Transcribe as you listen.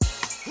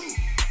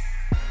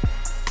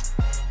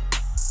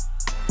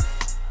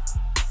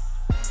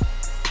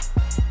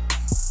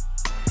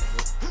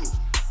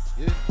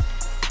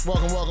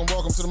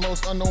Welcome to the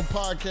Most Unknown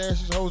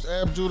Podcast. Your host,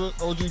 Ab Judah,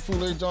 OG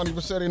Fule, Johnny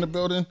Vassetti in the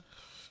building.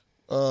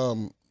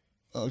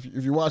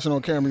 If you're watching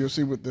on camera, you'll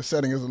see what the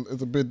setting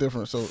is a bit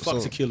different.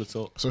 Fuck tequila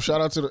talk. So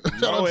shout out to the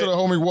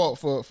homie Walt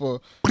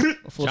for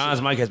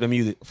John's mic has been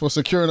muted for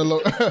securing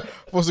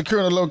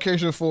a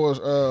location for us.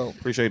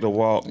 Appreciate the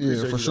Walt.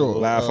 Yeah, for sure.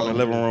 Live from the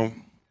living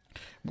room.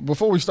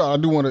 Before we start,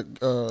 I do want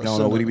to. I don't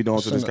know what he be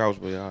doing to this couch,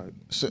 but all right.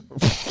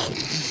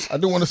 I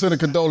do want to send a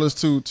condolence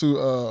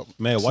to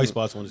man, white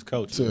spots on his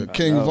couch. To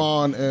King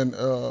Von and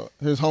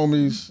his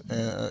homies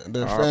and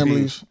their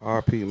families.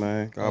 RP,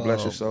 man. God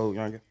bless your soul,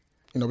 younger.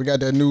 You know, we got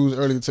that news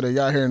earlier today.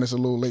 Y'all hearing this a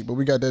little late, but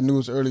we got that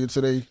news earlier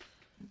today,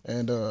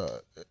 and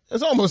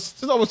it's almost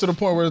to the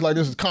point where it's like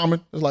this is common.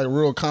 It's like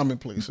real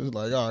commonplace. It's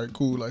like, all right,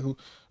 cool. Like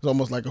it's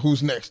almost like a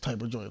who's next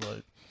type of joint,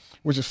 like,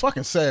 which is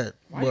fucking sad.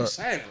 Why you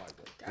saying it like that?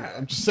 God.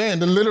 I'm just saying,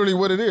 literally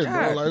what it is,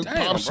 God, bro. Like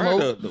damn, Pop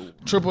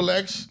Smoke, Triple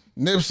X,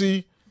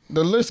 Nipsey,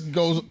 the list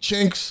goes.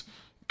 Chinks.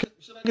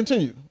 Should I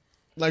continue?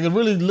 Like it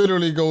really,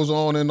 literally goes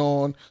on and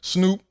on.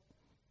 Snoop.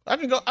 I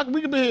can go.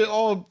 We could be here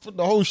all for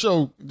the whole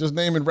show just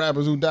naming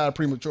rappers who died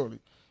prematurely.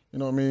 You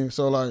know what I mean?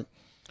 So like,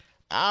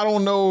 I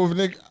don't know if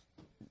Nick.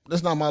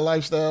 That's not my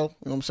lifestyle.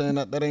 You know what I'm saying?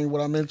 That ain't what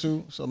I'm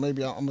into. So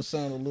maybe I'm gonna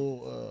sound a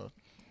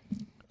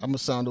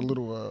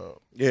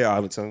little. Yeah,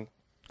 out of tune.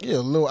 Yeah, a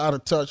little out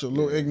of touch, a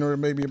little ignorant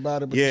maybe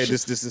about it. But yeah,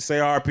 just to say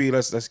RP.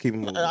 Let's keep it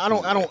moving. I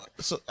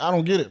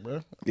don't get it,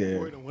 bro. Yeah.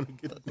 Boy, don't want to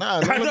get it. Nah,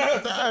 it don't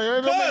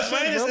make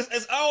sense, bro.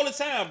 it's all the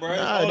time, bro.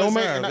 Nah,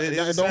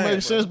 it don't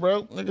make sense,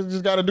 bro. Niggas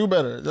just got to do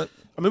better.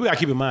 I mean, we gotta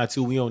keep in mind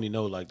too. We only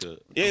know like the.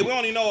 Yeah, we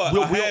only know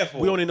a handful.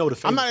 We only know the.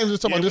 I'm not even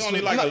just talking about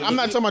this. I'm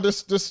not talking about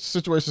this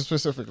situation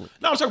specifically.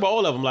 No, I'm talking about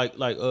all of them. Like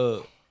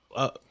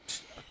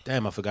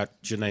damn, I forgot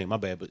your name. My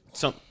bad. But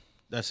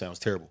that sounds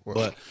terrible. What?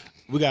 But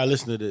we gotta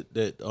listen to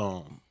that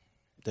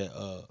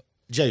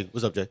Jay.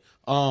 What's up, Jay?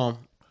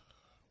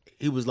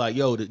 He was like,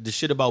 yo, the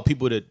shit about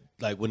people that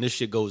like when this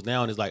shit goes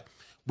down is like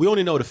we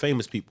only know the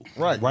famous people,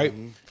 right?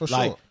 Mm-hmm. For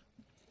like, sure.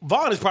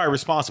 Von is probably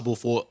responsible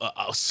for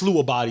a slew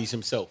of bodies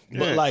himself,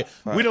 but like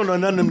we don't know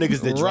none of them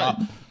niggas that drop.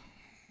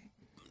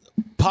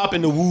 Pop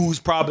and the Woos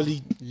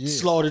probably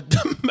slaughtered.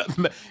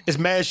 It's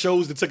mad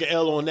shows that took an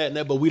L on that and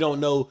that, but we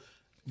don't know.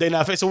 They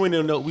not so we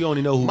don't know. We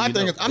only know who. My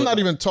thing is, I'm not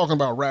even talking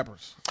about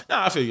rappers.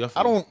 Nah, I feel you.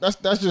 I don't.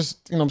 That's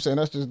just you know what I'm saying.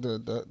 That's just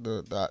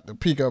the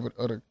peak of it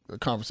of the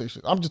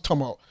conversation. I'm just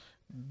talking about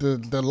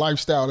the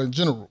lifestyle in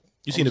general.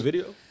 You seen the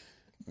video?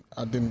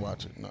 I didn't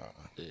watch it. Nah.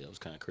 Yeah, it was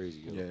kind of crazy.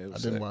 Yo. Yeah, I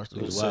didn't watch it.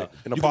 It was wild.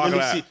 In the parking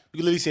lot. You can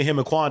literally see him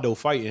and Quando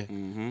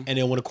fighting, and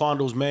then when the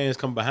Quando's mans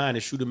come behind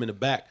and shoot him in the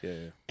back,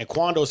 and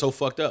Quando's so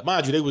fucked up.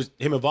 Mind you,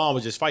 him and Von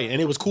was just fighting,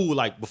 and it was cool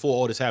like before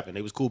all this happened.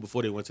 They was cool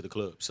before they went to the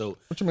club. So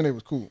what you mean they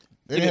was cool?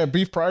 They didn't have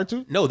beef prior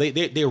to? No,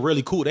 they're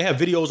really cool. They have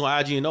videos on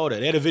IG and all that.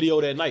 They had a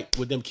video that night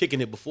with them kicking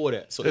it before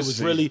that. So it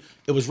was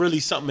really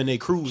something in their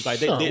crews. Like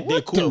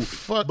they're cool. The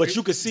fuck? But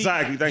you could see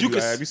exactly. Thank you,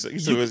 Ab. You took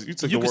the words.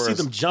 You can see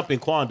them jumping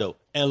Quando,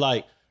 and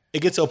like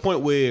it gets to a point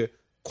where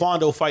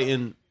Quando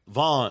fighting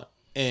Von,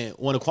 and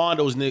one of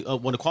Quando's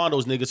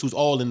niggas who's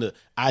all in the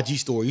IG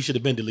story. He should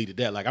have been deleted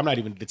that. Like I'm not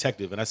even a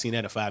detective, and I seen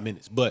that in 5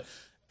 minutes. But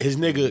his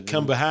nigga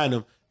come behind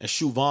him and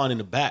shoot Von in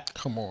the back.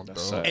 Come on,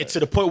 bro. And to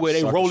the point where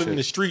they rolling in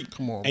the street.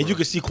 Come on, and bro. you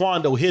can see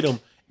Quando hit him,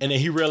 and then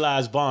he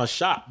realized Von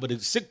shot. But the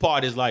sick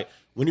part is like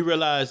when he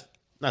realized,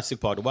 not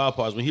sick part, the wild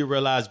part is when he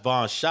realized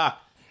Von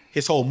shot,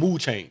 his whole mood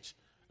changed.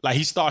 Like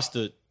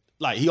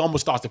he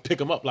almost starts to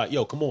pick him up. Like,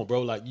 yo, come on,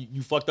 bro. Like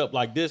you fucked up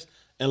like this.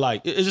 And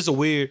like it's just a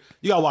weird.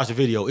 You gotta watch the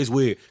video. It's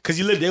weird because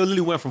they literally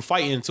went from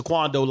fighting to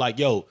Quando like,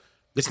 yo,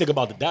 this nigga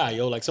about to die,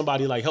 yo. Like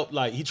somebody like help,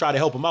 like he tried to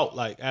help him out,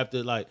 like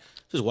after like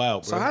just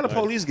wild, bro. So how the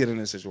police get in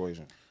this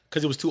situation?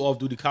 Because it was 2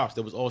 off-duty cops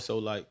that was also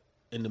like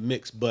in the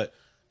mix, but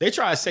they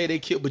try to say they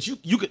killed, but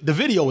you could, the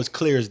video is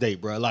clear as day,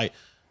 bro. Like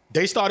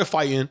they started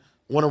fighting.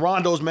 One of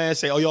Rondo's man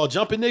say, "Oh, y'all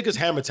jumping niggas?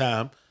 Hammer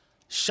time!"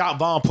 Shot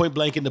Von point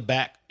blank in the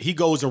back. He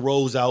goes and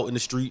rolls out in the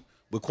street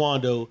with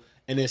Quando.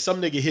 And then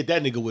some nigga hit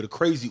that nigga with a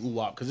crazy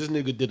oo-wop because this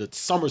nigga did a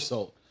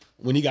somersault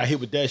when he got hit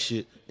with that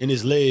shit in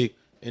his leg.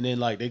 And then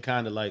like they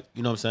kind of like,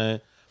 you know what I'm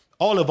saying?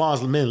 All of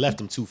Von's men left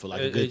him too for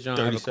like a good John,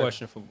 30 I have a seconds.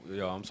 question for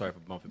y'all. I'm sorry for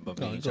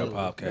bumping each other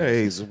podcast.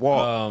 Hey, it's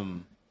Walt.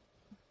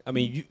 I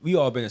mean, we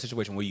all been in a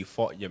situation where you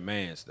fought your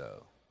mans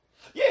though.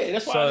 Yeah,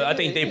 that's why. So I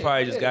think they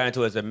probably just got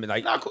into it as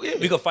like,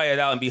 we could fight it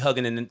out and be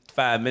hugging in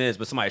 5 minutes,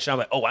 but somebody shot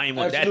like, oh, I ain't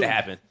want that to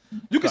happen.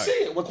 You can see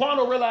it. When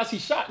Quando realized he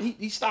shot,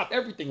 he stopped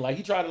everything. Like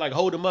he tried to like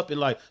hold him up and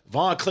like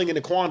Von clinging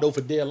to Quando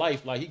for dear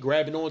life. Like he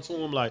grabbing onto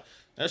him. Like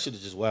that shit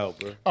is just wild,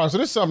 bro. All right, so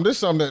this is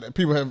something that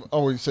people have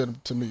always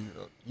said to me.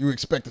 You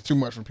expected too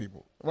much from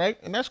people, right?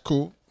 And that's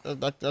cool.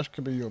 That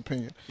could be your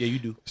opinion. Yeah, you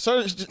do.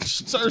 Certain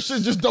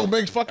shit just don't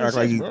make fucking Act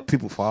sense, like bro.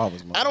 people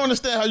fathers, man. I don't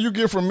understand how you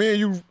get from me and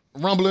you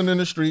rumbling in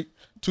the street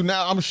to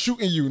now I'm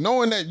shooting you,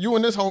 knowing that you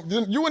and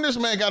this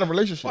man got a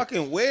relationship.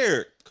 Fucking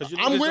weird.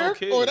 I'm weird?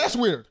 Oh, that's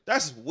weird.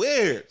 That's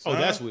weird. Oh,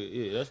 that's weird.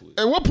 Yeah, that's weird.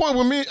 At what point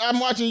with I'm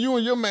watching you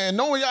and your man,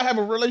 knowing y'all have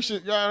a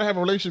relationship,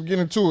 get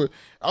into it,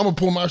 I'm gonna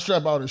pull my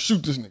strap out and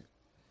shoot this nigga.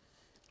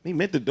 He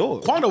meant to do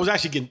it. Quando was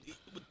actually getting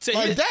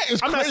Like, that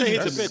is I'm not crazy.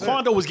 saying hit to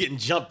Quando was getting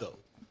jumped though.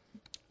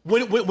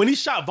 When he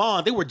shot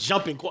Vaughn, they were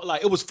jumping.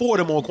 Like, it was 4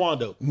 of them on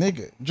Quando.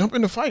 Nigga, jump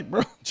in the fight,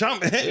 bro.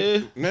 Jump,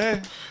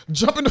 man.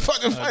 Jump in the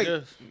fucking fight.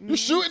 You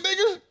shooting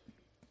niggas?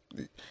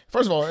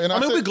 First of all, and I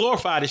mean, we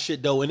glorify this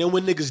shit though, and then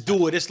when niggas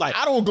do it, it's like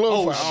I don't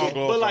glorify. I don't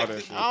glorify but like,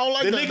 that shit. I don't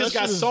like the that. niggas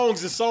got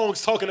songs and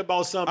songs talking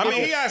about something. I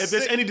mean, if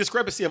there's any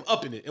discrepancy, I'm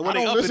upping it. And when I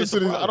they don't up it, listen it's to a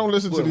these. I problem. don't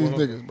listen to these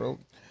niggas, bro.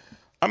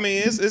 I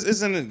mean,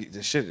 it's in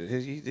the shit.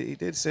 He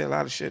did say a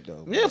lot of shit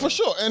though. Yeah, for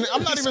sure. And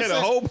I'm not He even said saying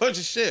a whole bunch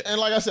of shit. And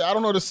like I said, I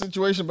don't know the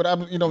situation, but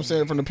I'm, you know what I'm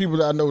saying, from the people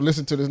that I know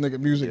listen to this nigga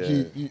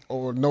music, he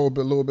or know a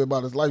little bit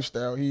about his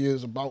lifestyle. He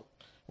is about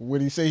what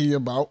he say he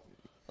about.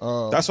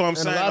 That's what I'm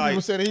saying. And a lot of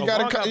people said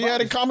he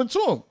had it coming to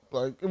him.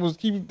 Like it was,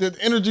 the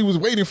energy was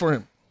waiting for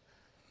him.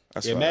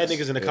 Yeah, mad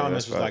niggas in the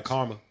comments was like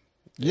karma.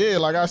 Yeah,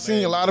 like I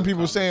seen a lot of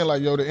people saying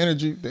like, yo, the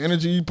energy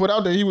he put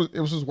out there, it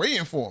was just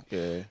waiting for him.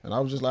 Yeah. And I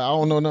was just like, I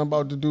don't know nothing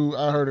about the dude.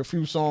 I heard a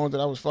few songs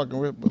that I was fucking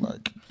with, but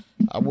like,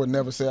 I would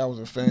never say I was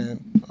a fan.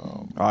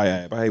 Oh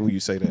yeah, but I hate when you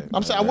say that.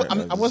 I'm saying I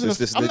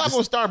wasn't. I'm not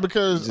gonna start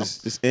because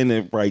just end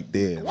it right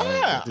there.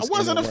 why? I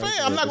wasn't a fan.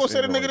 I'm not gonna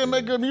say the nigga didn't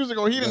make good music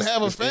or he didn't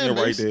have a fan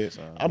base. Right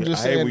there, I'm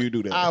just I hate saying when you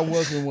do that. I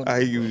wasn't one. I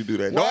hate you when you do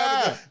that.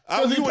 Why?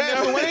 Because he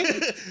passed away.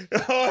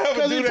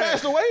 Because he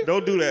passed away.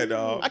 Don't do that,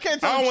 dog. I can't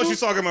tell I don't the want you truth.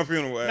 talking at my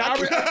funeral.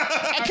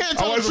 I can't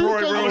tell the wasn't truth. Roy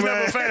because Brown, I was man.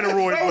 never a fan of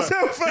Roy. I was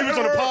never a fan He was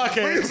of on the Roy.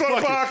 podcast. He was on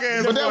the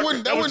podcast.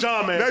 But That was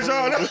John, man. That's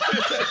John.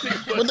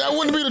 But that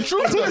wouldn't be the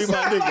truth. That's what it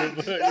sounds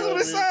like.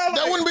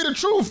 That wouldn't be the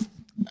truth.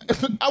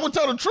 I would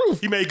tell the truth.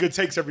 He made good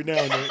takes every now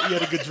and then. He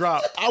had a good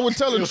drop. I would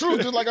tell the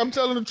truth, just like I'm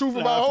telling the truth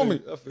about homie.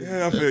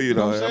 Yeah, I feel you,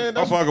 though.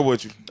 I'm fucking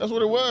with you. That's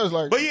what it was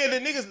like. But yeah, the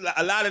niggas,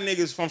 a lot of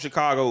niggas from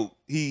Chicago,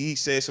 he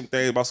said some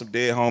things about some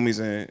dead homies,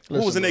 and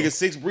who was the nigga,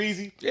 Six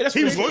Breezy? Yeah, that's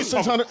he was what he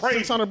talking 600, crazy.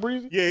 600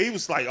 breezy. Yeah, he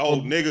was like,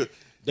 oh, nigga.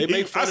 They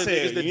make fun of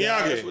niggas that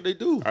die. That's what they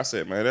do. I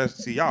said, man,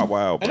 see, y'all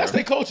wild, bro. And that's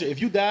their culture.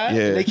 If you die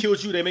and they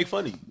killed you, they make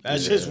fun of you.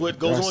 That's just what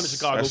goes on in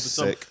Chicago for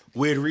some sick.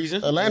 weird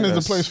reason. Atlanta's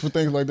the place for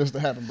things like this to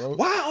happen, bro.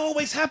 Why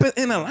always happen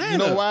in Atlanta? You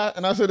know why?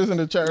 And I said this in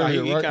the chat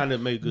earlier, He right? kind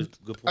of made good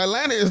point.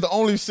 Atlanta is the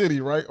only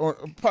city, right? Or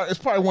it's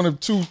probably one of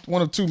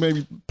two,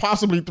 maybe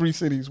possibly 3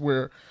 cities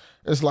where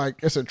it's like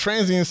it's a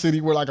transient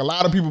city where like a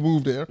lot of people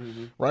move there,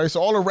 right?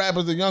 So all the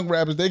rappers, the young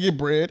rappers, they get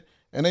bread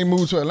and they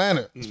move to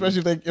Atlanta, especially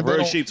if they Very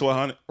don't, cheap to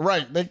 100.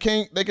 right? They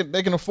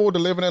can afford to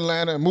live in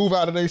Atlanta and move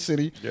out of their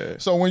city. Yeah.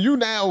 So when you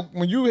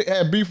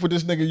had beef with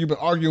this nigga you've been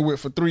arguing with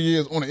for 3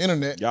 years on the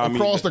internet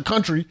across the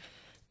country,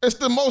 it's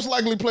the most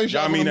likely place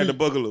Y'all mean at the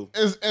Boogaloo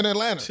is in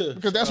Atlanta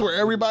because that's where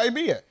everybody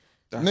be at.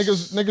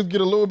 Niggas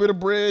get a little bit of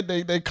bread.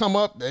 They come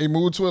up. They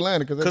move to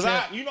Atlanta because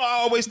I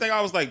always think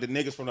I was like the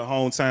niggas from the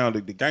hometown,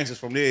 the gangsters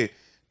from there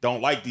don't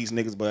like these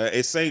niggas. But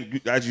it's saying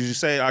as you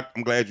say,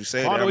 I'm glad you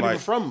said that. Quando I'm even like,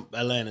 from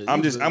Atlanta.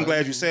 I'm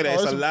glad you said that.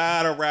 It's a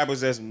lot of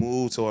rappers that's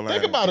moved to Atlanta.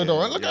 Think about it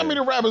though. Look how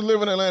many rappers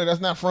live in Atlanta that's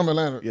not from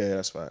Atlanta. Yeah,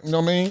 that's facts. You know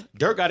what I mean?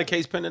 Dirk got a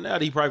case pending now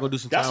that he probably gonna do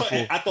some time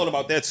for. I thought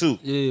about that too.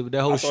 Yeah, but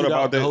that whole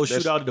shootout, the whole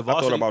shootout at the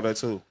varsity. I thought about that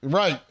too.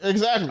 Right,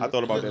 exactly. I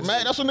thought about that.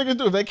 Man, that's what niggas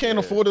do. If they can't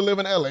afford to live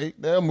in LA,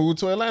 they'll move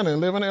to Atlanta and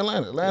live in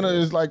Atlanta. Atlanta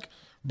is like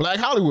Black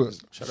Hollywood.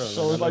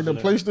 So it's like the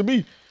place to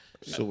be.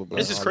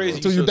 It's just crazy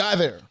until you die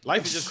there.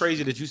 Life is just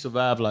crazy that you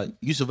survive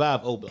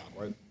O Block,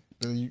 right?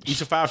 You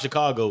survive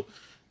Chicago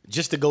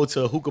just to go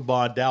to a hookah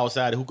bar and die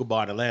outside a hookah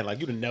bar in Atlanta.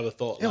 Like you'd have never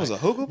thought. It was a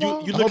hookah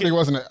bar. You I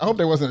hope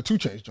they wasn't a 2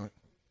 Chainz joint.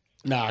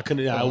 Nah, I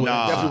couldn't. I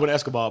definitely wouldn't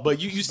Escobar.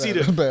 But you see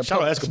bad the shout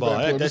out pub- Escobar.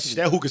 bad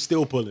That hookah's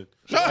still pulling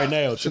right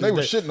now. Shit, they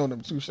were shitting on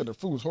them too. Shit, the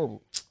food was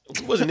horrible.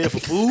 We wasn't there for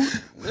food,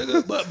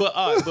 nigga.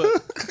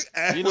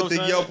 But you know what I'm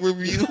saying? Yelp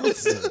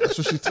reviews.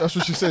 That's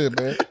what she said,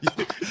 man. What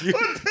the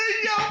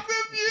Yelp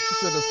reviews? She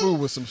said the food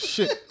was some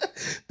shit.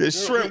 The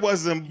shrimp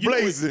wasn't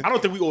blazing. I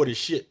don't think we ordered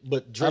shit,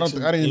 but I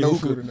didn't even know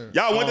food in there.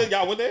 Y'all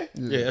went there?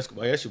 Yeah,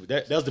 Escobar.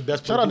 That was the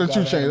best. Shout out to 2 hookah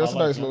I've had Chainz. in That's a my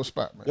nice life, little man.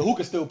 spot, man. The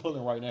hookah's still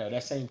pulling right now.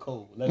 That same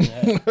code,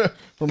 11.5.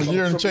 From a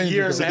year and change.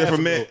 Year ago. and a half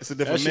different ago. mint. It's a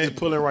different that shit's mint.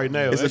 pulling right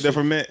now. It's a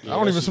different mint. I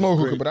don't even smoke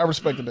hookah, but I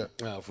respected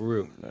that. Nah, for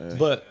real.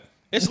 But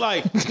it's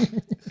like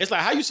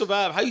how you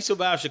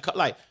survive Chicago.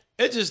 Like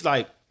it's just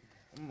like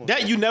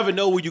that. You never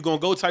know where you're gonna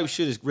go. Type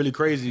shit is really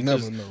crazy.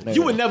 Never know.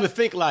 You would never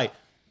think like,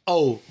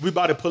 oh, we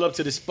about to pull up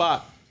to the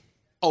spot.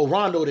 Oh,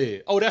 Rondo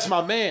there. Oh, that's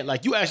my man.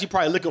 Like you actually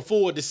probably looking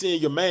forward to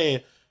seeing your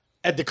man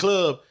at the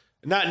club,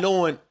 not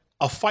knowing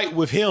a fight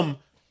with him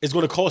is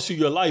gonna cost you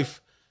your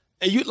life.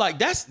 And you like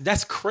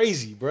that's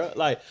crazy, bro.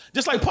 Like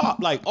just like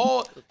Pop, like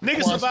all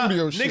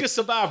niggas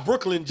survive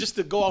Brooklyn just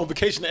to go on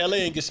vacation to LA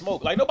and get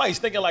smoked. Like nobody's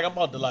thinking like I'm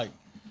about to like.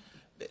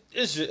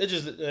 It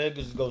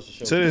just goes to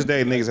show. To this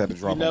day, niggas had to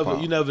drop on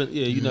Pop. You never know.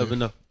 You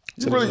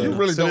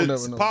really don't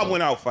never know. Pop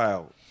went out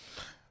foul.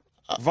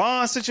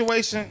 Von's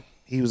situation,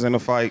 he was in a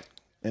fight,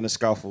 in a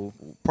scuffle.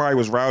 Probably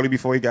was rowdy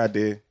before he got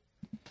there.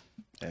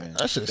 And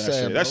That shit's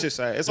sad, bro. That shit's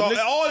sad. It's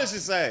all this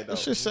is sad, though. That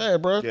shit's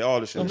sad, bro. Yeah, all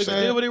this shit is I'm sad.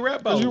 saying, Yeah, what they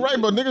rap about. you're right,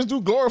 but niggas do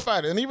glorify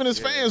it. And even as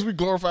fans, we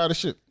glorify the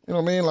shit. You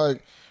know what I mean?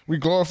 Like, we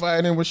glorify it,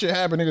 and then when shit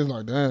happen, niggas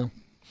like, damn,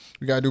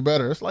 we gotta do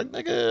better. It's like,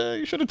 nigga,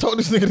 you should have told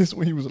this nigga this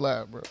when he was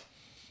alive, bro.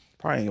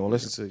 Probably ain't gonna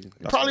listen to you.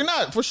 Probably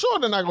not. For sure,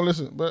 they're not gonna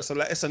listen. But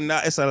It's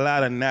a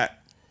lot of not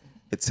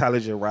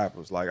intelligent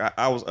rappers. Like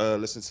I was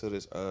listening to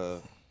this.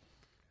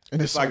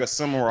 and It's like a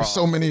similar. there's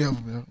so many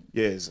of them.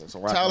 Yeah, it's a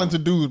rapper.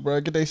 Talented dudes, bro.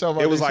 Get themselves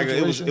out. It was of like their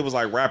situation. it was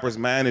like rappers,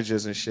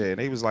 managers, and shit. And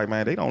they was like,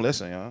 man, they don't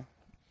listen, y'all.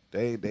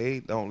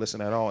 They don't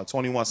listen at all. And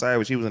 21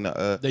 Savage, he was in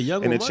the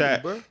young in the with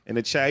chat. money, bro. In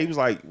the chat, he was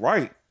like,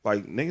 right,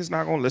 like niggas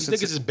not gonna listen.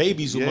 Niggas is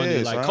babies with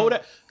money. Like son.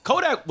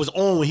 Kodak was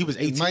on when he was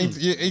 18.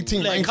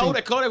 18, Like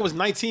 19. Kodak was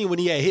 19 when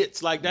he had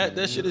hits. Like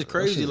that shit is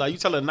crazy. Like you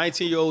tell a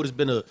 19-year-old has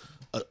been a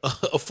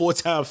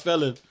 4-time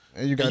felon.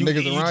 And you got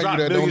niggas around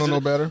you that don't know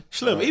no better.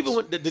 Slim, even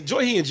when the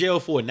joy he in jail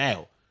for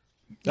now.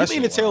 You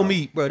mean to tell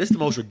me, bro, this is the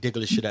most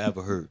ridiculous shit I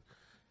ever heard.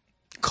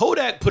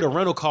 Kodak put a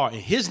rental car in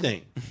his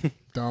name.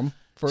 Dumb.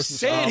 First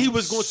Said he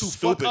was going to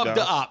fuck up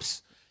the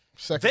ops.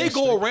 Second They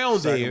go mistake. around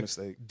Second there.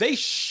 mistake. They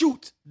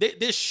shoot.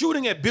 They're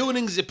shooting at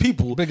buildings and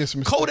people. Biggest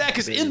mistake. Kodak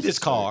is in this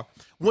car.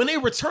 When they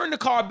return the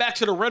car back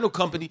to the rental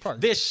company,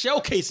 there's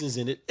shell casings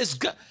in it. It's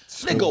good.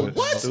 Nigga,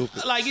 what?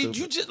 Stupid. Like you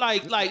just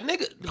like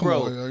nigga, Come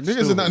bro. on, yo. Niggas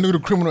is not new to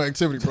criminal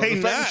activity, bro. They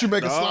The fact that you not,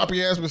 making dog.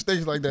 sloppy ass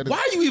mistakes like that is Why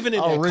are you even in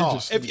that car?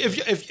 outrageous.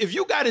 If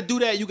you got to do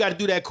that, you got to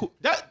do that. Cool.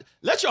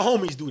 Let your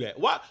homies do that.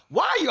 Why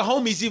are your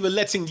homies even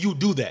letting you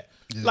do that?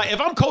 Yeah. Like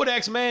if I'm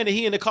Kodak's man and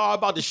he in the car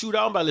about to shoot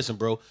out, I'm like, listen,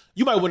 bro,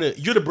 you might want to.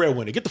 You're the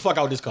breadwinner. Get the fuck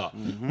out of this car.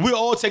 Mm-hmm. We'll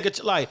all take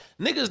a like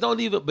niggas don't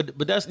even. But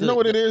that's the, You know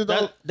what it is,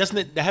 though? That's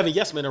not, having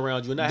yes men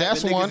around you. And not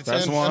That's having one. niggas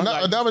That's and one.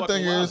 like, another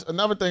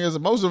thing is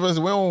most of us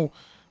we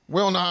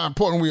don't know how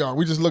important we are.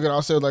 We just look at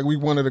ourselves like we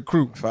one of the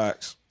crew,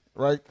 Facts.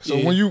 right? So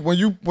Yeah. when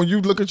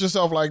you look at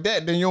yourself like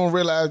that, then you don't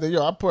realize that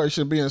I probably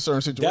should be in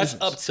certain situations.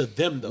 That's up to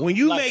them though. When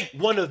you like,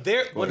 make- one of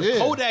ahead.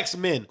 Kodak's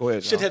men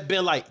ahead, should John. have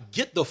been like,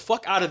 get the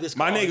fuck out of this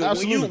My car. nigga,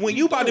 Absolutely. when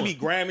you about to be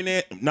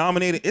Grammy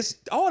nominated, it's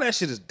all that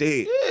shit is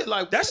dead. Yeah,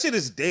 like That shit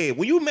is dead.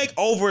 When you make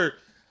over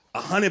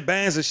 100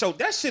 bands a show,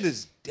 that shit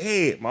is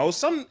dead, mo.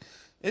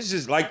 It's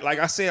just like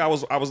I said, I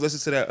was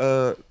listening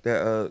to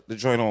the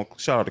joint on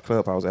shout out to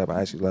Club I was at.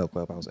 I actually love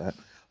Club I was at.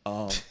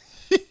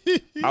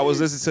 I was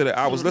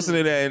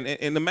listening to that,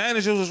 and the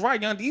managers was right.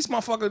 These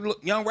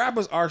motherfuckers, young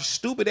rappers are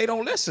stupid. They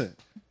don't listen.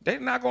 They're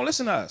not gonna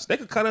listen to us. They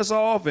could cut us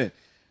off and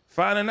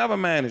find another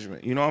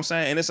management. You know what I'm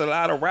saying? And it's a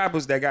lot of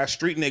rappers that got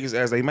street niggas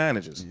as they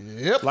managers.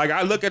 Yep. Like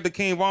I look at the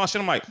King Von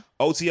shit, I'm like,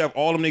 OTF,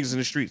 all them niggas in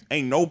the streets.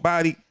 Ain't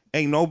nobody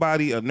a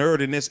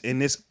nerd in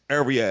this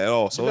area at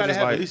all. So you it's gotta just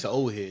have like at least an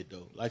old head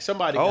though. Like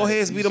somebody. old gotta-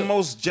 heads be the so-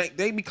 most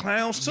they be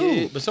clowns too.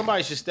 Yeah, but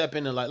somebody should step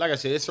in and like I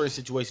said, there's certain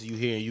situations you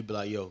hear and you be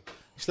like, yo,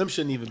 Slim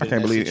shouldn't even be can't in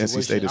that believe NC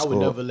situation. State is I would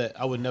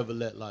scored. never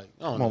let like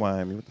I don't Come know. on,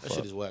 Miami. What the That fuck?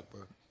 shit is whack, bro.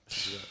 That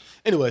shit is whack.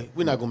 Anyway,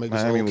 we're not gonna make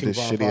this Miami whole with King this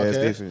Von shitty ass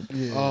podcast.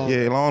 defense.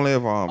 Yeah, long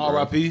live on, bro.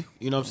 R.I.P.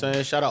 You know what I'm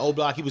saying? Shout out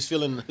O-Block. He was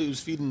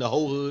feeding the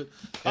whole hood.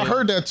 I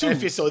heard that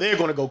too. So they're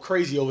gonna go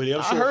crazy over there.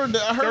 I'm sure heard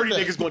that. 30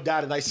 that. niggas gonna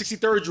die tonight.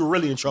 63rd, you were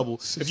really in trouble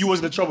if you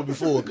wasn't in trouble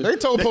before. They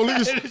told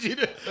police.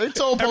 They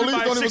told police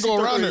Everybody don't even go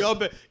 63rd, around there.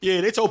 y'all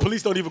yeah, they told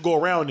police don't even go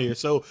around there.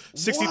 So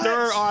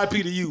 63rd,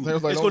 RIP to you. They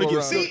was like, It's don't gonna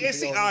go get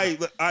around.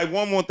 See, I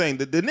one more thing.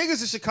 The niggas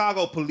in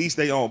Chicago police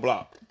they own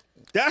block.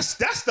 That's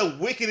the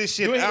wickedest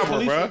shit You ain't hear the ever,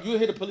 police, bro. You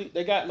hear the police?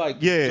 They got like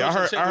Yeah, I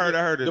Johnson heard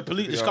Center, it. The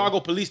police, the Chicago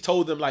police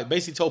told them like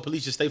basically told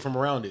police to stay from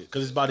around it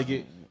because it's about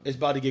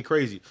to get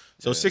crazy.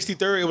 So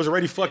 63rd, it was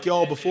already fuck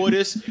y'all before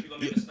this. If you're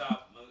gonna make a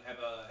stop,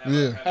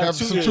 Have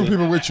two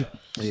people with you.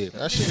 Yeah,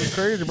 that shit is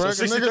crazy, bro.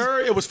 So 'Cause niggas-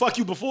 63rd, it was fuck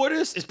you before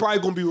this. It's probably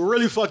gonna be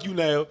really fuck you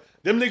now.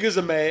 Them niggas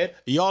are mad.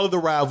 Y'all are the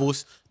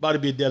rivals. About to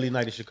be a deadly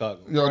night in Chicago.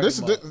 Yo, Right, this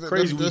is tomorrow.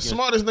 crazy the weekend.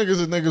 smartest niggas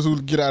is niggas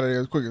who get out of there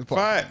as quick as possible.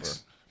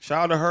 Facts.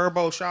 Shout out to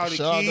Herbo. Shout out to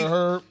Shout out Keith. to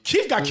her.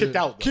 Keith got kicked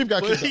out. Keith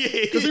got kicked out Yeah.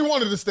 because he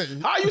wanted to stay.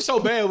 How you so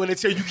bad when they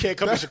tell you can't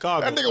come to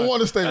Chicago? that nigga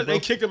wanted to stay, bro. They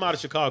kicked him out of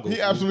Chicago.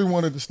 He absolutely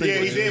wanted to stay. Yeah,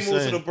 he there. did move to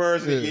saying. the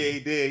birds. Yeah, Yeah. he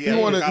did. He Yeah,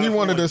 wanted- California. he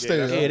wanted to stay.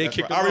 that's Yeah, they that's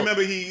kicked right. him I out.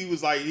 remember he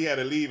was like he had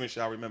to leave and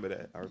shit. I remember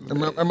that.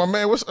 And my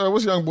man,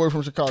 what's young boy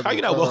from Chicago? How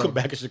you not welcome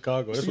back in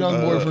Chicago? That's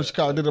Young what- boy from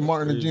Chicago did the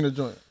Martin and Gina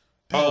joint.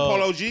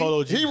 Polo G.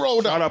 Polo G. He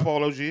rolled Shout out. out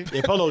Polo G.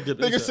 Yeah, Polo did.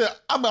 Nigga said,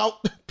 "I'm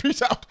out.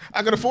 Peace out.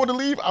 I can afford to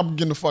leave. I'm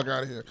getting the fuck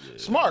out of here."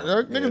 Smart.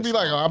 Niggas be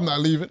like, "Oh, I'm not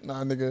leaving."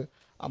 Nah, nigga,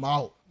 I'm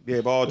out.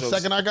 Yeah, ball The jokes.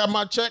 second I got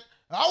my check,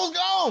 I was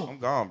gone. I'm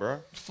gone, bro.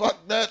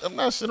 Fuck that. I'm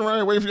not sitting around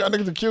here waiting for y'all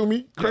niggas to kill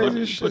me.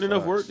 Crazy as shit. Put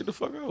enough work, get the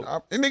fuck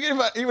out. And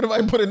nigga, even if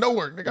I put in no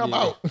work, nigga, I'm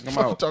out. I'm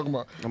What you out. talking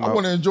about? I'm I out.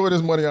 want to enjoy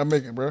this money I'm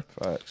making, bro.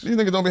 Facts. These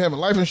niggas don't be having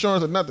life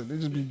insurance or nothing. They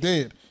just be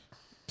dead.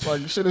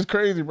 Like, shit is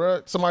crazy,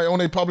 bro. Somebody own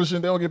their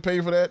publishing, they don't get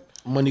paid for that.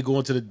 Money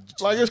going to the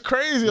Like, it's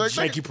crazy. Like,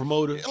 janky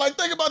promoter. Like,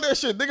 think about that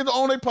shit. Niggas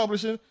own their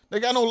publishing. They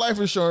got no life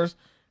insurance.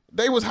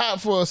 They was hot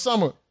for a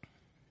summer.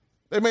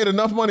 They made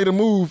enough money to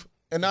move,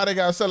 and now they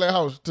got to sell their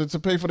house to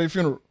pay for their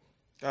funeral.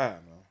 God,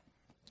 man.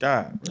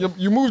 God, bro.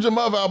 You moved your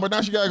mother out, but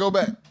now she got to go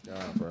back.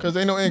 God, bro. Because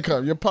ain't no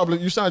income.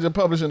 You signed your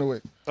publishing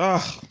away.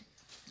 Ugh.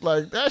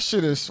 Like, that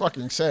shit is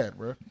fucking sad,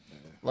 bro.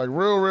 Like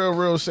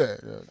real sad.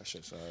 Yeah. That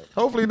shit's sad.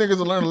 Hopefully niggas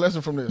will learn a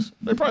lesson from this.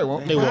 They probably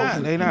won't. They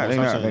won't. They not.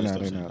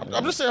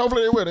 I'm just saying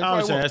hopefully they will. They I'm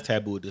probably saying won't. that's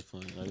taboo at this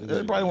point. Like,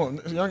 They probably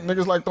won't. Young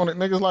niggas like throwing it.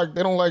 Niggas like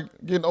they don't like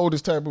getting old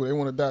is taboo. They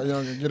want to die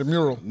young and get a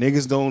mural.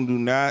 Niggas do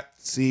not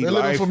see They're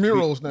life. living for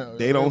murals now.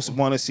 They don't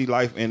want to see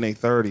life in their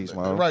 30s,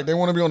 man. Right. They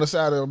want to be on the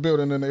side of a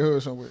building in their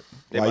hood somewhere.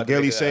 Like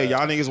Gilly said,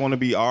 y'all niggas want to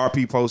be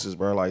RP posters,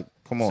 bro. Like,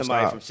 come on,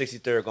 Somebody stop. from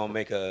 63rd gonna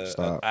make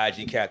a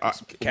IG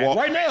cactus.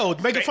 right now,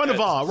 making fun of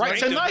Vaughn right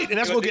tonight, and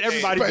that's gonna get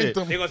everybody Spanked there.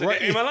 them. They gonna say,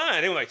 Right. in my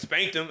line, they were like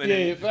spanked them. And Yeah,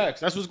 then, facts.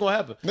 That's what's gonna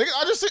happen. Nigga,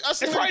 I see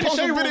It's niggas right in the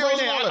posting shade room videos right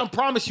and all now. I that.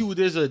 promise you,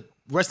 there's a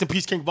rest in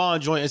peace King Von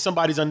joint, and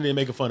somebody's under there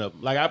making fun of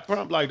him. Like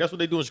that's what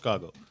they do in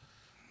Chicago.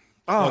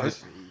 Oh,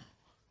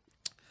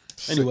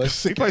 Anyway,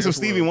 you play some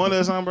Stevie Wonder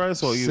or something, bro?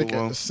 So you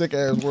sick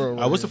ass world.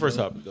 Right what's the here, first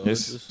bro. topic though?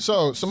 Yes.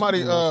 So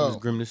somebody,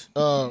 Grimness.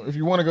 if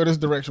you want to go this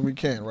direction, we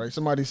can. Right?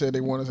 Somebody said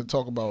they want us to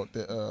talk about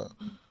the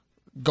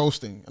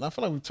ghosting, and I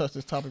feel like we touched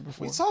this topic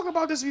before. We talked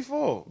about this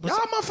before. Y'all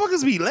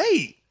motherfuckers be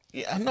late.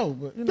 Yeah, I know,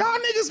 but you know. Y'all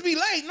niggas be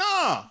late.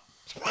 Nah.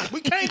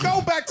 We can't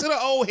go back to the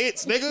old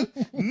hits, nigga.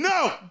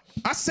 No.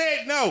 I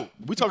said no.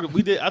 We talked.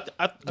 We did.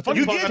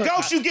 You get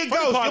ghost, you get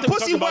ghost. Your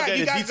pussy whack,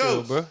 you got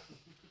ghost. bro.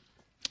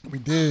 We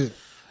did.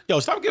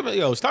 Stop giving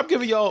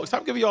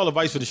y'all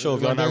advice for the show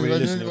if y'all not really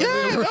listening.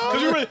 Yeah,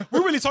 Because we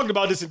really talked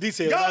about this in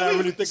detail. Yo, I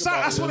really think about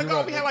I it. swear to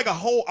God, we had like a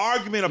whole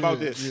argument about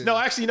this. Yeah. No,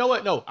 actually, you know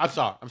what? No, I'm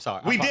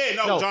sorry. We did.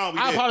 No, John, we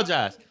I did.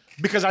 apologize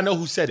because I know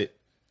who said it,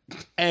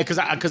 and because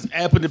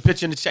I put the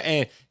picture in the chat,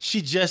 and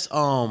she just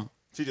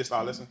She just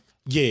started listening.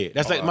 yeah,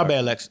 that's like my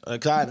bad, Lex. My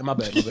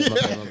bad.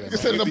 You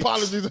said an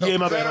apology. Yeah,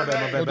 my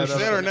bad.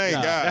 Say her name,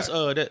 Nah, God. That's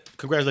that.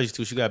 Congratulations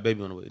too. She got a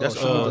baby on the way. That's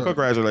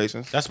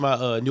Congratulations. that's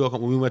my New York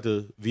when we went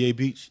to VA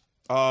Beach.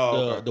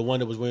 Oh, okay. The one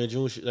that was wearing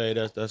June.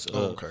 That's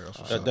okay,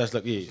 that's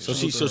like yeah. So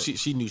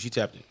she knew, she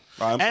tapped it.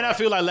 I'm And I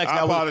feel like Lex. I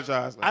that was-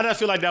 apologize. I don't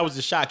feel like that was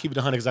a shot. Keep it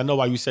 100 because I know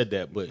why you said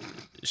that, but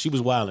she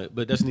was wilding.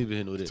 But that's neither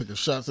here nor there. Took a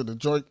shot to the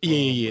joint.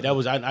 Yeah. That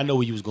was. I know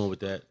where you was going with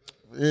that.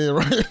 Yeah,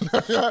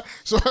 right.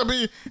 So I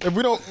mean, if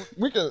we don't,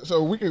 we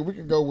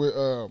can go with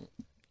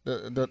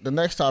the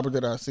next topic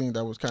that I seen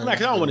that was kind of. Like,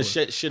 'cause I don't want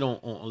to shit on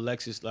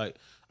Alexis. Like,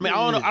 I mean,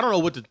 I don't know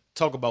what to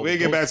talk about. We'll with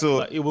get back ghosts. to it.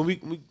 Like, yeah, when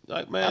we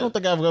like, man, I don't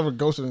think I've ever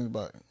ghosted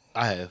anybody.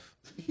 I have.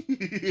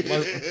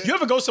 You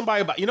ever ghost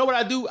somebody by? You know what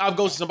I do? I've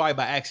ghosted somebody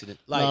by accident.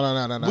 Like,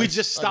 No. We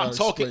just I gotta stopped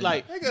talking.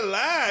 explain. Like, Nigga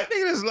lied.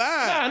 Nigga just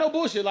lied. nah, no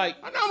bullshit. Like,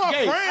 I know my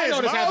Gabe, I friends,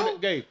 know this bro.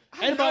 happened. Gabe,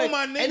 I know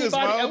my niggas,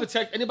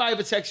 bro. anybody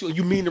ever text you and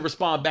you mean to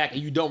respond back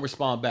and you don't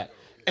respond back?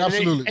 And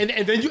Absolutely. and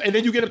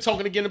then you get them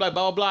talking again about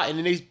blah blah blah, and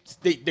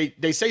then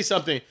they say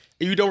something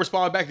and you don't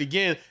respond back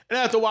again, and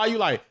after a while you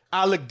like,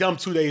 I look dumb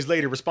 2 days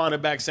later,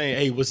 responding back saying,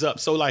 hey, what's up?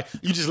 So like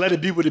you just let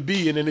it be what it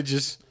be, and then it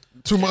just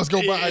 2 months go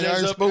by, it I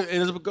ain't spoke, it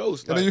ends up a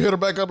ghost. and then you hit her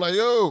back up like,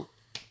 yo,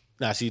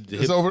 nah, see,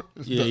 it's over.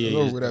 It's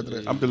over with after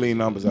that. I'm deleting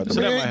numbers out So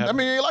there. that might happen. I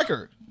mean, you ain't like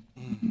her,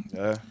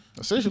 Yeah.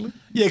 essentially.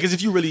 Yeah, because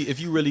if you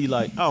really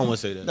like, I don't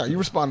want to say that. Nah, you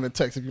respond to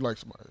text if you like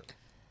somebody.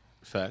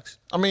 Facts.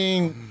 I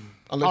mean,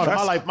 unless Oh,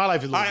 you, my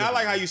life is. A little I different.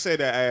 like how you said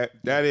that. Ad.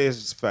 That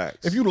is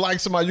facts. if you like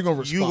somebody, you're gonna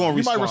respond. You gonna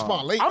You might respond.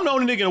 respond late. I'm the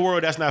only nigga in the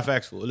world that's not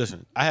factual.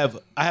 Listen, I have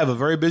a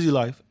very busy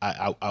life.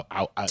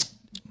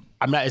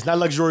 I'm not. It's not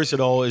luxurious at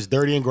all. It's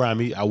dirty and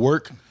grimy. I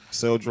work.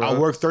 Sell drugs. I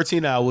work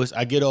 13 hours.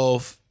 I get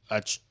off.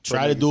 I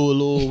try to do a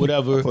little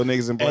whatever. Put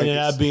niggas in and then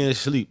I blankets. be in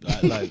sleep.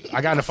 I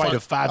got in a fight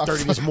at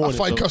 5:30 this morning. I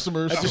fight so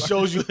customers. That just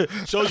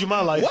shows you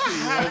my life. What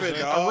happened,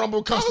 dog? I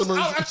rumble customers.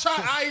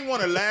 I ain't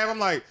want to laugh. I'm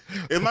like,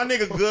 is my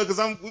nigga good? Because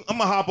I'm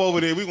gonna hop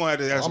over there. We gonna have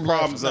to have some I'm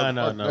problems. laughing.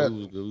 Up. No. We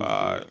was good. We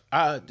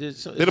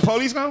was good. Did the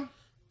police come?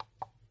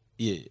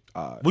 Yeah.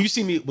 When you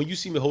see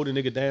me hold a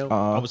nigga down,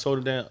 I was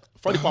holding down.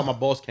 Funny part, my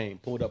boss came,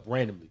 pulled up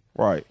randomly.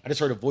 Right. I just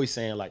heard a voice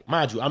saying, like,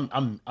 mind you,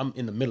 I'm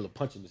in the middle of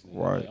punching this nigga.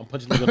 Right. Like, I'm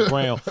punching this nigga on the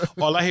ground.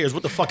 All I hear is,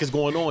 what the fuck is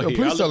going on here?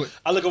 please tell it.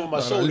 I look over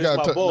my shoulder, you this is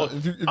gotta my tell- boss. no,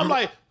 if I'm you-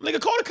 like,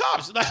 nigga, call the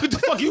cops. Like, what the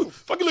fuck you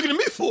looking at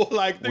me for?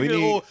 Like, We nigga,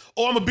 need-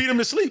 or I'm gonna beat him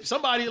to sleep.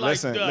 Somebody like,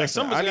 Listen. somebody's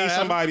I need gotta have him.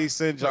 somebody to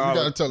send No, you John.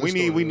 gotta tell the we need.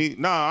 story, We need.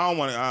 Nah, I don't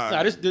want to.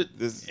 Nah,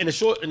 this- in the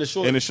short, In the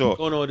short.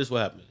 going on, this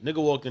what happened.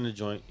 Nigga walked in the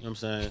joint. You know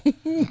what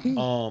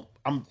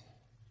I'm saying?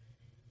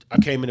 I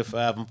came in at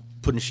 5. I'm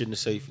putting shit in the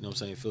safe. You know what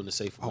I'm saying? Filling the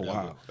safe. Or Oh whatever.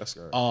 wow, that's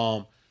good.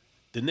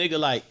 The nigga,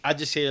 like, I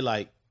just hear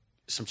like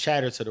some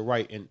chatter to the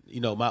right, and you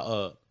know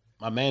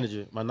my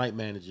manager, my night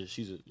manager,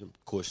 she's of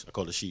course I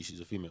call her she's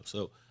a female.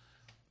 So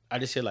I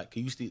just said like,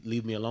 can you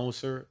leave me alone,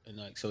 sir? And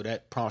like, so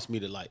that prompts me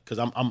to like, cause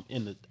I'm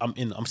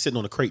sitting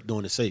on the crate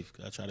doing the safe.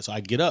 So I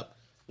get up,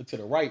 look to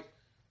the right,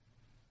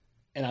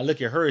 and I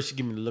look at her, and she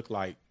give me the look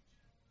like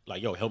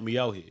yo, help me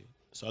out here.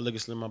 So I look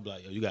at Slim, I'm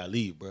like, yo, you gotta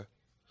leave, bro.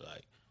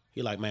 Like,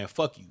 he like, man,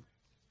 fuck you.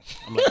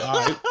 I'm like, all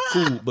right,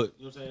 cool, but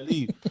you know what I'm saying,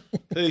 leave.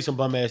 Clearly some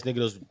bum ass nigga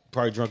that's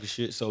probably drunk as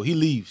shit. So he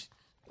leaves.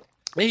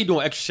 Then he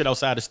doing extra shit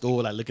outside the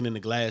store, like looking in the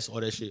glass, all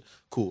that shit.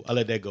 Cool, I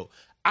let that go.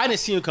 I didn't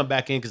see him come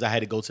back in because I had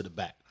to go to the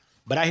back.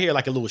 But I hear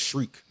like a little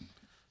shriek.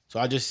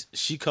 So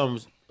she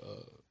comes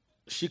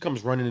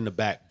running in the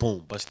back,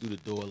 boom, busts through the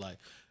door like,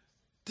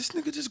 this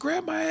nigga just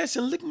grabbed my ass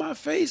and licked my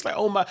face. Like,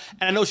 oh my,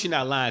 and I know she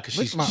not lying because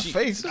Lick she's my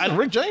face. This is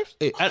Rick James.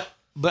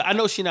 But I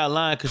know she not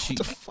lying because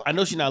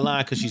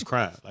she's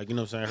crying. Like, you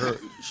know what I'm saying?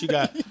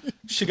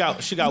 She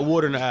got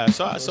water in her eyes.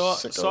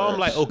 So I'm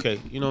like, okay,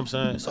 you know what I'm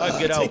saying? So I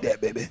get out. Take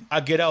that, baby.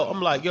 I get out.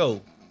 I'm like,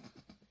 yo.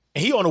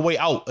 And he on the way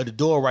out of the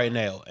door right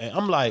now. And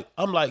I'm like,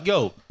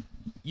 yo.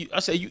 I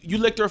said, you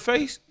licked her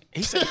face?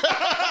 He said, you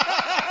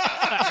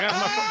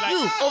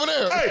over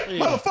there. Hey,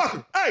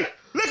 motherfucker. Hey,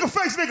 lick her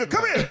face, nigga.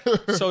 Come here.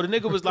 So the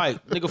nigga was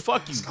like, nigga,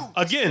 fuck you.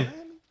 Again.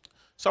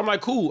 So I'm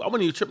like, cool. I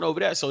wasn't even tripping over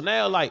that. So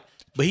now, like,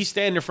 but he's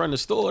standing in front of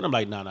the store, and I'm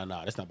like, nah,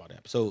 that's not about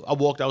that. So I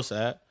walked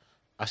outside.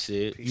 I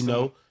said, Give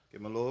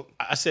him a look.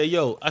 I said,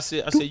 yo, I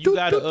said, you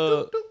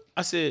gotta,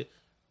 I said,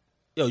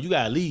 yo, you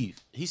gotta leave.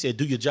 He said,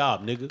 do your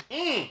job, nigga.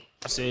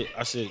 I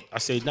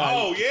said, nah.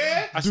 Oh,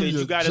 yeah? I said,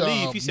 you gotta job,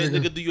 leave. He said,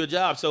 nigga. nigga, do your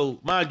job. So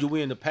mind you,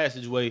 we're in the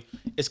passageway.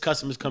 It's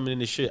customers coming in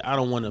and shit. I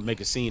don't want to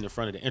make a scene in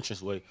front of the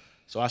entranceway.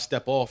 So I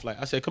step off.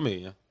 Like, I said, come here,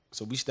 yeah.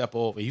 So we step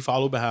off, and he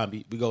followed behind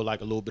me. We go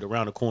like a little bit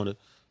around the corner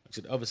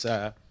to the other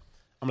side.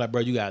 I'm like,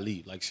 bro, you gotta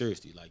leave. Like,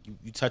 seriously, like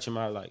you touching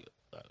my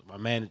my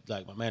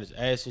manager's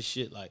ass and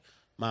shit. Like,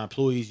 my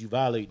employees, you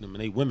violating them,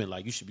 and they women.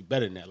 Like, you should be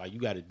better than that. Like, you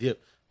gotta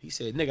dip. He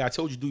said, nigga, I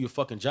told you do your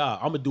fucking job.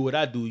 I'm gonna do what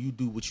I do. You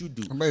do what you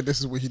do. Man, this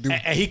is what he do.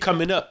 And he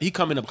coming up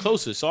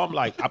closer. So I'm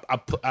like,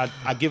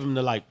 I give him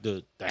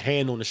the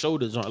hand on the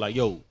shoulders on like,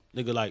 yo,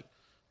 nigga, like,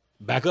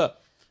 back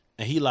up.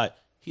 And he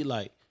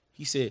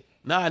said,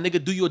 nah,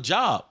 nigga, do your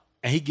job.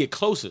 And he get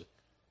closer.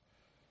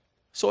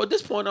 So at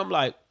this point, I'm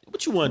like,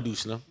 what you want to do,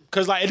 Slim?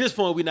 Because like at this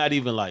point, we're not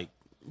even like,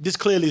 this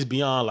clearly is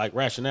beyond like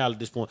rationale at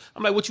this point.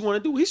 I'm like, what you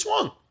want to do? He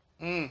swung.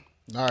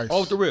 Nice.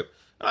 Off the rip.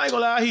 And I ain't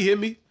gonna lie, he hit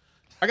me.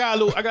 I got a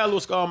little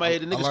scar on my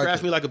head. The nigga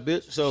scratched me like a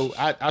bitch. So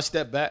I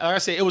stepped back. Like I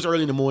said, it was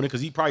early in the morning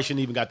because he probably shouldn't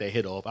even got that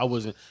hit off. I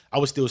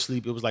was still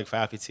asleep. It was like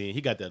 5:15.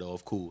 He got that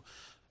off. Cool.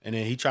 And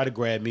then he tried to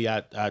grab me.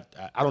 I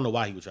don't know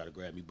why he would try to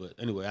grab me, but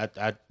anyway,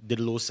 I did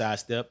a little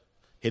sidestep,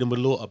 hit him with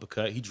a little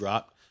uppercut. He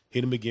dropped.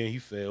 Hit him again. He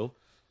fell.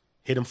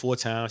 Hit him 4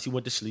 times. He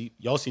went to sleep.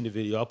 Y'all seen the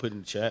video. I'll put it in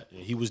the chat.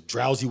 And he was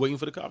drowsy waiting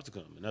for the cops to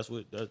come. And that's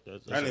what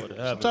happened.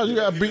 Sometimes you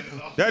gotta beat.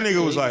 That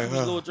nigga was like,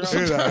 Sometimes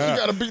you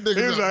gotta beat niggas.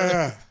 He was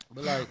like,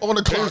 But like, on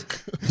the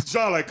clock.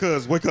 John like,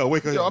 cuz, wake up.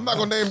 Yo, I'm not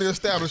gonna name the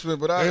establishment,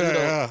 but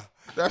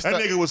that's that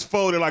nigga was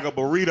folded like a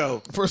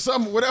burrito. For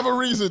whatever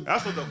reason.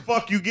 That's what the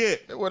fuck you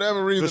get.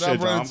 Whatever reason, Good shit,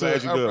 I've run John. I'm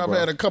glad you good, I've bro.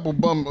 had a couple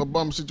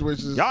bum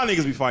situations. Y'all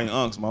niggas be fighting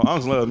unks, man.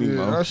 Unks love me, Yeah,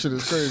 man. that shit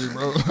is crazy,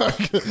 bro.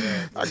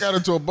 I got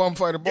into a bum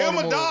fight in Give him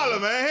Baltimore.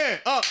 $1, man.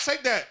 Here,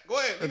 take that. Go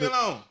ahead, leave me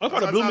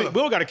alone.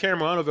 Bill got a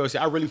camera on over.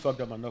 I really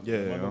fucked up my knuckle.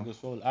 Yeah, My knuckle was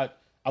swollen.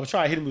 I was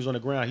trying to hit him. He was on the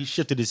ground. He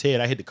shifted his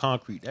head. I hit the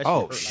concrete. That shit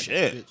hurt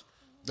shit. Like a bitch.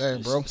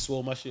 Damn, bro.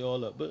 Swole my shit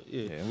all up. But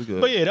yeah. We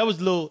good. But yeah, that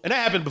was a little, and that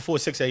happened before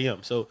 6 a.m.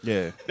 So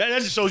Yeah. that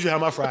just shows you how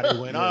my Friday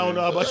went. I don't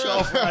know about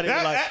y'all Friday.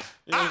 But like,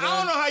 you know what I'm I don't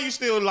saying? know how you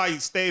still like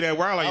stay there.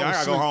 Where I'm like, I I was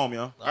gotta go asleep. home,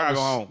 yo. I gotta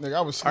go home. Nigga,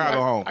 I was I gotta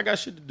go home. I got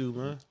shit to do,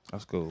 man.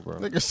 That's cool, bro.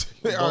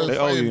 Niggas, they are They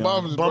owe fighting you,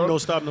 bums, Bum bro. don't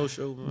stop no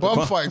show, man.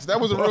 Bum fights.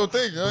 That was a real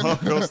thing, yo.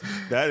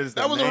 That is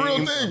the That was a real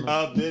name thing.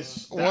 Of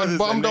this, that One is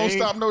bum the don't name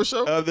stop no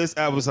show. Of this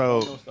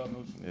episode. Yeah,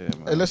 man.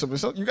 Hey, listen,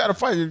 you gotta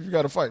fight. You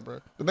gotta fight, bro.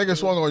 The nigga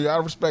swung on you. I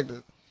respect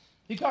it.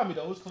 He caught me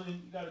though. It was clean.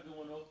 You got a good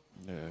one though.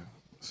 Yeah.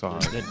 Sorry.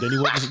 Then he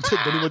went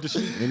to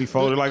sleep. Then he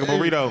folded like a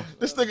burrito.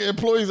 This nigga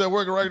employees at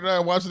work right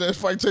now watching that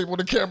fight tape on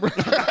the camera.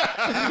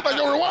 Like,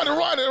 yo, rewind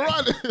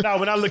it. Nah,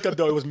 when I looked up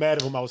though, it was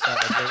mad of him outside.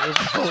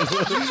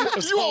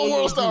 You on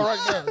World Star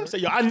right now. Say,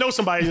 yo, I know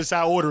somebody's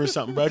inside ordering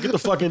something, bro. Get the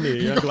fuck in there.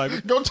 You know?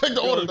 Like, Go take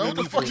the order. What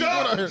the fuck you doing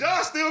out here?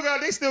 Y'all still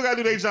got to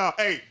do their job.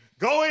 Hey,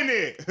 go in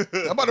there.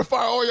 I'm about to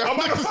fire all y'all. I'm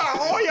about to fire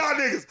all y'all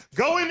niggas.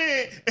 Go in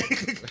there.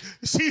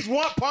 She's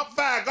 1 pump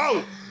 5.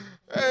 Go.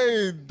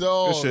 Hey,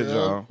 dog. Good shit, yo.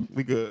 John.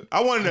 We good.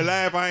 I wanted to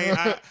laugh.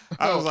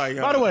 I was like,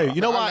 by the way, you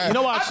know why? You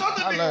know why? I thought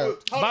the I nigga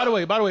laughed.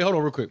 was. By the way, hold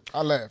on real quick.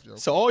 I laughed, yo.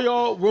 So all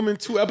y'all women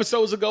 2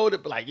 episodes ago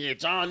that be like, yeah,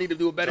 John need to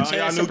do a better John,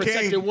 chance y'all to new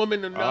protect king. your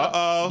woman and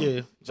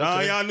Yeah. John,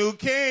 Okay. y'all new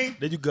king.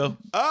 There you go.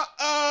 No,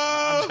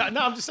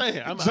 I'm just saying.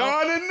 John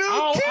the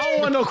new king. I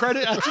don't want no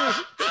credit.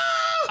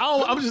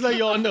 I'm just letting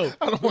y'all know.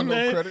 I don't want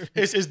no credit.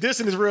 It's this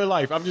in his real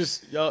life. I'm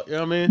just, y'all, you know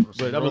what I mean?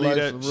 But I'm going to leave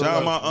that. Real Shout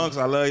out life. my unks.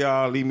 I love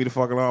y'all. Leave me the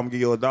fuck alone. I'm gonna give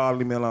you $1.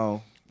 Leave me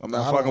alone. I'm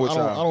not fucking with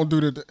y'all. I don't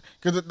do that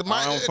because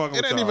I don't fuck it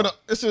with ain't y'all. even.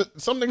 It's just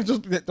some niggas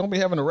just don't be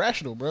having a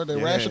rational, bro. Their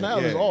rationale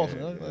is off. You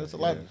know? It's a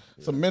lot.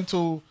 It's a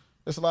mental.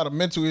 It's a lot of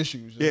mental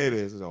issues. Yeah, it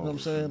is. It's You know what I'm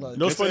saying? Like,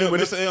 No, it's funny when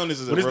this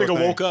illness is a when this real nigga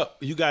thing. woke up,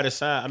 you got to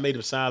sign. I made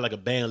him sign like a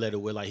ban letter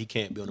where like he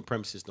can't be on the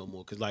premises no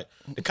more because like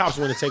the cops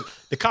want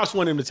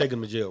him to take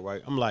him to jail,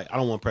 right? I'm like, I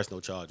don't want to press no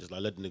charges. Like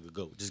let the nigga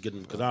go, just get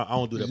him because I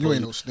don't do that. You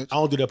ain't no snitch. I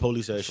don't do that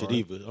police ass shit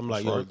either. I'm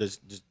like, yo, just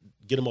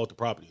get him off the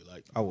property.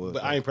 Like I would,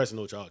 but I ain't pressing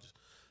no charges.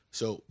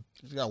 So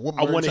you got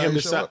whooping I every wanted time him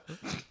you to show sign. up.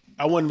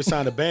 I wanted him to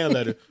sign a ban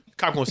letter.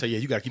 Cop gonna say, yeah,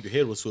 you gotta keep your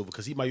head on swivel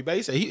because he might be bad.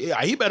 He said,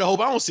 he better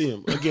hope I don't see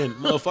him again,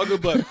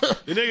 motherfucker. But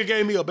the nigga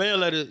gave me a ban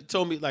letter,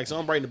 told me like, so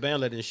I'm writing the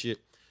ban letter and shit.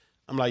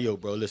 I'm like, yo,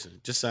 bro,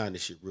 listen, just sign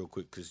this shit real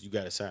quick because you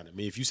gotta sign it. I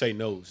mean, if you say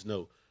no, it's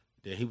no.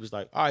 Then he was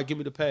like, all right, give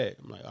me the pad.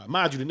 I'm like, all right.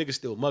 Mind you, the nigga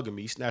still mugging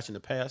me. He's snatching the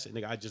pad. I said,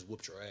 nigga, I just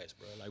whooped your ass,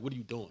 bro. Like, what are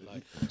you doing?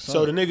 Like,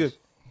 so the nigga,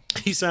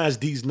 he signs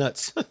these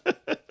nuts.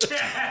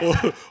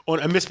 on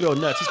a misspelled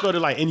nuts. He spelled it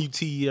like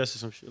NUTES or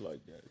some shit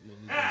like that.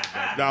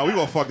 Nah, we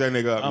gonna fuck that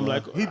nigga up. I'm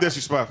man. like, he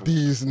disrespectful.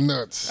 These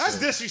nuts. That's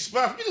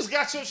disrespectful. You just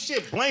got your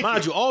shit blanket.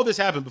 Mind you, all this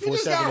happened before you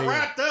just 7 got a.m.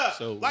 wrapped up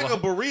So like why- a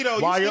burrito.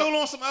 You why still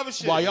y'all- on some other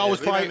shit. While y'all was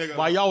Leave that probably nigga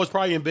while alone. y'all was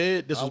probably in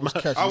bed, this was my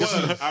catching I was.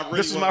 Z's. I really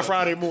this was my was.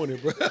 Friday morning,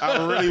 bro.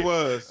 I really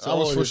was. I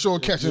was for sure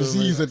catching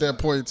Z's at that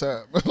point in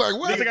time. Like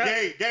what? I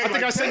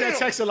think I sent that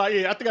text at like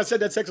I think I sent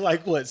that text at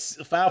like what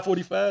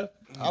 5:45.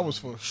 I was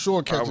for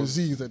sure catching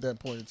Z's at that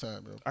point in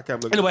time, bro. I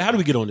kept looking. Anyway, how do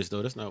we get on this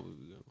though? That's not. What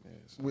we got.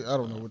 I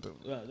don't know what the.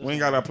 We ain't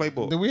got our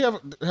playbook. Do we have?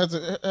 Has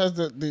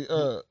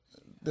the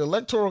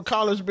electoral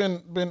college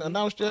been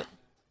announced yet?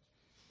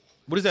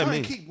 What does that Man,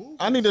 mean? keep moving.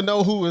 I need to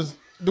know who is.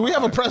 Do we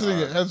have a president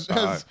yet?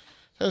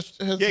 Has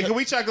Yeah, can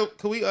we check?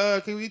 Can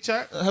we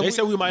check? They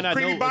said we might not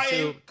know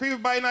Creepy until.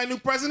 Biden, our new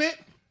president.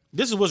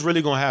 This is what's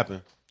really gonna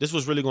happen. This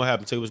was really gonna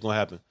happen. Tell you what's gonna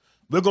happen.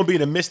 We're gonna be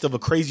in the midst of a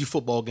crazy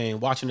football game,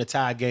 watching a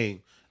tie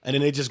game, and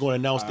then they just gonna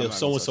announce that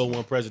so and so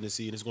won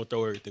presidency, and it's gonna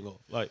throw everything off.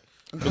 Like,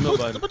 but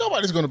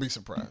nobody's gonna be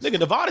surprised. nigga,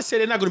 Nevada said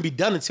they're not gonna be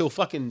done until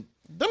fucking.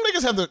 Them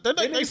niggas have the.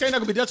 They say they're not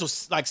gonna be done until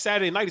like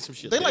Saturday night or some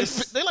shit. They like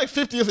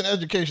 50th in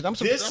education.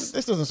 This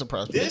doesn't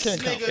surprise me. They This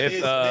can't count.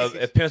 nigga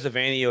If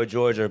Pennsylvania or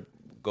Georgia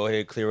go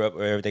ahead clear up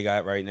whatever they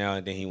got right now,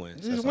 and then he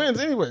wins. He That's wins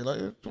all. anyway. Like,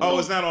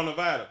 it's not on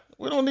Nevada.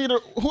 we don't need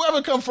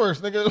whoever come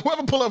first, nigga.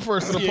 Whoever pull up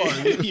first to the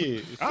party.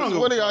 yeah. I don't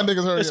What know. do y'all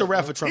niggas hurry It's a up,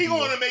 rap bro? for Trump. He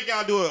going to make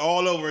y'all do it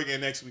all over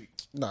again next week.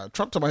 Nah,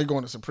 Trump talking about he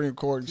going to Supreme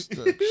Court.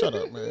 Shut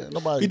up, man.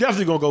 Nobody. He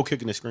definitely gonna go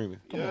kicking and screaming.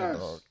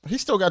 Dog. He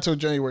still got till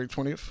January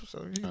 20th,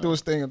 so he can do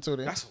his thing until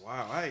then. That's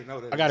wild. I ain't know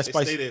that. I got a They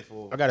spicy. stay there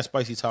for. I got a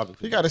spicy topic.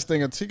 He got his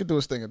thing. He can do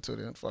his thing until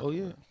then. Fuck. Oh it,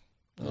 yeah. man.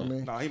 You know what I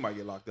mean? Nah, he might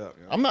get locked up.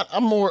 Yeah.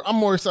 I'm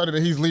more excited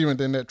that he's leaving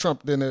than that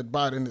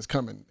Biden is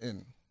coming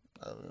in.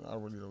 I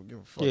really don't give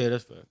a fuck. Yeah,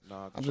 that's fair.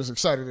 I'm just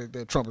excited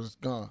that Trump is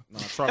gone.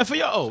 Trump. And for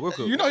y'all, real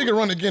quick. You know he can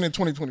run again in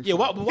 2024. Yeah,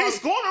 why He's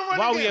going to run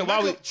why again. We,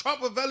 why we,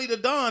 Trump with Valley to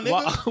Don,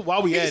 nigga. why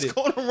we at He's it?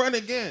 going to run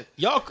again.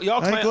 Y'all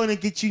gonna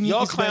get you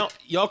niggas back.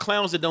 y'all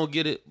clowns that don't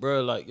get it,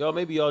 bro. Like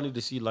maybe y'all need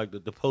to see like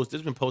the post.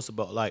 There's been posts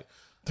about like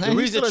Dang, the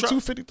he's reason still at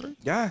Trump, 253.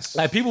 Yes.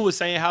 like people were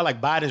saying how like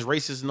Biden's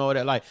racist and all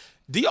that. Like,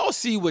 do y'all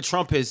see what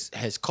Trump has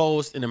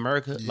caused in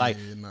America? Like,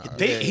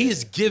 he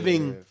is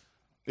giving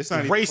It's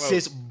not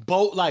racist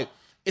boat like.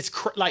 It's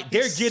like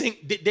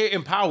they're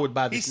empowered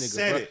by this He nigga.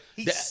 said bro. it.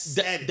 He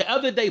said it. The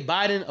other day, a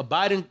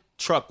Biden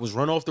truck was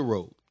run off the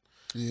road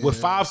with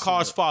 5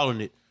 cars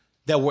following it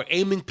that were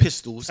aiming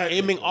pistols,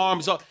 aiming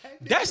arms off.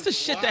 That's the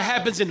shit that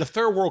happens in the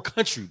third world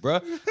country, bro.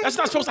 That's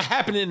not supposed to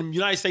happen in the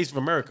United States of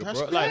America,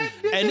 bro. Like,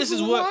 and this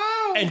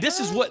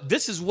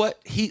is what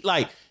he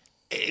like.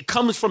 It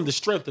comes from the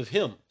strength of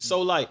him.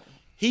 So like.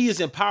 He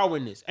is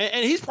empowering this.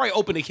 And he's probably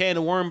opened a can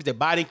of worms that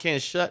Biden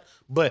can't shut,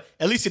 but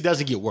at least it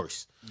doesn't get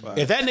worse. Right.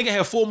 If that nigga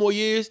had 4 more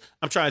years,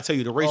 I'm trying to tell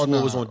you, the race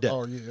war was on deck.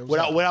 Oh,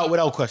 yeah,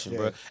 without question,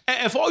 bro.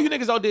 And for all you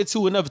niggas out there,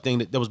 too, another thing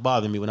that was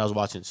bothering me when I was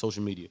watching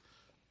social media.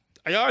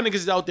 Y'all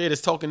niggas out there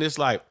that's talking this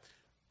like,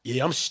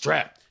 yeah, I'm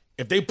strapped.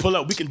 If they pull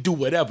up, we can do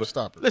whatever.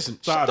 Stop it. Listen,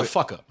 shut the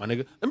fuck up, my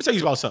nigga. Let me tell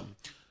you about something.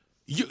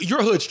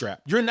 You're hood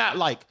strapped. You're not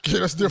like,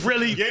 that's different.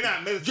 really, You're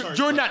not military.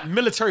 You're not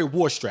military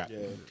war strapped.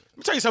 Let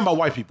me tell you something about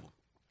white people.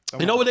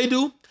 You know what they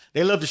do?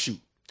 They love to shoot.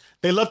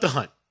 They love to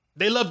hunt.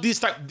 They love these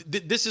type.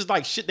 This is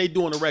like shit they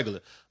do on the regular.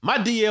 My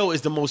DL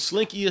is the most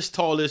slinkiest,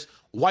 tallest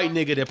white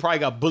nigga that probably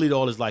got bullied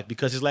all his life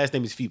because his last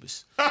name is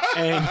Phoebus.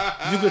 And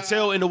you could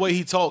tell in the way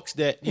he talks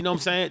that, you know what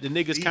I'm saying? The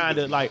nigga's kind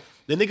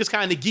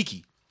of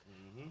geeky.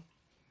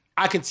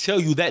 I can tell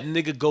you that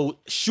nigga go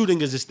shooting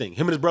is his thing.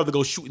 Him and his brother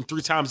go shooting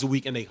 3 times a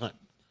week and they hunt.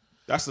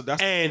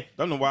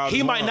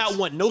 He might not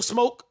want no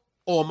smoke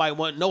or might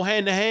want no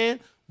hand to hand.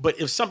 But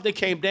if something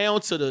came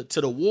down to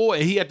the war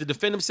and he had to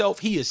defend himself,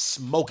 he is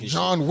smoking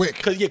John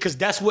Wick. Because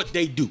that's what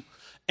they do.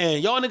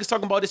 And y'all niggas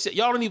talking about this shit.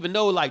 Y'all don't even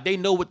know, like, they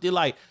know what they're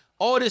like.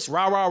 All this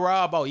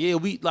rah about, yeah,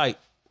 we, like,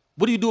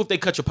 what do you do if they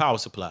cut your power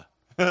supply?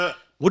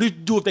 What do you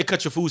do if they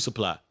cut your food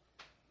supply?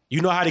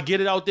 You know how to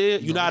get it out there?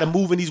 You know how to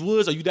move in these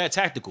woods? Are you that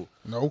tactical?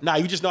 No. Nah,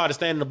 you just know how to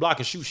stand in the block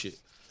and shoot shit.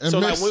 And So,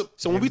 miss. like,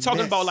 when we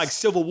talking about, like,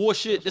 Civil War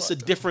shit, this is a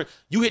different,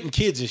 you hitting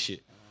kids and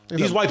shit.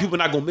 These white people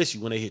not gonna miss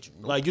you when they hit you.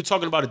 Like, you're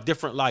talking about a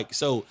different, like,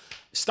 so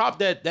stop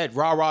that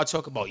rah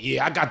talk about,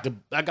 yeah, I got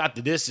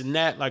the this and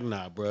that. Like,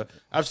 nah, bro.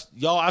 I've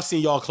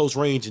seen y'all close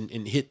range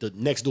and hit the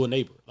next door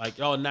neighbor. Like,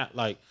 y'all not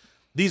like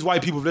these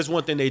white people. If there's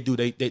one thing they do,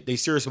 they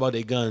serious about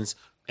their guns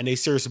and they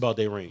serious about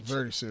their range.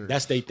 Very serious.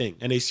 That's their thing,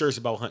 and they serious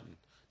about hunting.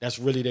 That's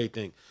really their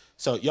thing.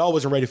 So y'all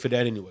wasn't ready for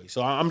that anyway.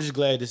 So I'm just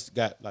glad this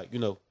got like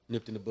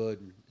nipped in the bud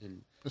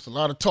and It's a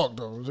lot of talk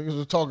though. It's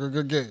a talk a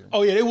good game.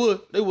 oh yeah, they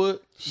would.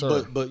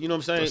 Sure. But you know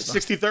what I'm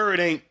saying? 63rd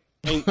ain't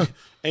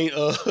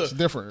It's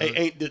different.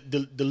 Ain't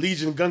the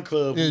Legion Gun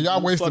Club. Yeah,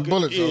 y'all wasting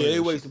bullets Yeah, over they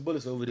there. wasting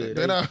bullets over there.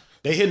 They not-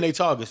 They hitting their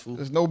targets, fool.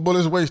 There's no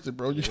bullets wasted,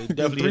 bro. You definitely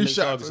get 3 hitting shots.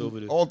 targets over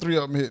there. All 3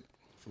 of them hit.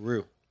 For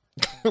real.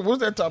 What was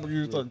that topic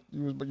you was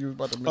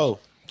about to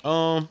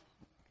mention?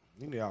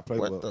 You need our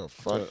playbook. What the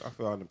fuck? I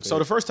feel on the page. So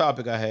the first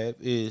topic I have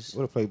is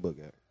What a playbook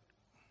at?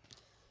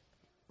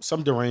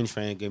 Some deranged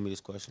fan gave me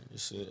this question. It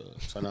said,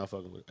 so now I'm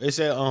fucking with it. It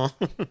said,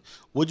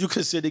 would you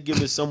consider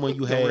giving someone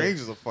you had?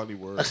 Deranged is a funny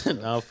word.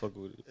 Now I'm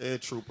fucking with it.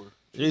 Ed Trooper.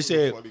 It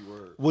said, Funny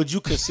word. would you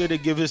consider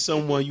giving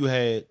someone you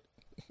had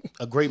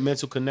a great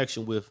mental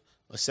connection with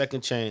a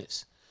second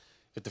chance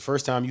if the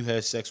first time you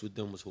had sex with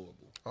them was horrible?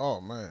 Oh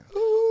man.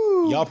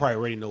 Y'all probably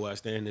already know where I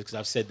stand because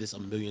I've said this a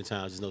million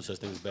times. There's no such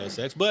thing as bad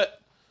sex,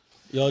 but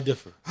y'all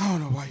differ. I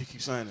don't know why you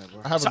keep saying that,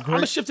 bro. I have So a I'm gonna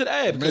great shift to the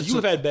ad because you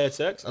have had bad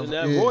sex and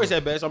yeah. Roy's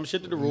had bad. So I'm gonna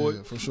shift to the Roy.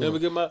 yeah, for sure. Then we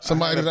get my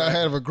Somebody that I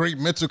have a great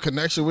mental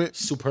connection with.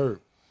 superb.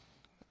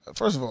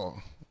 First of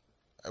all,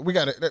 we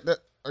got it.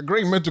 A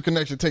great mental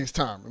connection takes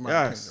time, in my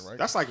opinion, right?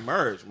 That's like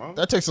marriage, bro.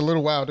 That takes a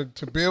little while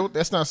to build.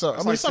 That's not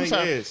something. That's I mean, like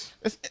 10 sometimes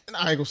years.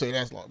 I ain't gonna say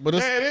that's long, but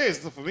it's, Yeah, it is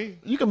for me.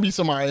 you can be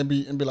somebody and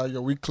be like,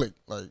 yo, we click.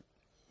 Like,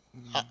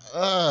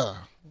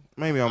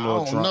 Maybe I'm a I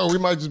little don't drunk. know. We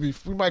might just Maybe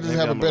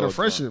have a I'm better little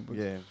friendship.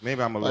 drunk. Yeah,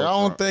 maybe I'm a Like, little I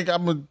don't drunk. think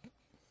I'm a.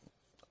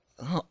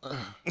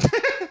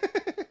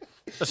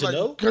 That's a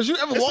no. Cause you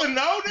ever It's walk? a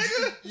no,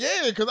 nigga?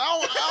 Yeah, cause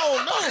I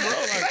don't know,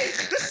 bro.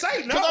 Like, Just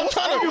say no. cause I'm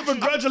trying to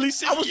begrudgingly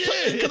say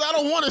Cause I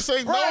don't want to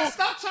say Bro, no.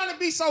 stop trying to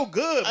be so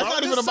good, bro. It's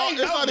not even Just about. say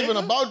It's no, not even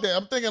nigga. about that.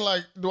 I'm thinking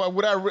like,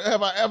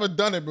 have I ever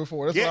done it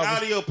before? That's Get what I out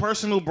was, of your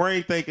personal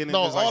brain thinking and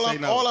no, just like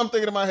say no. all I'm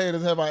thinking in my head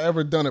is, have I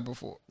ever done it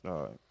before? All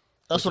right.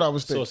 That's what I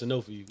was So thinking. it's a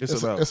no for you.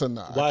 It's a no. It's a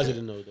nah. Why I is it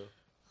can't. a no though?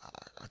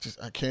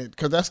 I can't,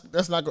 cause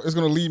that's not. It's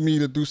gonna lead me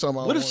to do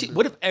something. What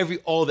if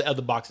all the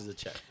other boxes are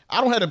checked?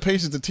 I don't have the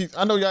patience to teach.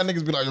 I know y'all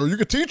niggas be like, yo, you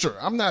can teach her.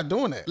 I'm not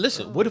doing that.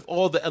 Listen, what if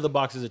all the other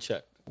boxes are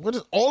checked? What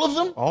is all of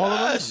them? All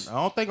Yes. of them?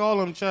 I don't think all of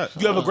them check.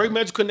 You have a great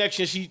mental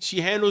connection.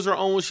 She handles her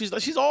own. She's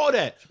all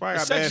that. She probably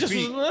got bad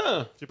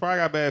feet. She probably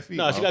got bad feet.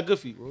 No, she got good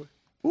feet, bro.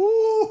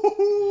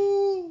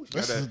 Ooh. She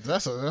got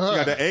That's she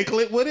got the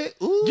anklet with it.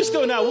 Ooh. You're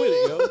still not with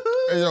it, yo.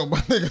 Hey, yo, my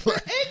nigga,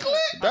 like,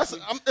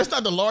 Anklet. it's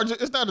not the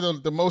largest. It's not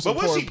the most But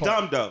was important she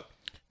part. dumb though?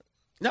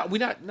 No, we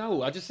not.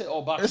 No, I just said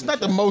all boxes. It's not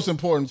the most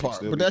important part,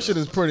 still but be that shit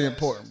is pretty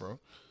important, bro.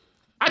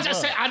 I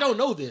just said I don't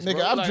know this, Nigga,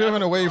 bro. I've Like,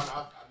 driven away. I know what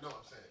I'm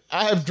saying.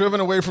 I have driven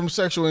away from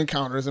sexual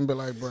encounters and been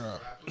like, bro,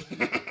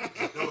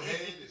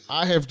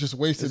 I have just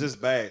wasted. It's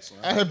just bad, son.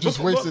 I have just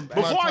wasted. my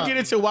Before I time. get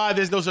into why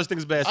there's no such thing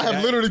as bad I sex,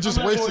 have literally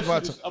just wasted my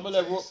time. I'm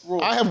gonna let Roy.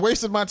 I have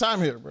wasted my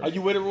time here, bro. Are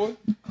you with it, Roy?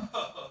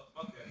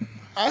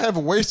 I have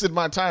wasted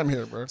my time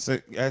here, bro. So,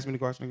 ask me the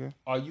question again.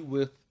 Are you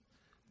with?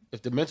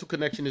 If the mental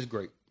connection is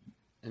great,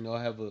 and y'all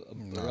have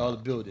y'all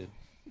building,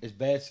 is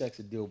bad sex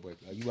a deal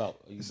breaker? Are you out?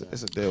 Are you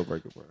It's a deal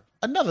breaker, bro.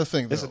 Another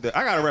thing, though.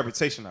 I got a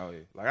reputation out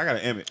here. Like I got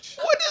an image.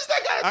 What does that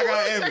got I to do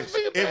got with an sex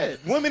being image. bad?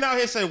 If women out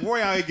here say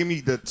Roy out here give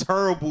me the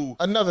terrible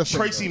Another thing,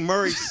 Tracy though.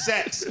 Murray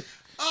sex.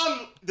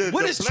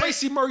 What is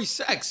Tracy Murray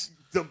sex?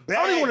 The I bad.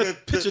 don't even want to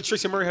picture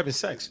Tracy Murray having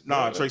sex.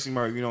 Nah, Tracy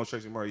Murray. You know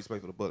Tracy Murray. He's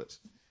played for the Bullets.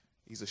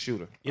 He's a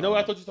shooter. You know what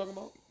I thought you were talking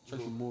about?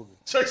 Tracy Morgan.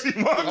 Tracy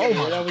Murray.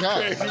 Oh my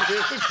god!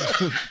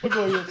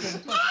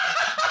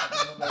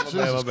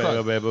 Jesus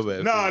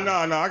Christ. No.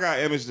 I got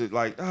image that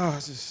like,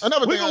 it's just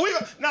Another we thing go,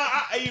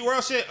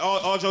 real shit.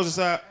 All jokes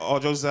aside.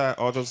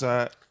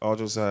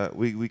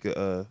 We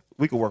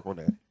could work on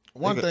that.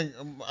 One thing,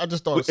 I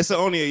just thought It's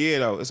only a year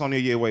though. It's only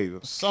a year wave.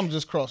 something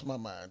just crossed my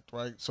mind,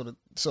 right?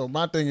 So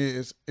my thing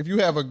is, if you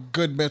have a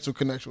good mental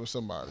connection with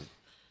somebody,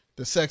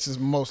 the sex is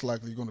most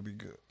likely going to be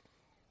good.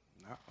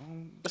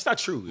 That's not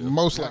true. Yo.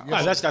 Most likely,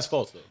 Nah, that's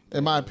false though.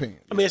 in my opinion.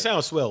 I mean, it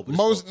sounds swell, but it's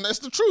false. That's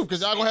the truth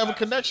because y'all gonna have a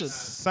connection.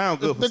 Sound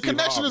good. The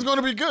connection is going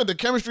to be good. The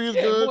chemistry is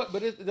good.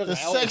 but it doesn't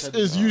The always sex have to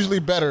is be- usually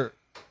better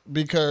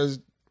because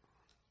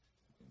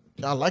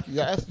y'all like it.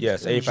 Y'all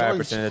Yes, enjoy 85%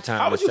 each- of the time.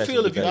 How the would you sex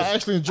feel will if be you Y'all better.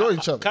 actually enjoy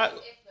each other. Ka-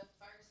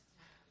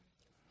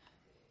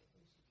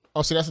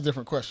 Oh, see, that's a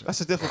different question.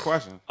 That's a different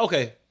question.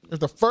 Okay. If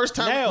the first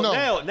time,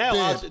 Now,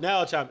 dead.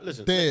 I'll chime.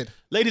 Listen, Dead.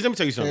 ladies, let me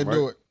tell you something. Can't Right?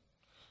 do it.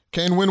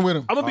 Can't win with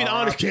him. I'm gonna be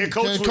honest. Can't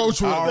coach. Can't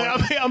coach with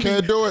him.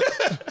 Can't do it.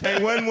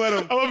 Can't win with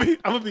him.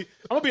 I'm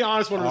gonna be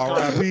honest with him.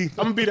 R.I.P.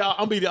 I'm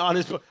gonna be the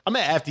honest. I'm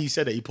at after he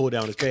said that he pulled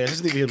down his pants.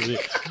 This nigga hit me.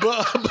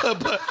 But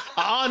the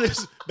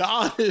honest.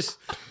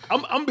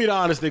 I'm gonna be the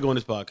honest nigga on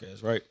this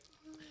podcast, right?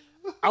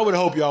 I would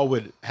hope y'all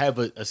would have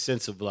a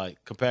sense of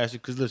like compassion,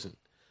 because listen,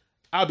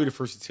 I'll be the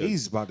first to tell you.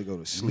 He's about to go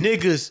to sleep.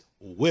 Niggas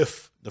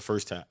whiff the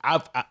first time.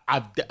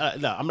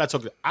 No, I'm not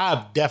talking.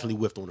 I've definitely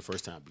whiffed on the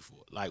first time before.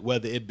 Like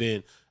whether it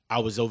been I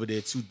was over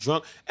there too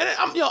drunk, and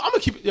I'm gonna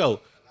keep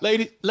it,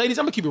 ladies,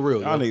 I'm gonna keep it real.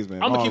 Y'all niggas,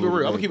 man, I'm gonna keep it wrong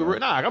real. I'm with gonna keep it me, real.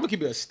 Nah, I'm gonna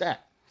keep it a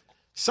stat.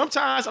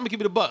 Sometimes I'm gonna keep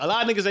it a buck. A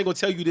lot of niggas ain't gonna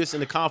tell you this in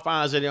the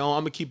confines of their own.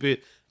 I'm gonna keep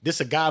it. This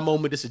a guy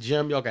moment. This a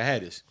gem. Y'all can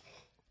have this.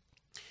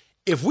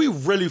 If we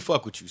really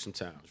fuck with you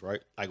sometimes,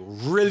 right? Like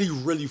really,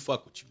 really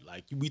fuck with you.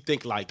 Like we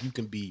think like you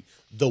can be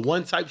the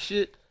one type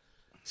shit.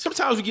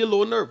 Sometimes we get a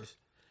little nervous.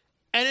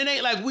 And it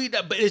ain't like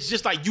but it's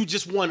just like you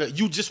wanna,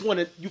 you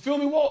feel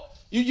me, Walt?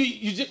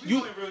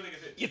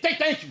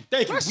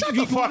 Thank you. Shut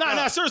the fuck up.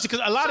 Nah, seriously,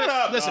 because a lot Shut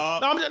up, of listen,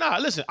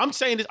 dog. listen. I'm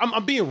saying this.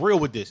 I'm being real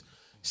with this.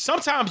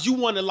 Sometimes you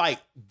want to like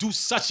do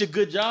such a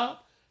good job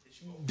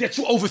that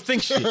you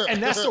overthink shit,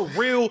 and that's a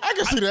real. I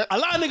can see that. A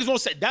lot of niggas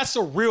won't say that's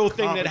a real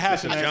thing that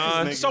happens. Competition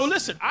John. So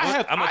listen,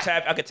 I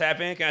I could tap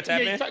in. Can I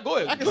tap in? Go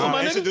ahead. I can Go see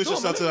my that. nigga. Introduce Go,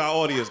 yourself my to nigga. our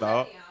audience,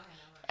 dog.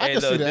 I Hey,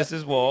 can see look, that. this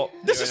is Walt.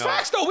 This is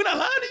facts though. We're not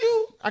lying to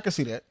you. I can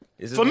see that.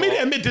 This is For me Walt.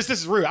 to admit this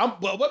is real.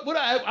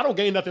 I don't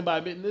gain nothing by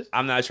admitting this.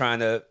 I'm not trying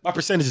to. My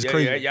percentage is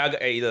crazy. Y'all,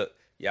 hey, look,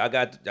 y'all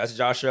got that's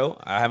Josh's show.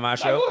 I have my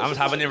show. I'm just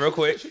hopping in real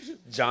quick.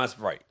 John's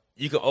right.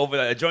 You can over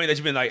a joint that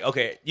you've been like,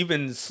 okay, you've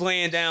been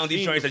slaying down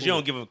these joints that you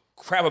don't give a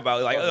crap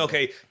about. Like,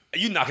 okay,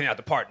 you knocking it out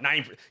the park.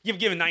 You've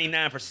given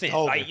 99%. Okay.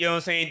 Like, you know what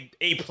I'm saying?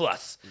 A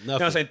plus. You know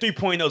what I'm Nothing. saying?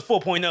 3.0s,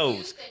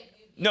 4.0s.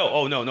 No,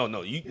 oh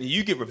no.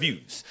 You get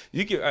reviews.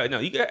 You get no.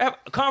 You get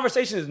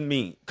conversations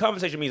mean.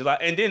 Conversation means a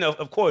lot. And then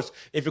of course,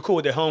 if you're cool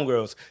with their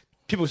homegirls,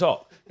 people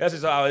talk. That's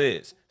just how it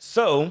is.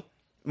 So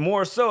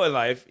more so in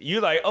life,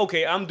 you're like,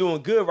 okay, I'm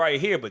doing good right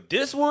here, but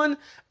this one,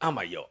 I'm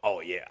like, yo, oh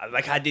yeah,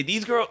 like I did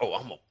these girls. Oh,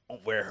 I'm gonna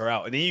wear her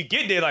out. And then you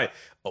get there like,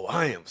 oh,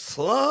 I am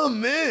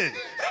slumming.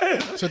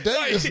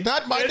 Today is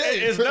not my day.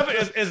 It's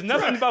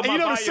nothing about And my you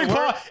know the body sick and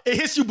work. part? It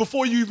hits you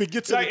before you even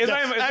get to Like, the it's not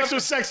even- it's actual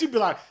not- sex. You be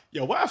like,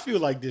 yo, why I feel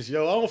like this,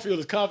 yo? I don't feel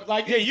as confident.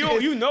 Like, Yeah,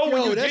 you know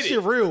when you that did shit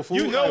it. real, fool.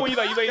 You know when you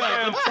lay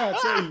down. I'm trying to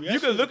tell you. You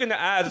can look in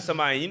the eyes of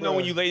somebody. You know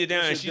when you lay it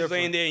down that and shit she's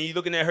laying different. there and you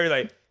looking at her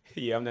like,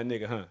 yeah, I'm that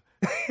nigga, huh?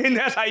 And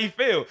that's how you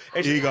feel.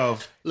 And Here you go.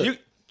 You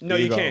Here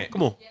you go. can't.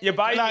 Come on. Your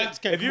body.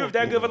 If you're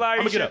that good of a liar,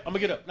 I'm you gonna get should- up. I'm gonna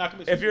get up. Nah, come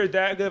here. if you're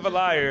that good of a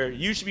liar,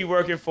 you should be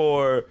working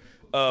for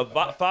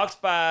Fox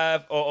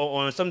 5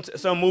 or on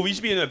some movie. You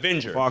should be an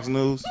Avenger. Fox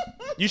News.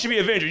 You should be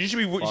an Avenger. You should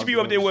be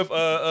up there with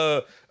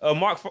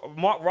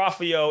Mark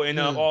Raphael and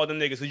all them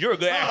niggas. Because you're a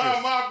good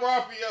actress. Mark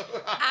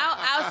Raphael.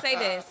 I'll say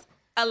this.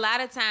 A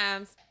lot of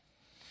times,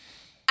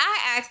 I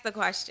asked the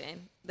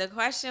question. The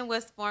question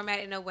was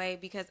formatted in a way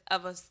because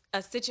of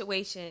a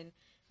situation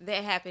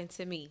that happened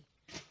to me.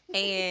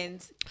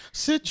 And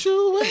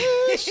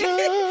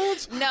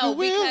Situations. no, will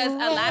because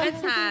a lot of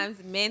rise.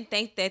 times men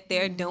think that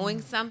they're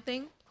doing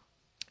something.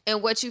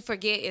 And what you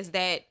forget is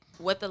that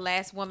what the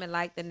last woman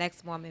liked, the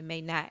next woman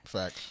may not.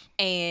 Facts.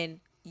 And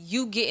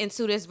you get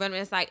into this rhythm.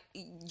 It's like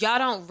y'all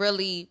don't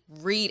really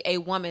read a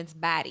woman's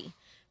body.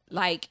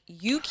 Like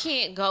you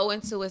can't go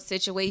into a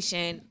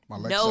situation, My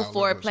leg no sound looks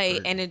foreplay,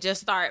 crazy. and then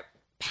just start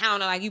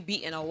pounding like you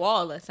beating a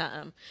wall or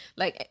something.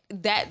 Like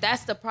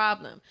that's the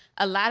problem.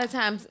 A lot of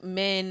times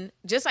men,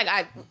 just like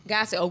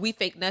guys say, oh, we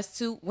fake nuts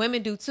too.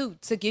 Women do too,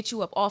 to get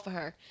you up off of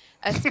her.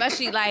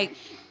 Especially like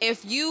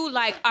if you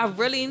are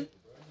really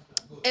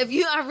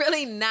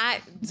not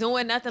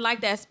doing nothing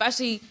like that,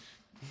 especially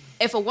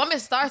if a woman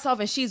starts off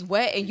and she's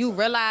wet and you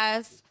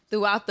realize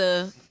throughout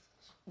the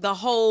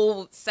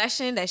whole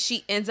session that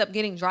she ends up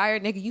getting drier,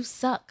 nigga, you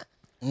suck.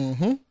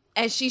 Mm-hmm.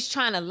 And she's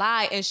trying to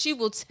lie, and she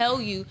will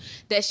tell you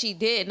that she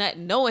did, not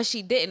knowing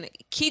she didn't.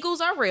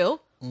 Kegels are real.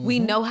 Mm-hmm. We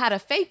know how to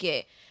fake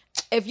it.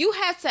 If you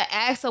had to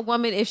ask a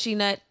woman if she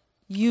nut,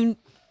 you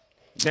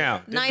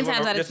Now, 9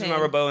 times out of this 10. is my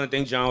rebuttal, and I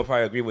think John will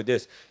probably agree with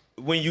this.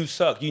 When you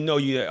suck, you know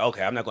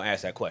okay, I'm not going to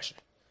ask that question.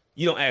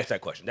 You don't ask that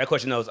question. That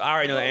question knows, I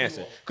already know the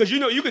answer. Because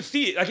you can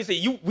see it. Like you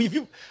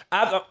said,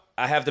 I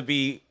have to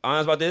be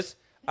honest about this.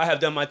 I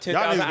have done my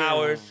 10,000 niggas been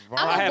hours.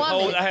 I'm a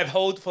woman. I have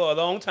hold for a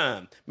long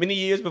time. Many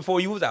years before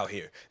you was out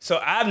here. So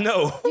I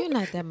know. You're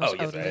not that much Oh,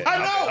 yes, older. I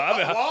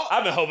know.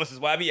 I've been holding since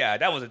YBI.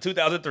 That was in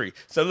 2003.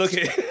 So look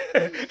at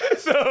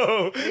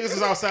so This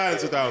is outside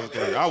of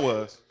 2003. I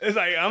was. it's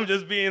like I'm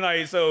just being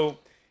like, so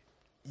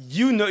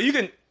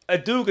a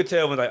dude could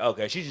tell when like,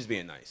 okay, she's just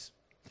being nice.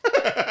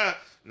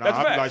 No, That's a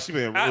I be fact. like, she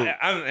been rude.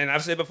 And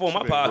I've said before on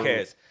my been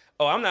podcast,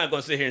 rude. I'm not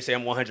gonna sit here and say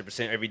I'm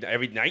 100%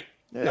 every night.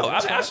 Yeah, No,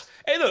 that's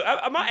hey, look,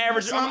 my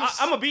average.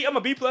 I'm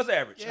a B plus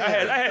average.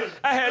 Yeah.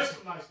 I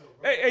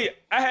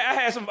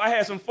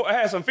had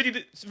some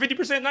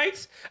 50%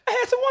 nights. I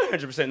had some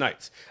 100%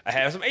 nights. I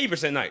had some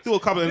 80% nights. Do a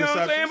couple You know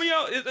what I'm saying?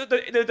 interceptions.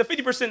 But the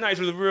 50% nights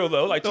was real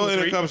low, like 2 Throw or in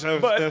a 3. couple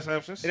But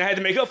interceptions. and I had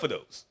to make up for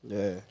those.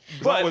 Yeah.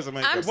 But Always a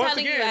makeup. I'm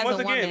telling you as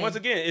a woman. Once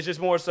again, it's just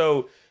more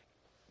so.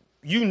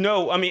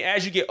 I mean,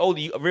 as you get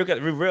older, you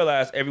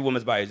realize every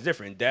woman's body is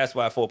different. That's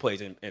why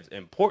foreplay is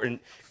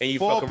important. And you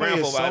fuck Foreplay around for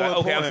a is while. so Like, okay,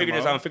 I'm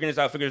important, figuring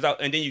this out.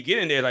 And then you get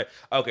in there like,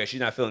 okay, she's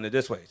not feeling it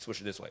this way.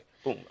 Switch it this way.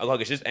 Boom.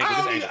 Okay, she's angle,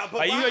 this angle. but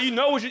Like, why- you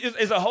know,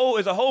 it's a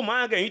whole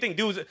mind game. You think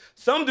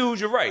some dudes,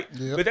 you're right.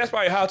 Yep. But that's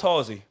probably how tall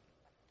is he?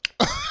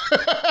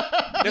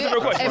 That's a real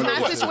question. In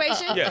That's a real my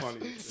question. situation, Yes.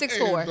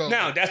 6'4".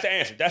 Now that's the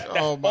answer. That's Oh,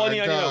 all my you need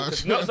to know.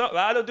 'Cause gosh. a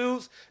lot of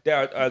dudes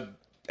that are,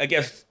 I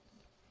guess,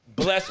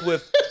 blessed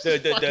with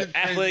the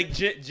athletic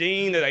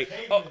gene. They're like,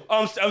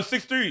 I'm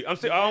 6'3". I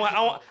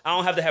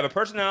don't have to have a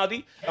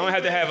personality. I don't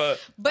have to have a.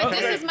 But okay.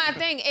 this is my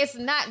thing. It's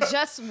not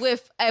just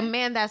with a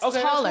man that's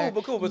Okay, that's taller.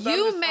 cool, but I'm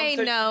You just- may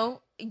I'm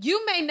know.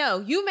 You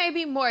may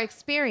be more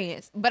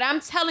experienced, but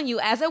I'm telling you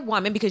as a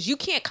woman, because you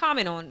can't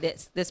comment on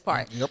this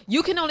part. Yep.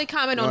 You can only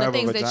comment You on don't the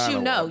have a things that you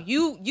vagina, know.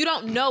 woman. You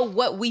don't know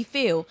what we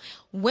feel.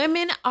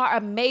 Women are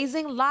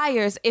amazing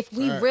liars if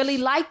we Facts. really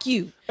like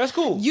you. That's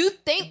cool. You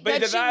think But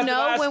that the you lies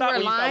know when stop we're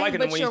you start lying, liking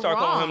but him, when you're you start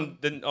wrong.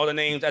 calling him all the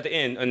names at the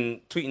end and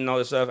tweeting all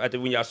this stuff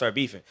when y'all start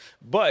beefing.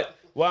 But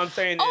What I'm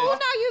saying is, Oh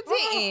no,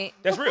 you didn't.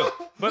 that's real.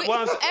 But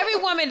what I'm Every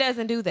woman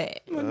doesn't do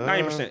that.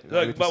 90%.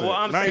 Look, but what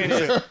I'm saying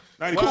is,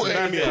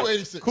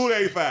 90%. Cool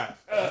 85.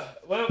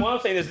 what I'm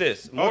saying is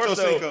this. More Ocho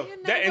so, Cinco.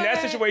 that in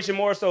that situation,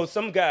 more so,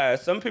 some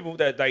guys, some people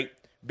that like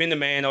been the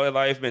man all their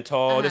life, been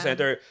tall, this and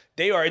third,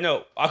 they already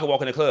know I could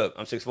walk in the club.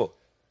 I'm 6'4".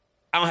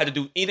 I don't have to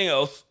do anything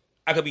else.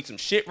 I could be some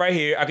shit right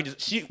here. I could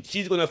just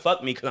she's gonna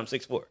fuck me because I'm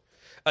 6'4".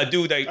 A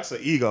dude like That's an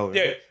ego.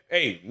 yeah.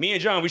 Hey, me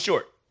and John, we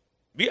short.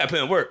 We gotta put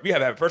in work. We have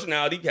to have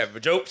personality. We have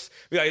jokes.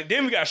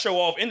 Then we gotta show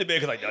off in the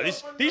bed because like no,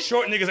 these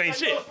short niggas ain't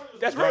shit.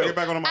 That's Bro, real. get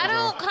back on the mic,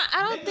 John.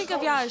 I don't think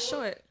of y'all as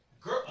short.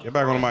 Get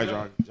back on the mic,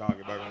 John. John,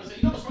 get back on the mic.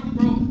 You know what's funny,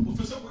 bro? Well,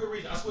 for some weird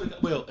reason, I swear to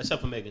God, well,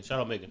 except for Megan. Shout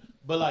out Megan.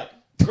 But like,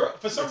 girl,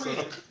 for some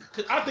reason,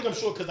 cause I think I'm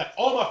short because like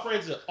all my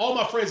friends are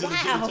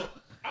legit. You know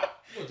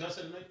what John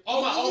said to me?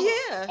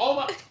 All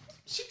my.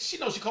 She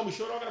knows she called me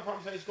short. I got a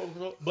problem saying she called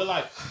me short. But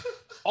like,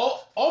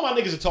 all my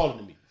niggas are taller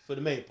than me for the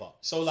main part.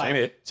 So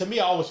like, to me,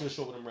 I always feel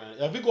short when I'm around.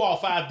 If we go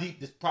out 5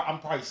 deep, I'm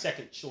probably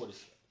second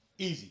shortest.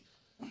 Easy.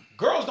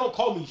 Girls don't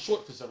call me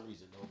short for some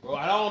reason, though, bro.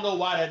 I don't know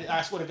why.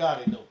 I swear to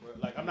God, they know, bro.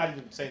 Like, I'm not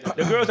even saying that.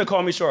 The girls that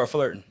call me short are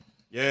flirting.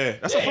 Yeah,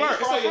 that's a flirt.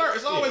 It's a flirt.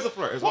 It's always a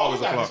flirt. It's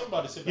always a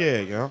flirt. Yeah,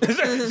 yo.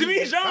 To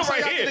me, John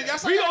right here.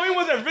 We the only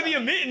ones that really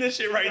admitting this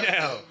shit right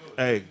now.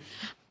 Hey,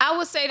 I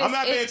would say I'm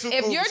not being this: too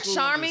if cool you're for school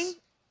charming,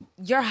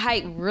 your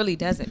height really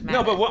doesn't matter.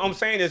 No, but what I'm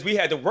saying is we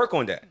had to work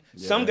on that.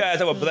 Yeah. Some guys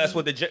that were blessed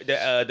with the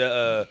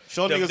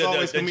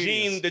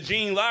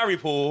Gene Lowry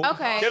pool.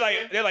 Okay.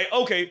 They're like,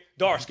 okay,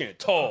 dark skin,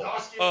 tall.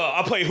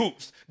 I play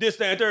hoops. This,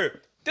 that, and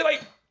third. They're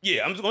like,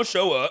 yeah, I'm just gonna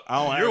show up.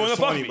 You're gonna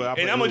fuck me,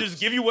 and I'm gonna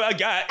just give you what I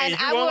got, and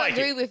I will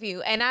agree with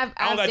you. And I've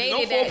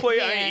dated that.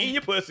 I ain't eating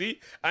your pussy.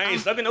 I ain't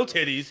sucking no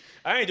titties.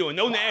 I ain't doing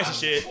no nasty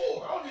shit. I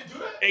don't need to do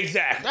that.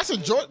 Exactly. That's a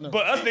Jordan.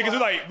 But us niggas are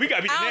like, we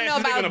gotta be the I don't know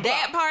nastiest nigga on the about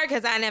block. that part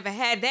because I never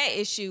had that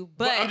issue.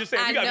 But I'm just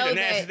saying, we gotta be the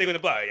nastiest nigga on the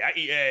block. I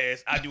eat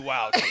ass. I do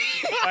wild shit.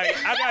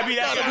 Like, I gotta be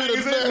that guy. Be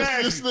the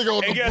nastiest nigga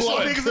on And the guess block.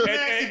 what? niggas are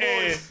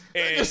nasty boys.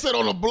 They sit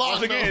on the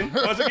block.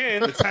 Once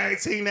again, the tag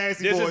team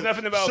nasty boys. this is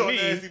nothing about Short me.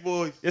 nasty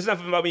boys. It's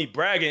nothing about me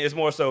bragging. It's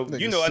more so,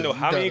 Nigga I know said,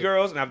 how you many got it.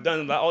 girls, and I've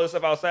done all this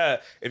stuff outside.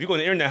 If you go on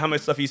the internet, how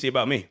much stuff you see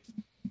about me?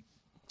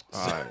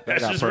 All right,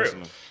 That's just real.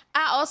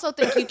 I also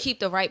think you keep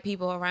the right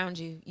people around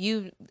you.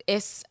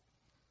 It's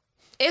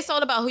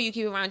all about who you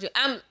keep around you.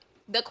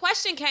 The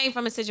question came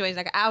from a situation,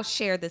 like I'll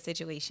share the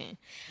situation.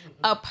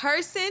 A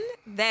person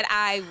that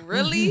I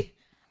really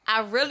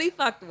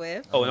fucked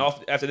with. Oh,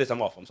 and after this,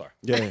 I'm off. I'm sorry.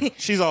 Yeah,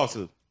 she's off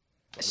too.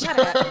 Shut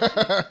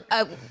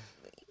up.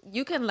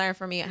 You can learn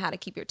from me how to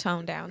keep your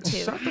tone down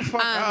too. Shut the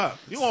fuck up.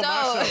 You on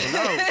my show?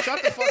 No,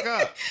 shut the fuck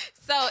up.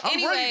 So I'm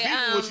anyway, ready to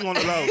beat with you on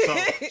the low.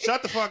 So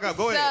shut the fuck up.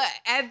 Go ahead.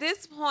 So at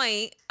this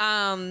point,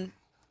 I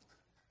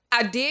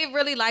did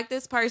really like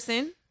this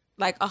person,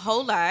 like a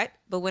whole lot.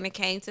 But when it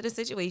came to the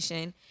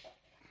situation,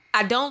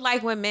 I don't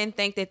like when men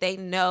think that they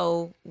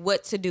know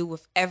what to do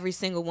with every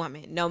single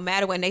woman, no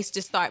matter when they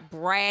just start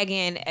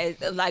bragging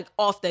like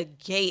off the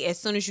gate as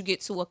soon as you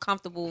get to a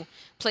comfortable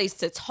place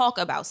to talk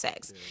about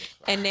sex.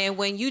 And then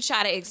when you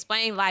try to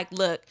explain, like,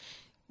 look,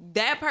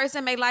 that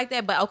person may like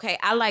that, but okay,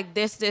 I like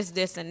this,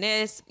 and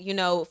this,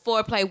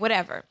 foreplay,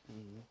 whatever.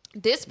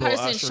 This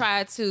person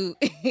tried to.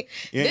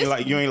 You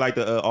ain't like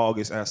the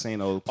August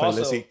Asino playlist.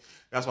 Also,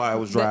 that's why it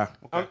was dry.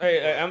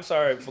 Okay. I'm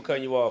sorry for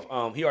cutting you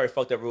off. He already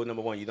fucked up rule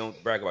number 1. You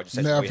don't brag about your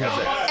sex. Never.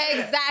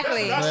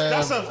 Exactly.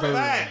 That's a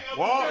fact.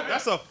 Walt,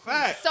 that's a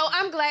fact. So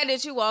I'm glad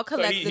that you all So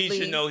collectively. he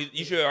should know.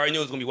 You should already knew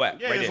it was gonna be whack.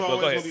 Yeah, right it's there. always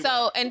Go ahead. gonna be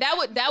So and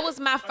that was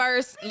my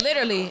first,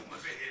 literally.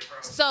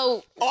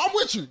 So Oh, I'm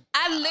with you.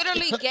 I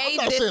literally gave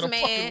not this saying a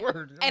man, fucking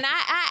word. and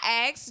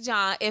I asked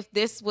John if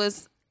this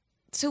was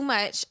too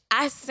much.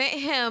 I sent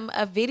him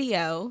a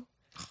video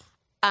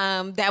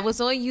that was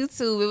on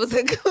YouTube. It was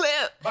a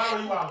clip.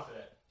 Byron, you out for that?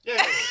 Yeah.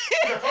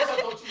 At first I thought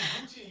you was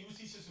Gucci and you was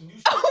teaching some new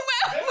shit. Oh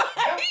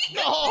my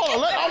No,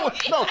 hold on.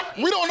 No,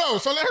 we don't know.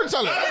 So let her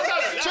tell it.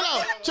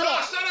 Chill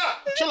out.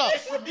 Shut up.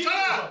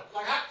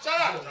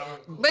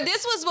 But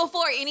this was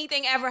before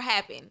anything ever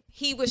happened.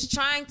 He was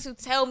trying to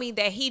tell me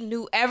that he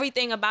knew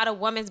everything about a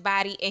woman's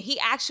body, and he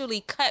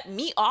actually cut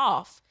me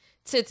off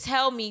to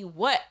tell me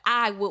what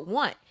I would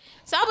want.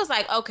 So I was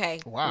like,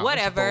 okay, Wow,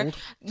 whatever. that's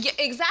Yeah,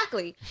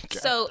 exactly.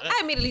 So I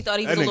immediately thought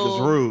he was That a nigga's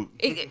little rude.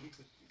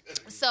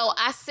 So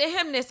I sent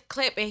him this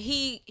clip, and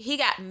he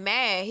got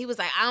mad. He was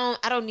like, I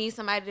don't need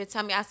somebody to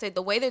tell me. I said,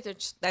 the way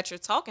that you're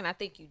talking, I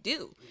think you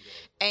do.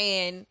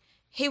 And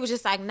he was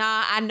just like,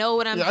 nah, I know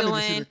what I'm Yeah, I doing.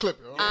 need to see the clip.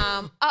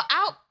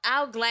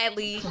 I'll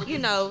gladly,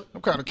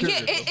 I'm kind of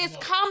curious. Yeah, it's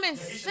common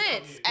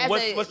sense. As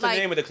What's the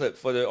name of the clip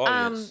for the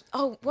audience?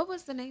 What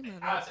was the name of it?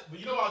 But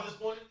you know why I was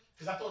disappointed?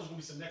 Because I thought it was gonna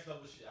be some next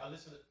level shit. I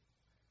listened to.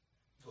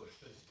 Go ahead,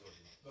 finish.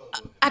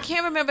 Go. I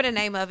can't remember the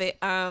name of it.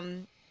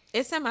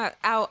 It's in my.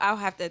 I'll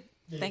have to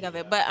think of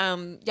it, but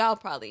y'all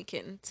probably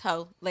can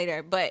tell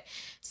later. But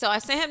so I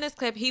sent him this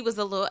clip. He was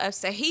a little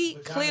upset. He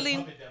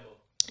clearly.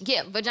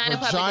 Yeah, vagina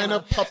Vagina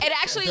puppet puppet demo. It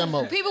actually,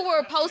 demo. people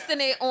were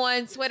posting it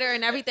on Twitter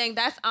and everything.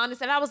 That's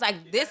honest. And I was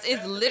like, this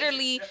is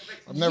literally,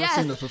 I've never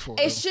seen this before.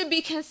 it should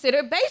be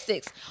considered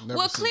basics. Never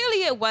Well, seen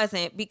clearly it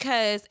wasn't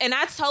because, and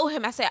I told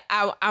him, I said,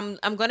 I'm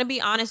going to be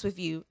honest with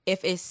you.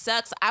 If it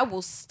sucks, I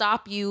will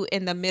stop you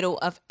in the middle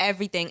of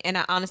everything. And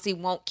I honestly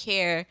won't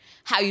care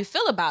how you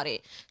feel about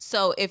it.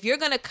 So if you're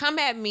going to come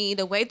at me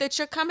the way that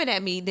you're coming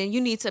at me, then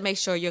you need to make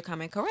sure you're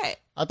coming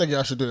correct. I think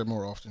y'all should do that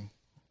more often.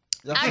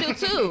 I do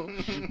too.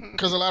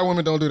 Because a lot of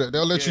women don't do that.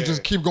 They'll let you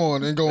just keep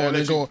going and going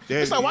and going.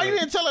 It's like, why you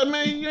didn't tell that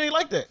man you ain't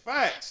like that?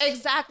 Facts.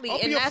 Exactly.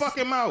 Open and your that's,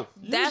 fucking mouth.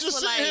 That's You just what,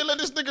 sit like, here and let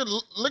this nigga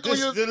lick on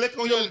Just your lick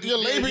on your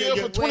labia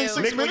for 26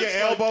 lick minutes. on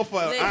your elbow for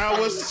Listen. What are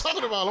you hours.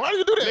 talking about? Why do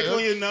you do that? Lick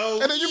on your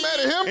nose. And then you mad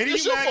at him? And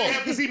It's you your mad at him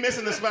fault. because he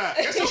missing the spot.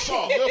 It's your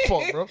fault. Your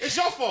fault, bro. It's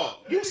your fault.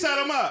 You set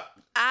him up.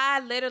 I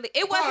literally,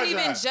 it wasn't even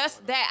Apologize.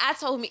 just that. I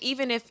told him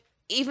even if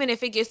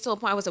it gets to a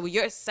point where well,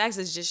 your sex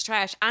is just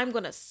trash, I'm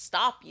gonna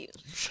stop you.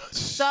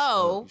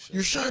 So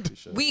You should.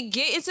 we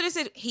get into this.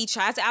 He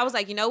tries to. I was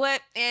like, you know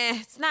what?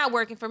 It's not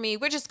working for me.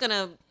 We're just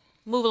gonna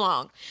move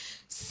along.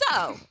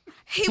 So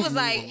he was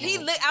like,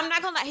 I'm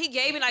not gonna lie. He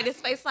gave me like this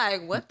face,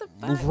 like, what the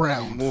fuck? Move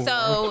around.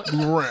 So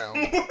Move around.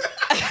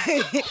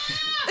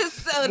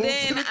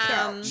 then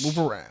Move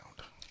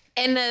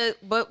around.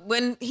 but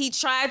when he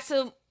tried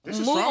to This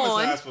is move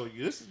on. traumatized for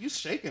you. You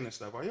shaking and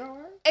stuff. Are you all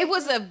right? It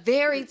was a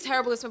very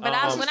terrible experience.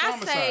 But when I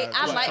say traumatized.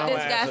 I Like, like I this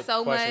wanna guy ask a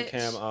so question,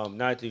 much. Cam,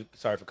 not to,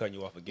 sorry for cutting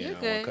you off again. You're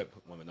I don't want good. to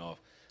cut women off.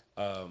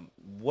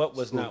 What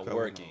was not cut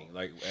working?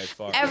 Like as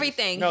far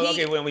Everything. As, no,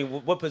 He- okay. Well, I mean,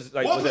 what was it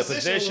What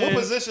position? what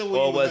position were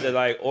or you was in? it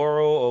like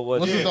oral? Or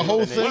was it the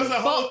whole thing? Was the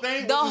whole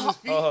thing? The Was it his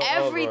feet? Oh,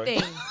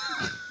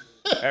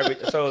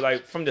 everything so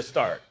like from the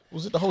start.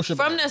 Was it the whole shit?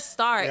 from the You got a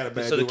start.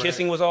 bad So the do-rag.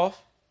 kissing was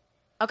off.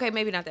 Okay,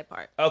 maybe not that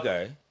part.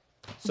 Okay.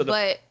 So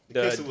But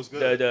the kissing was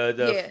good.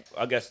 Yeah.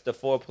 I guess the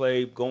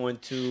foreplay going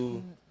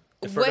to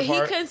the what further he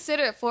part.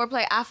 considered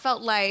foreplay, I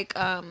felt like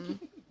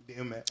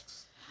DMX.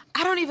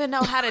 I don't even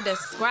know how to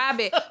describe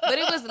it, but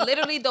it was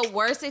literally the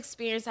worst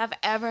experience I've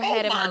ever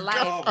had in my life.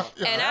 God.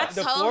 And I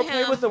the told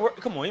foreplay him, was the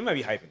worst. Come on, you might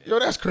be hyping it. Yo,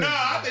 that's crazy. Nah,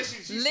 I think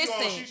she's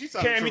Listen. she's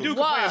Cam, you do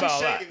Why? complain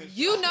about a lot.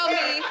 you know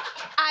me,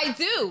 I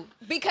do.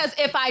 Because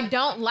if I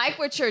don't like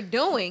what you're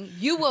doing,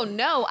 you will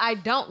know I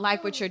don't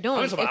like what you're doing.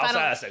 I'm just talking If about I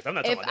don't- outside sex. I'm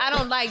not talking If about I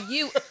don't like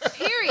you,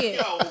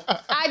 period.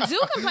 I do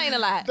complain a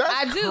lot. That's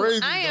I do.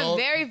 crazy, I am dog.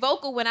 very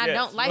vocal when I Yes.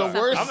 don't like The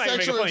something. worst I'm not even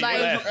sexual making fun of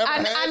you. experience You're you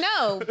ever I had?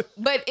 know,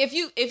 but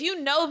if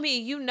you know me,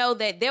 you know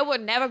that there will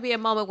never be a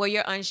moment where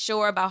you're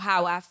unsure about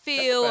how I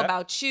feel fact.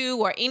 about you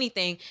or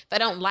anything. If I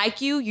don't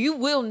like you, you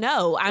will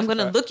know. I'm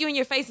gonna fact. look you in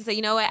your face and say,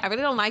 you know what, I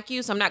really don't like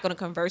you, so I'm not gonna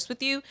converse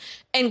with you,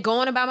 and go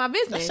on about my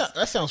business.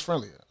 That sounds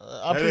friendly. I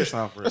That appreciate-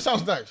 sound friendly. That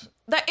sounds nice.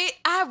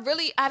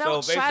 I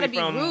don't So try to basically be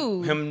from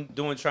rude.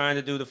 him trying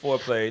to do the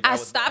foreplay. I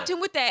stopped him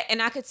with that,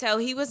 and I could tell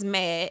he was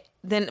mad.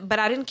 But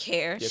I didn't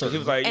care. Yeah, 'cause he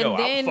was like, And "Yo,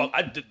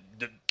 then-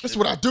 This is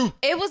what I do.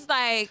 It was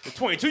like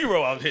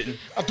 22-year-old I was hitting."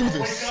 I do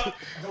this.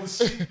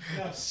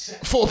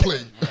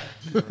 Foreplay.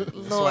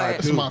 Lord.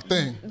 It's my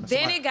thing.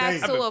 Then it got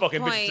I've to been a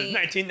fucking bitches since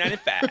point.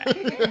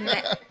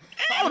 1995.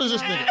 How old is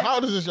this nigga? How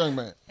old is this young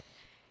man?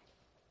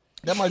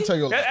 That might tell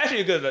you a lot. That's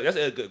actually a good. That's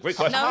a good, great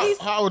question. No, he's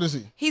How old is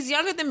he? he's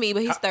younger than me,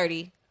 but he's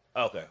 30.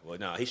 Okay, well,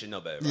 no, he should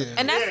know better. Yeah. Right?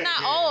 And that's Yeah,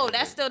 not yeah, old.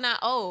 That's still not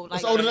old. Like,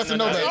 It's old enough to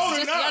know no, that. old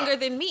It's just enough. younger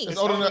than me. It's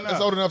old enough. It's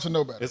old enough to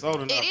know better. It's old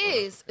enough. It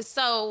is.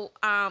 So,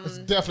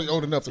 Definitely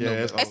old enough to know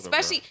it's better. older,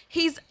 especially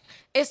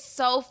it's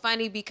so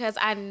funny because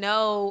I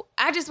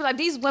just feel like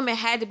these women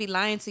had to be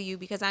lying to you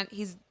because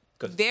he's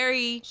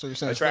very So you're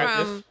saying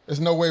Attractive. from,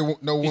 there's no way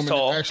no woman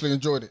tall. actually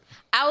enjoyed it.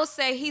 I would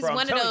say he's Bro, I'm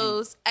one of telling you.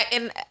 those,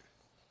 and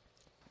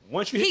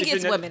Once you He hit the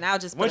gets genetic- women, I'll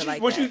just put once it you,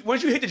 like once that. you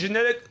once you hit the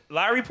genetic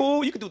lottery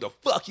pool, you can do the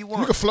fuck you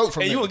want. You can float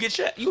from and you there. gonna get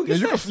checked. You Yeah,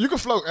 gonna get you can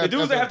float. The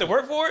dudes that have to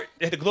work for it,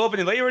 they have to glow up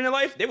and later in their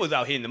life, they was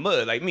out here in the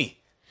mud like me.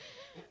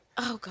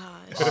 oh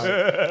gosh,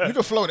 You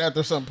can float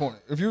after some point.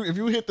 If you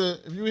hit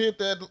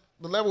the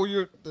level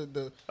you're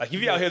the Like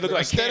if you out here looking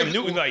like Cam aesthetic-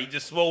 Newton, like you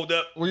just swolled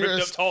up, when ripped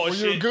you're up tall as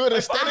when you're shit. good I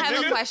aesthetic, have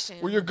a nigga. question.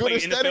 when you're good Playing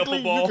NFL aesthetically,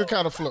 football. you can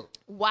kind of float.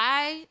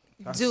 Why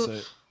sick.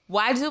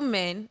 do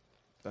men,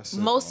 That's it,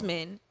 most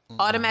man. men,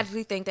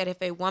 automatically think that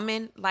if a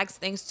woman likes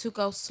things to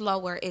go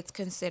slower, it's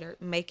considered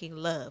making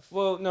love?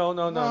 Well, no.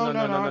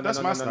 That's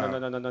my style.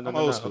 I'm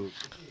old school.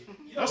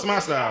 That's my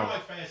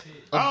style.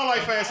 I don't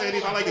like fast head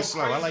either. I like it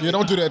slow. I like Yeah, it.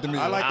 don't do that to me.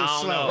 I like I it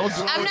don't slow. know.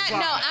 Slow I'm and not.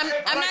 sloppy. No, I'm I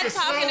like not it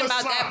slow talking and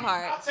about that sloppy.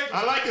 part.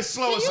 I like it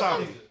slow and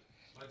sloppy.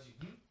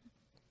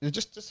 You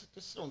just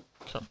don't.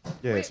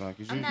 Yeah, son.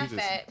 'Cause I'm you not just.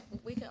 fat.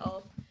 We can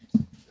all.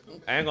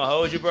 I ain't gonna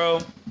hold you, bro.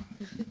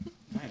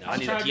 I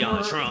need a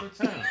Keon Trump.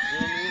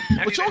 I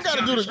But you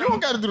don't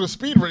gotta do the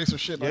speed race or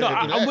shit. Like No,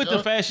 that. I'm with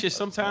the fast shit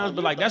sometimes,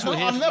 but like that's what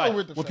I'm hits. never Like,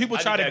 with the when fast. people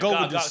try to need go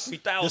that with Gawk this,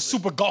 3000. the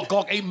super gawk.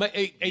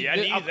 Yeah, I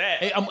need that.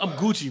 Hey, I'm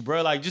Gucci,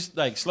 bro. Like just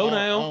like slow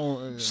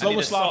down, slow I need and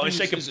the salt sloppy. and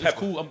shake It's and pepper.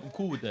 cool. I'm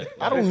cool with that.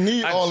 I don't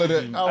need all of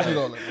that. I don't need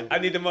all that. I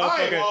need the All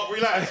right, motherfucker. well,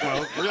 relax,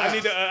 bro. Relax. I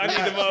need the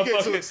You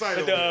get too motherfucker.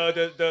 excited over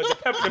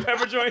The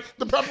pepper joint.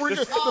 The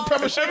paprika, the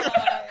pepper shaker.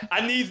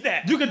 I need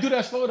that. You can do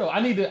that slow though. I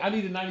need the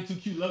 92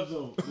 Q love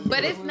zone.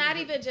 But it's not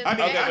even just I need,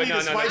 that. I need no,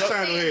 the no, Spice no.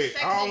 Channel head.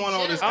 I don't want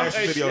all this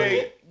action Hey, video.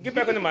 hey, get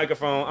back on the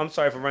microphone. I'm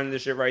sorry for running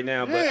this shit right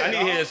now, but Yeah, I need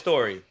to hear the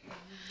story.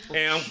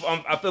 And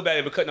I feel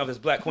bad for cutting off this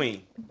black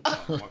queen.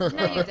 No,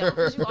 you don't.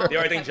 'Cause you They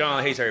already think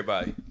John hates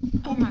everybody.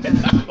 Oh my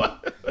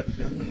god.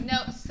 No,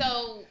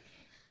 so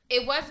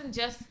it wasn't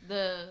just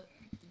the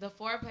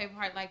foreplay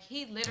part. Like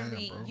he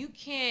literally, you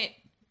can't.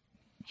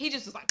 He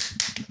just was like.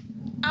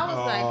 I was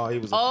like, he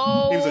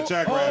was a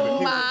jackrabbit.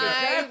 He was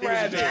a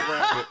Rabbit.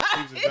 jackrabbit.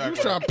 He was a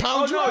jackrabbit. Trying to Oh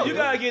pound you no, out. you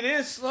gotta get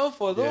in slow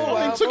for a little Yeah.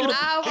 while. He took you to-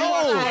 I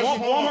was like,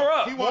 warm her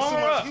up. He watched Warm too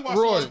her much. up. He watched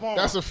too Roy, much porn.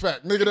 that's a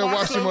fact. Nigga that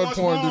watch too much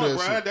porn do that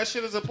shit. That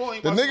shit is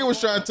important. The nigga was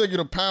trying to take you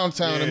to Pound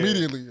Town Yeah.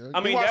 immediately.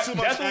 I mean, watched too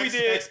much that's what we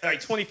did, X, like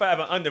 25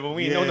 and under, but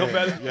we didn't know no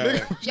better.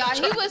 Yeah. y'all,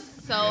 he was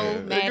so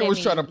mad Nigga at was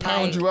me. trying to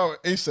pound Like, you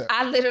out ASAP.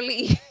 I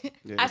literally,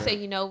 I that- said,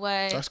 you know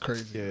what? That's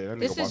crazy. Yeah, that nigga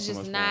This watched is too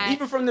just much not- porn.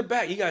 Even from the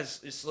back, you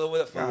guys slow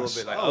it up for a little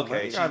bit. Like, slow, man.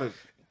 okay, You gotta-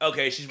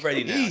 okay, she's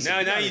ready now. Easy, now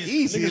you gotta you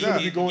easy you- it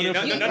up. you- Going in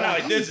no, for no, the no, back.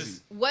 like this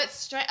is.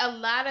 What's a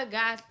lot of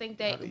guys think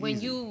that when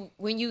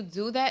you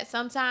do that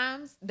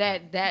sometimes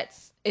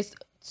that's it's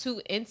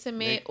too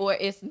intimate or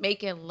it's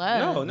making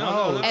love.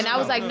 No. And I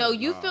was like, no,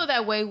 you feel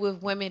that way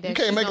with women that You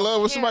can't make don't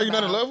love with care somebody you're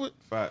not in about. love with.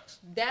 Facts.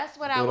 That's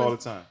what Do I it all the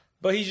was. time.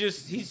 But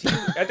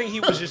I think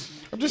he was just.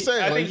 I'm just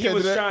saying, I like, think you he can't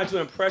was do that. trying to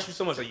impress you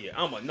so much. Like, yeah,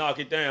 I'm gonna knock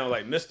it down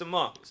like Mr.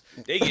 Marcus.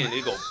 They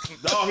go.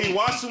 No, he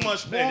watched too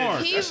much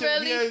porn. He That shit-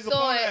 really yeah, he's a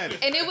porn thought,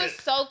 addict. and it was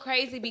so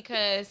crazy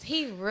because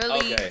he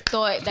really Okay.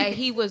 thought that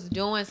he was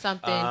doing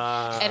something.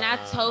 And I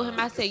told him,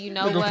 I said, you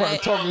know Niggas probably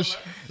what? talking shit.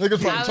 Niggas I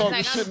probably was talking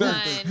like, shit I'm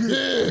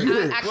now.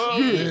 done. I Well,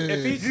 can't.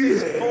 if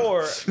he's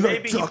 6'4",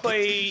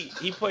 maybe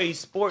he played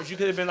sports. You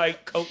could have been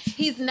like, coach.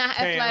 He's not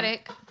Damn.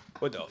 athletic.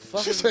 What the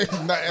fuck? She say he's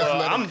not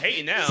athletic. I'm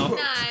hating now.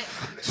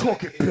 Not.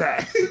 Talk it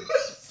back.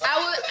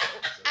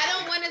 I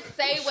don't want to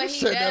say what She he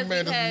said that does man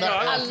is because not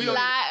a athletic. We don't-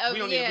 lot we of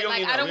don't need- we yeah, don't like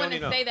need I to don't know. want We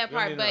to don't say need that to know.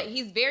 part, We don't but need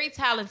to he's very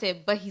talented,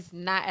 but he's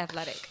not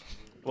athletic.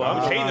 Well,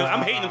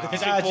 I'm hating him because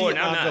he's 6'4", and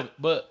I'm not.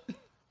 But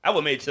I would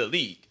have made it to the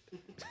league.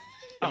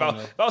 If don't I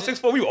know. was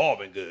 6'4", we would all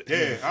been good.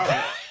 Yeah,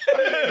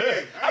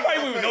 I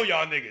probably wouldn't know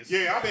y'all niggas.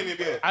 Yeah, I've been in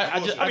there. I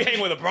be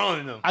hanging with LeBron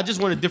and them. I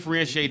just want to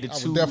differentiate the would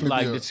two, definitely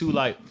like be a the two,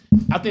 like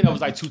I think that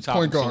was like two topics.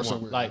 point guard in one.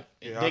 somewhere. Like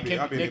Yeah, they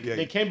I'll be in the NBA.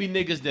 they can be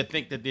niggas that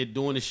think that they're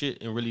doing the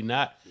shit and really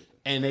not,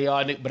 and they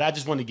are. But I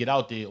just want to get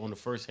out there on the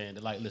first hand.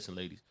 To like, listen,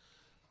 ladies,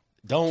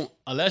 don't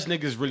unless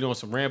niggas really on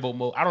some Rambo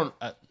mode. I don't.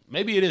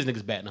 Maybe it is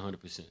niggas batting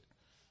 100%.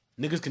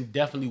 Niggas can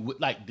definitely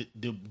like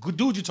the good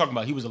dude you talking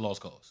about. He was a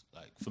lost cause,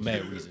 like for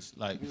mad reasons.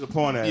 Like He's a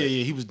porn addict.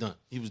 yeah, he was done.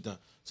 He was done.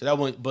 So that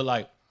one, but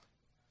like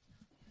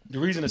the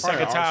reason the second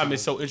Probably time arsenal.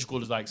 is so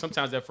integral is like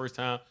sometimes that first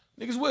time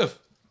niggas whiff.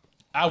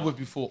 I whiffed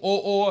before,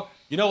 or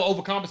you know,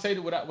 overcompensated.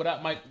 What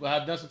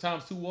I've done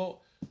sometimes too,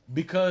 Walt,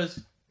 because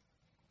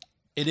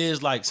it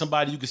is like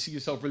somebody you can see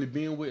yourself really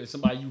being with, and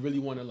somebody you really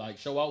want to like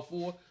show out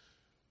for.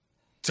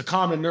 To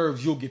calm the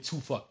nerves, you'll get too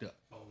fucked up.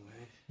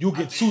 You'll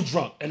get too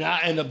drunk, and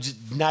I end up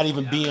just not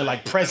even being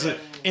like present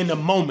in the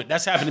moment.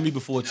 That's happened to me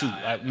before too,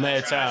 like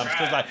mad times,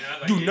 because like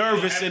you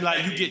nervous and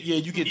like you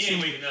get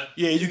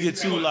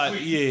too like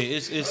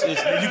it's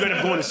you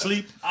gonna going to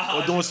sleep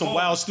or doing some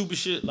wild stupid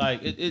shit.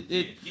 Like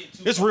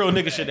it's real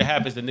nigga shit that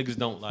happens that niggas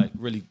don't like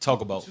really talk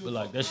about, but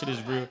like that shit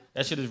is real.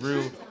 That shit is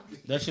real.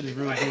 That shit is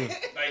real good.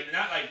 Like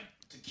not like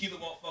tequila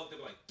ball fucked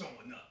up, like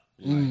throwing up.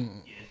 Yeah,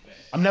 it's bad.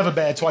 I'm never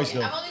bad twice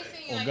though. I've only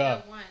seen you Oh, like God.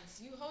 that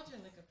once. You hold your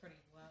liquor pretty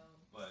well.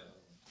 But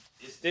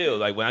it's still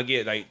like when I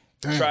get like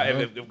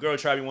if girl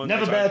try me one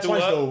Never time, bad threw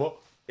twice up, though.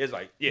 Walt. It's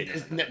like yeah.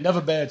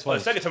 Never bad But the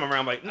twice. second time around,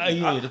 I'm like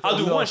Yeah, I'll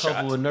do one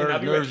shot. With and I'll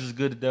be nerves ready. is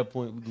good at that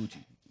point with Gucci.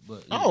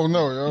 But I don't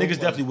know, yo. niggas Like,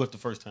 definitely whipped the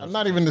first time.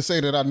 Not even to say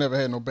that I never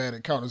had no bad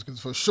encounters, because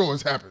for sure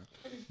it's happened.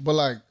 But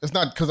like, it's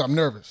not because I'm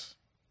nervous.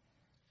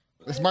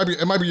 It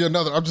might be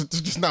another.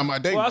 It's just not my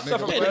day. Well, I nigga.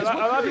 suffer. A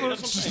lot of people.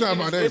 It's just not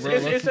my day, bro.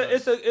 It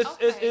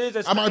is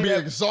a I might study be that-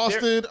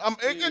 exhausted.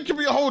 It could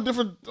be a whole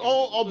different,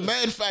 all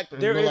mad factor.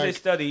 There but is like, a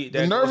study the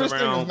that nervous goes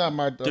thing around is not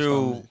my. That's not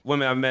through me.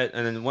 women I've met,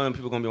 and then one of the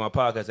people going to be on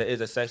my podcast that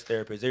is a sex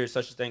therapist. There is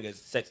such a thing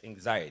as sex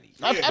anxiety.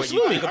 Yeah, When you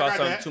absolutely. think I about got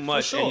something that, too for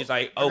much, sure. and you're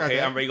like, I got okay,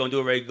 that. I'm ready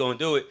to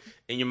do it,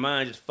 and your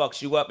mind just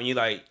fucks you up, and you're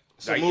like.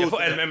 Salute to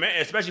And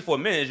especially for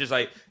men, it's just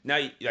like now.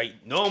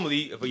 Like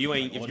normally,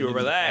 if you're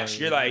relaxed,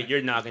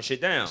 you're knocking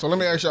shit down. So let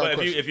me ask y'all a But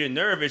question. if you're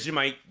nervous, you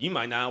might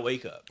not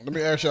wake up. Let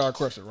me ask y'all a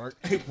question, right?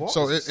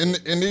 So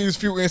in these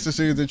few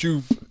instances that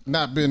you've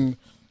not been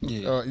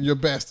your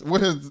best,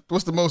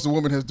 what's the most a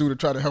woman has do to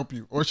try to help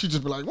you, or she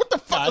just be like, "What the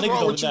fuck What's niggas wrong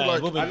don't with you? die.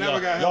 Like, Women, I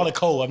never got y'all help. are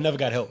cold. I've never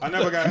got help. I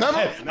never got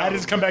Never? I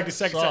just come back the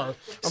second time.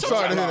 I'm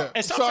sorry to hear that.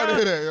 I'm sorry to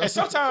hear that. And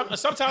sometimes on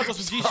some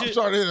G shit. I'm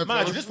sorry to hear that, Mind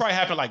you, fellas. this probably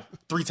happened like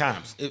 3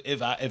 times,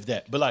 if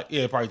that. But like,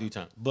 yeah, probably 3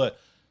 times. But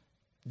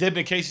there've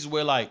been cases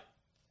where like,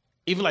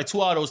 even like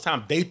 2 out of those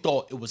times, they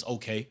thought it was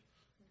okay.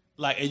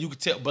 Like, and you could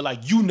tell, but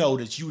like, you know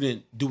that you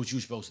didn't do what you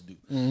were supposed to do.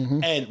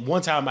 Mm-hmm. And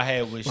one time I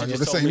had when she Like, yo, just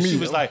this told me, ain't she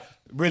me, was yo. like,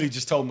 really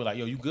just told me like,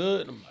 yo, you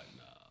good? And I'm like,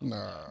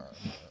 Nah.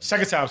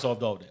 second time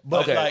solved all that.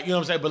 But Okay. like, you know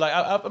what I'm saying? But like,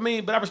 I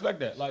mean, but I respect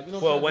that. Like, you know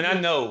what Well, I'm when saying?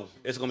 I know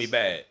it's gonna be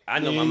bad, I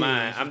know my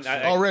mind.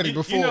 Already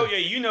before. You know,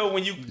 you know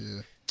when you.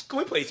 Can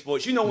we play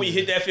sports? You know when you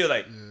hit that feel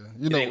like.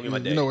 You it ain't gonna be my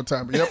know, day. you know what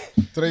time. Yep.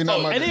 Today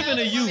not my and day. even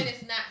to you.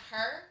 It's not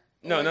her.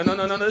 No.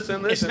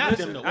 Listen. It's not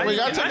listen. them, though. I Wait,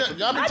 didn't- y'all take that-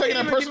 y'all been I taking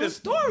didn't that even get the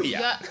story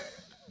out. Yeah.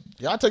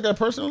 Y'all take that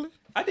personally?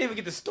 I didn't even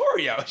get the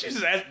story out. She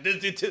just asked.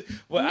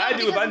 What No, I do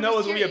if because I I'm know just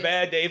it's gonna be a curious.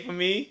 bad day for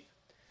me,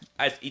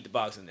 I just eat the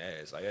boxing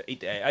ass. Like I eat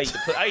the ass.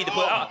 I eat the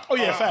put. Oh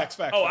yeah, facts.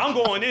 Oh, I'm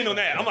going in on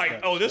that. I'm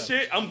like, oh, this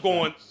shit, I'm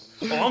going.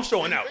 Oh, I'm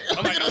showing out.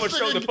 I'm like, I'm gonna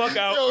show the fuck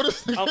out. Yo,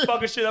 this nigga- I'm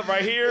fucking shit up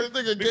right here. This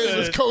nigga gave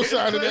his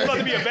cosign to It's about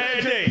to that. be a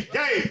bad day.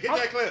 Hey, get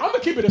that clip. I'm gonna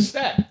keep it a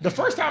stat. The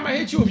first time I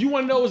hit you, if you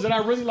want to know is that I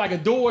really like a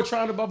door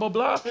trying to blah blah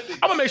blah, I'm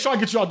gonna make sure I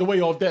get you out the way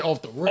off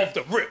the rip. Off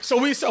the rip.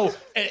 So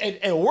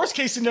and worst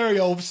case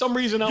scenario, for some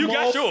reason I'm You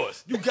got off,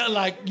 yours. You got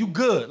like you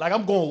good. Like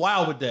I'm going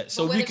wild with that.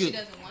 So But what we if she could.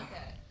 doesn't want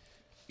that?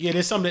 Yeah,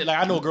 there's something like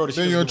I know a girl that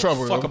she Then doesn't you're in give a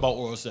trouble, fuck yo. about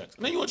oral sex.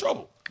 Then you're in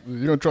trouble.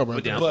 You're in trouble.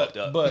 But then- But fucked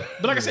up. but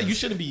like I said, you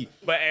shouldn't be.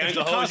 But I ain't if you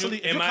gonna hold you. constantly,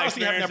 if In you my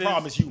constantly having that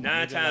problem, it's you.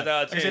 9 nigga. times Like, out of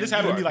like I said, 10, this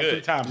happened to me you like are 3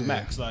 good. times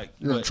max. Like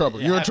You're in but trouble.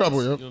 it You're in happens.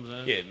 trouble, yo. You know what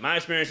I'm saying? Yeah, my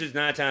experience is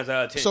 9 times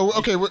out of 10. So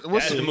okay, what's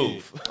That's the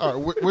move. All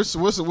right, what's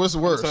worse?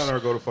 Telling her to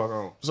go the fuck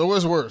on. So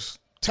what's worse?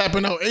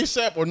 Tapping out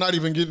ASAP or not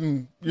even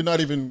getting? You're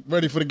not even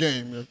ready for the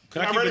game. Yeah.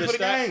 Can I I'm keep ready it a for the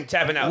stat? game.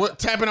 Tapping out. What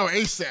tapping out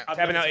ASAP?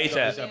 Tapping out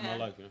ASAP. in my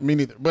life, yeah. Me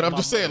neither. But I'm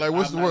just saying, like,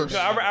 what's the worst? No,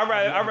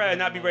 I'd rather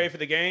not be ready for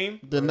the game.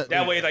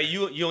 That way, like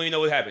you don't even know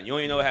what happened. You don't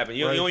even know what happened.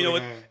 You don't Ready even know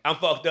for what. the game. I'm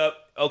fucked up.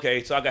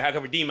 Okay, so I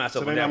can redeem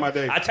myself. So on they that not one. my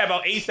day. I tap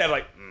out ASAP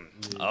like,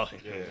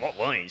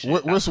 well, ain't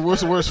shit. What's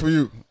worse for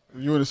you?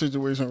 You in a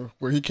situation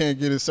where he can't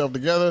get himself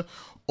together,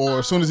 or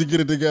as soon as he get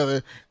it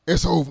together,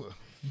 it's over.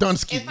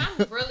 Dunsky. If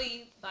I'm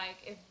really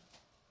like,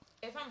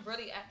 if I'm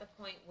really at the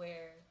point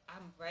where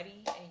I'm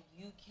ready and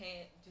you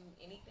can't do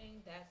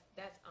anything,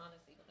 that's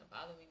honestly gonna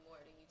bother me more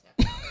than you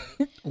tapping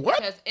out early. What?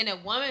 Because in a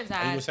woman's Are you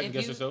gonna eyes, second if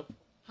guess you, yourself?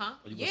 huh? Are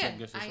you gonna Yeah, second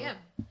guess I yourself?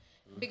 am.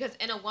 Because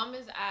in a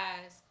woman's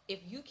eyes, if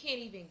you can't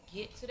even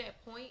get to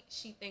that point,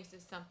 she thinks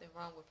there's something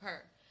wrong with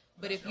her.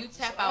 But if you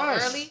tap out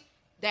us. early,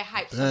 that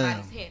hypes Damn.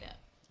 somebody's head up.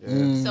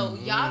 So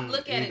y'all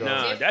look at it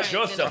Nah, different. that's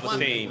your than a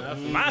self-esteem.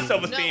 woman. My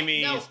self-esteem No,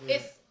 means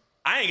it's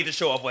I ain't get to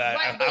show off what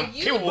right, but I'm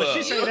you, capable But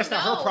she's of. saying that's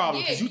not her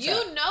problem, 'cause you tap.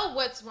 you know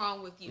what's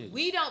wrong with you.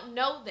 We don't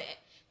know that.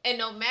 And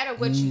no matter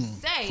what you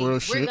say, real we're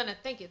shit. gonna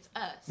think it's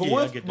us. But Yeah, I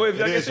once, get that. but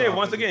like It I is said, hard.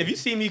 once again, if you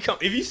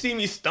see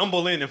me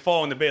stumble in and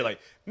fall in the bed,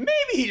 like maybe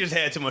he just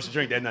had too much to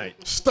drink that night.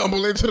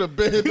 Stumble into the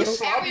bed. though.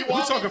 Every we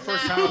woman's talking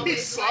first not time. always He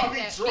saw me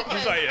that drunk. because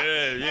He's like,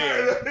 yeah.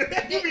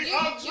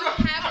 you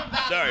have a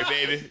valid Sorry, point.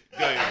 baby.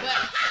 Go ahead.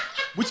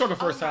 But We talking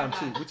first Oh my time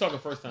God. too. We talking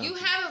first time. you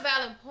too. have a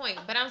valid point,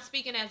 but I'm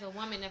speaking as a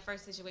woman in that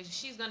first situation.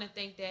 She's gonna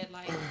think that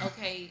like,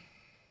 okay,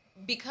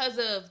 because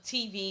of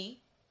TV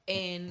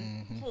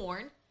and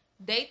porn,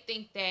 they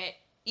think that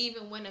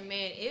even when a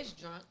man is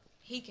drunk,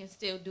 he can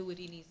still do what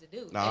he needs to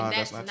do, Nah, and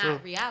that's that's not not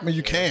true. reality. I mean,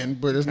 you can,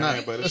 but it's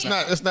not. but It's it's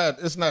not. It's not.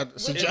 It's not.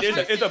 It's-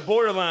 Suggested. It's a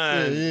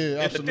borderline. Yeah, it's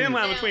a absolutely. thin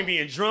line between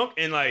being drunk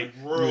and like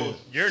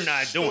you're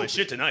not doing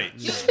shit tonight.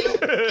 and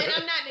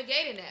I'm not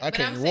negating that, but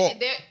can't I'm walk.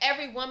 saying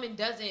every woman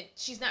doesn't.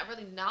 She's not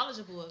really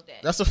knowledgeable of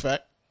that. That's a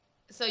fact.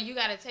 So you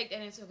got to take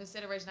that into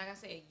consideration. Like I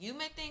said, you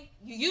may think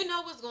you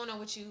know what's going on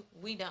with you.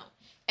 We don't,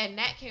 and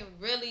that can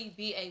really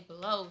be a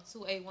blow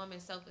to a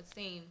woman's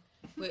self-esteem.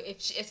 But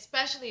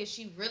especially if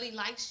she really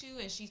likes you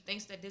and she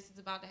thinks that this is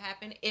about to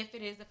happen, if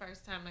it is the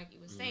first time, like you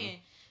were saying,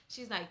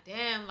 she's like,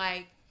 damn,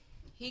 like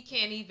he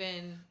can't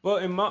even. Well,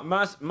 in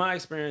my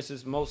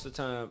experiences, most of the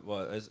time,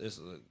 well, it's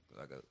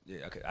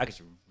like I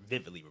can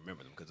vividly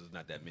remember them because there's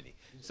not that many.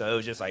 So it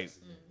was just like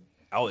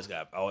I always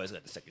got the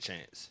second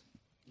chance.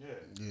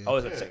 I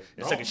always got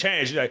the second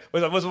chance. You're like,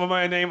 what's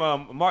my name?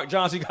 Mark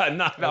Johnson got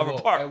knocked out of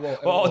the park. With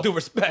all due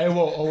respect. Hey,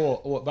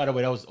 whoa. By the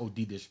way, that was OD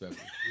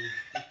disrespectful.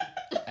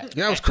 Yeah,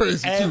 that was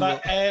crazy too. bro.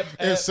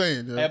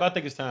 Insane. Ab, Yeah. I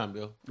think it's time,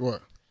 Bill.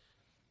 What?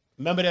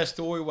 Remember that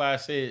story where I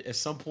said at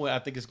some point I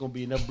think it's gonna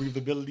be enough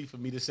breathability for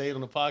me to say it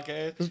on the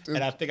podcast,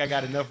 and I think I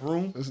got enough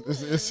room.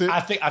 It's it. I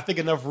think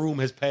enough room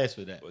has passed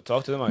for that.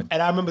 Talk to the mic.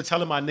 And I remember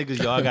telling my niggas,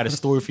 y'all, I got a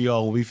story for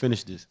y'all when we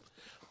finish this.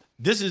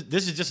 This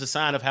is just a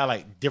sign of how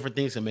like different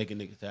things can make a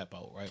nigga tap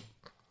out, right?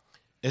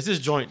 It's this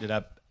joint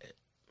that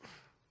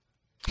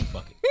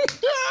fuck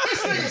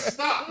it.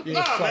 Stop. Yeah,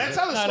 Nah, fuck man. it.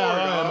 Tell a Nah, story,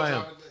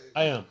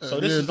 I dog. am. So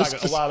this Yeah, is this-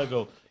 like a while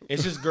ago.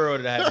 It's this girl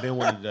that I had been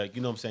wanting to, like,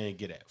 you know what I'm saying,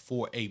 get at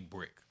for a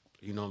brick.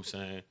 You know what I'm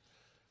saying?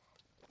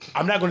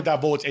 I'm not going to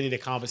divulge any of the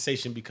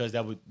conversation because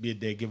that would be a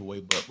dead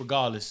giveaway. But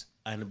regardless,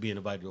 I ended up being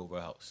invited over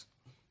her house.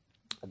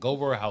 I go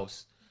over her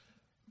house.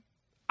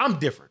 I'm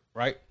different,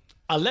 right?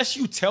 unless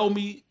you tell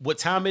me what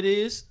time it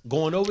is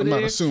going over there.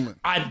 I'm not assuming.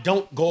 I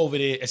don't go over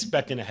there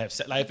expecting to have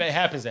sex. Like, if it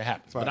happens, it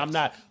happens. But I'm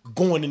not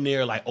going in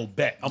there like, oh,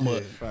 bet. I'm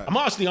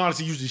honestly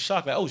usually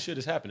shocked, like, oh, shit,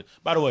 it's happening.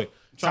 By the way,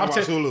 top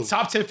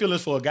 10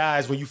 feelings for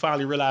guys when you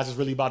finally realize it's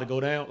really about to go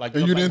down. Like,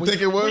 and you didn't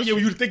think it was? Yeah,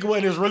 when you think it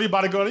was, it's really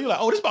about to go down. You're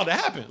like, oh, this about to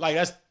happen. Like,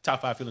 that's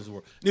top 5 feelings in the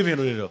world. Never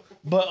handled it though.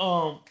 But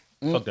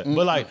fuck that.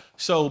 But like,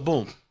 so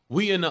boom,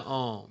 we in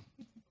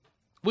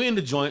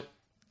the joint,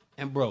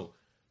 and bro,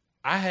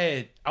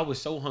 I was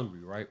so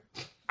hungry, right?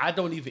 I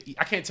don't even eat.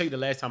 I can't tell you the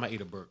last time I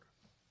ate a burger,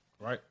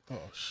 right? Oh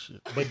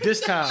shit! But this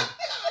time,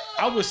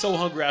 I was so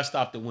hungry I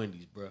stopped at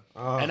Wendy's, bro.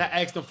 And I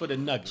asked them for the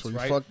nuggets, So you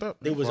right? fucked up.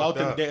 They was out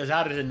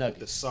of the nuggets.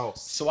 The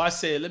sauce. So I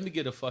said, let me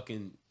get a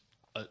fucking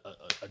a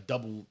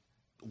double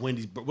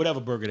Wendy's, whatever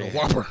burger they had.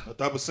 Whopper. A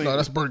double single. No,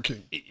 that's Burger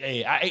King.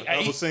 Hey,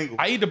 I single.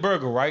 eat the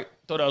burger, right?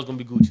 Thought I was gonna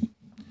be Gucci.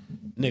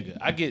 Nigga,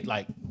 I get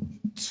like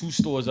 2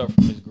 stores up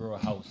from this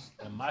girl's house,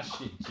 and my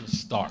shit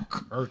just start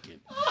kirking.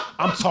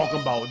 I'm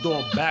talking about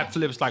doing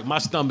backflips, like my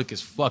stomach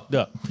is fucked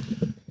up.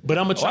 But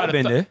I'm gonna try to.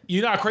 been there.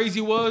 You know how crazy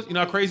it was? You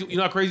know how crazy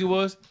it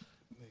was?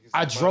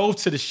 I drove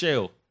to the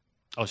Shell.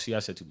 Oh, see, I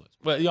said too much.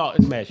 But y'all,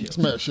 it's Mad Shell. It's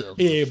Mad Shell.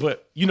 Yeah,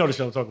 but you know the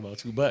show I'm talking about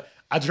too. But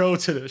I drove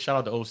to the shout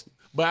out to Olsen.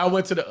 But I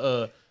went to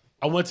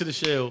the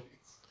Shell,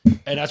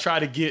 and I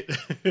tried to get.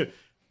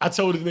 I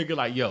told the nigga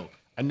like, yo,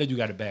 I know you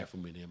got a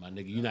bathroom in there, my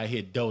nigga. You not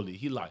here dolly.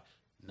 He like,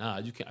 nah,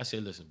 you can't. I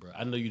said, listen, bro,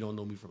 I know you don't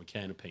know me from a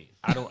can of paint.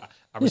 I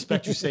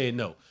respect you saying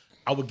no.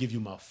 I would give you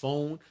my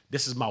phone.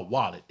 This is my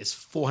wallet. It's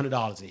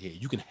 $400 in here.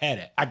 You can have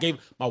that. I gave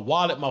my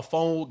wallet, my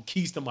phone,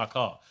 keys to my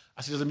car.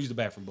 I said, let me use the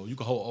bathroom, bro. You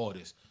can hold all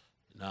this.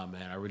 Nah,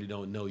 man, I really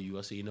don't know you.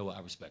 I said, you know what?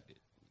 I respect it.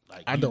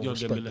 Like, I don't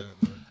respect that.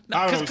 Nah,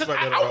 I don't respect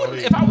that at all.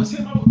 If I was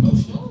him, I would go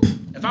slow.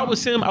 If I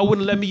was him, I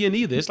wouldn't let me in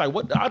either. It's like,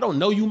 what? I don't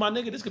know you, my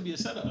nigga. This could be a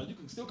setup. You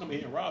can still come in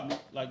here and rob me.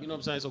 Like, you know what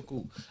I'm saying? So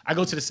cool. I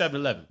go to the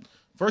 7-Eleven.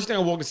 First thing I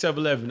walk to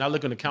 7-Eleven, I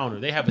look on the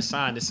counter. They have a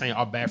sign that's saying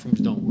our bathrooms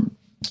don't work.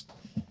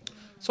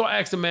 So I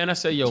asked the man, I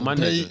said, yo, my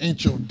Day nigga.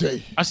 ain't your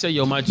day. I said,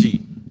 yo, my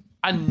G,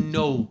 I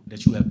know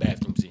that you have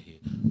bathrooms in here.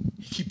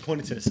 He keep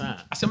pointing to the sign.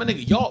 I said, my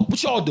nigga, y'all,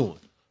 what y'all doing?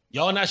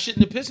 Y'all not shitting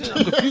and pissing?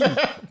 I'm confused.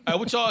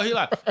 What y'all, he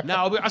like,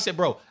 nah, I said,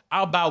 bro,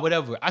 I'll buy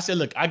whatever. I said,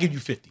 look, I'll give you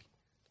 50.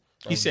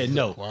 He said,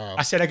 no. Wow.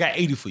 I said, I got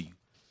 80 for you.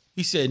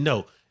 He said,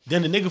 no.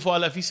 Then the nigga before I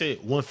left, he said,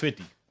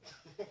 150.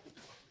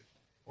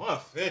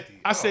 150.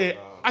 I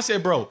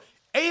said, bro,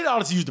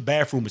 $80 to use the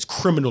bathroom is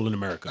criminal in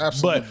America.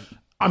 Absolutely. But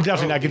I'm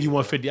definitely not giving you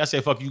 150. I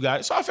said, fuck you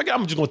guys. So I figured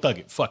I'm just gonna thug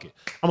it. Fuck it.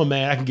 I'm a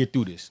man. I can get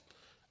through this.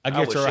 I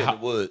get to her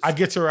house. I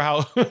get to her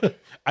house.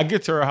 I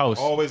get to her house.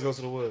 Always goes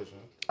to the woods, man.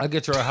 I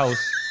get to her house.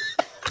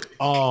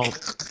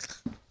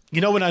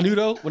 You know when I knew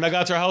though? When I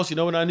got to her house, you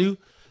know when I knew?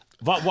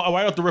 Right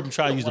off the rip, I'm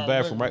trying to use the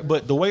bathroom, right?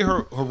 But the way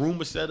her room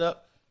was set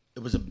up,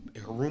 her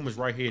room was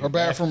right here. Her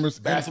bathroom was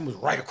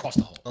right across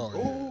the hall.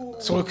 Oh, yeah.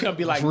 So it couldn't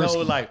be like, risky.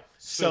 no, like,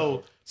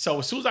 so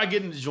as soon as I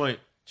get in the joint,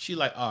 she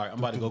like, all right, I'm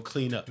about to go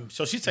clean up.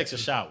 So she takes a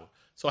shower.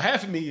 So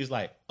half of me is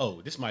like,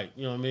 oh, this might,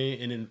 you know what I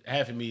mean? And then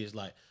half of me is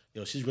like,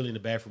 yo, she's really in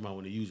the bathroom I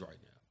want to use right now.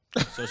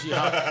 So she,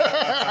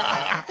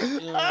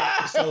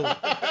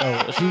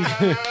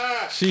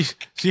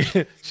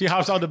 she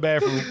hops out the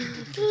bathroom.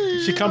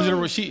 She comes in the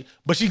room,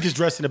 but she gets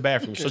dressed in the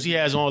bathroom. So she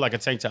has on like a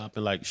tank top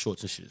and like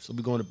shorts and shit. So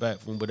we go in the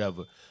bathroom,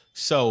 whatever.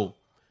 So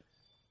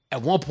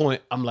at one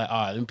point, I'm like,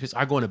 all right, let me piss.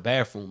 I go in the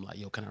bathroom, like,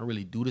 yo, can I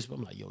really do this? But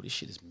I'm like, yo, this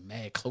shit is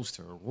mad close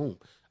to her room.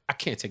 I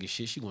can't take a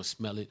shit. She gonna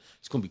smell it.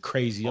 It's gonna be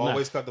crazy.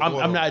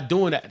 I'm not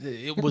doing that.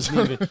 It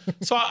wasn't even.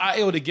 So I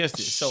illed against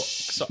it.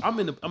 So I'm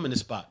in the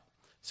spot.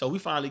 So we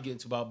finally get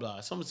into blah blah.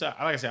 Like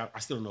I said, I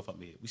still don't know if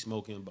I'm here. We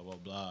smoking, blah blah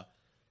blah.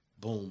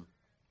 Boom.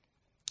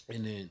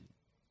 And then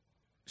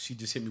she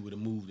just hit me with a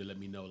move to let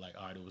me know, like,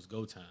 all right, it was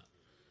go time.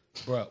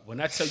 Bruh,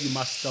 when I tell you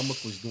my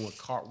stomach was doing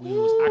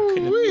cartwheels, I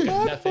couldn't think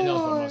of nothing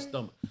else but my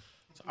stomach.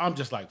 So I'm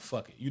just like,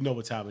 fuck it. You know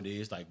what time it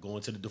is. Like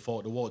going to the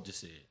default. The Walt just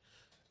said,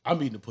 I'm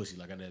eating the pussy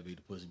like I never ate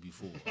the pussy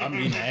before. I'm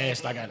eating the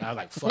ass like I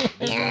like, fuck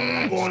it.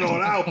 I'm going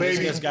on out,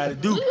 baby. This got to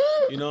do.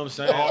 You know what I'm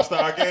saying?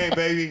 All-star game,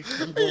 baby.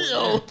 I'm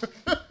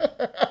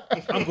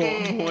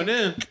going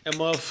in and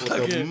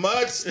motherfucking. The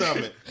mud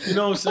stomach. You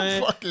know what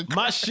I'm saying?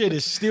 My shit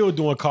is still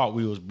doing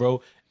cartwheels,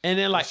 bro. And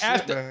then like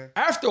after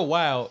a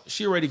while,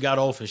 she already got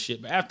off and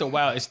shit. But after a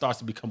while, it starts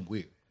to become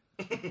weird.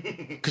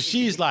 Cause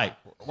she's like,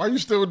 why you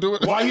still doing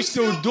it? Why you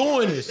still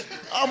doing this?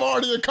 I'm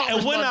already accomplished.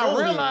 And when my I goal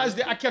realized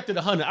that, I kept it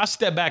 100. I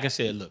stepped back and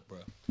said, look, bro,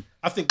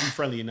 I think we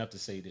friendly enough to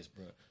say this,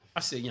 bro. I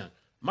said, young,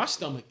 my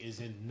stomach is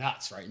in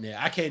knots right now.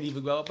 I can't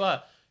even go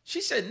up. She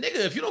said,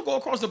 nigga, if you don't go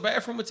across the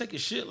bathroom and take a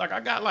shit, like I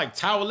got like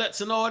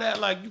towelettes and all that,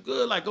 like you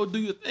good, like go do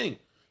your thing.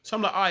 So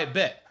I'm like, all right,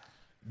 bet.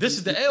 This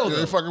is the L though.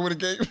 You ain't fucking with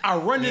the game? I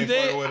ran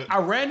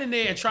in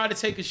there and tried to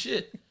take a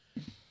shit.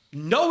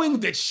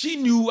 Knowing that she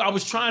knew I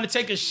was trying to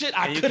take a shit,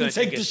 I couldn't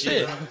take the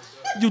shit.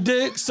 You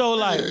dig? So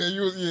like,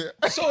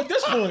 So at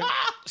this point,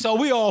 so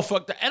we all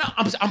fucked up. And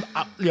I'm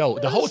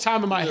the whole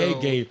time in my head,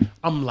 Gabe,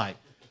 I'm like,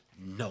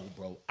 no,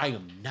 bro, I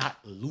am not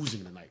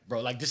losing tonight,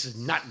 bro. Like this is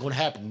not gonna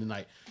happen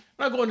tonight.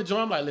 When I go in the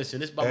joint, I'm like, listen,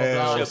 this blah blah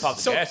blah. She'll pop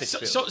the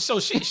gas So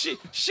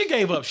she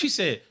gave up. She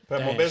said,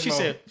 Pepto she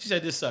Bismol.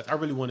 said this sucks. I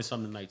really wanted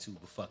something tonight too,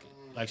 but fuck it.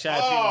 Like shout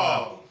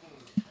out.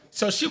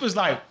 So she was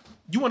like,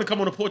 you want to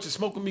come on the porch and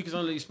smoke with me because I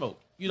don't let you smoke.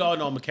 You all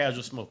know I'm a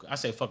casual smoker. I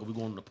say, fuck it, we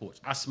going on the porch.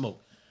 I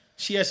smoke.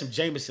 She had some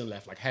Jameson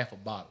left, like half a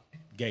bottle.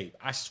 Gabe,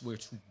 I swear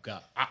to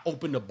God, I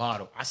opened the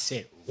bottle. I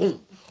said, boom,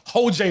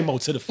 whole J-Mo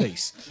to the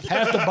face.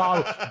 Half the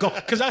bottle, go.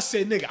 Because I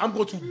said, nigga, I'm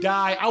going to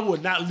die. I will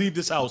not leave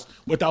this house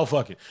without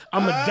fucking.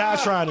 I'm going to die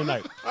trying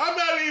tonight. I'm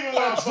not leaving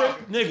without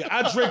fucking. Nigga,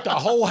 I drank the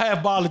whole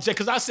half bottle of J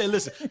because I said,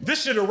 listen,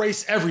 this should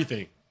erase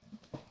everything.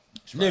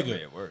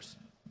 Nigga, worse.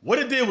 what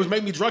it did was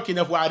make me drunk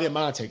enough where I didn't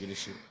mind taking this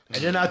shit.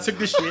 And then I took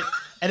this shit,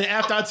 and then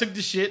after I took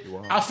this shit,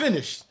 I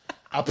finished.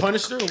 I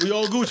punished her, and we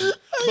all Gucci.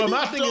 But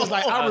my thing is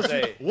like,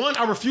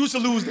 I refuse to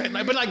lose that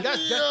night. But like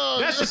that's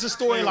just a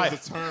story. Like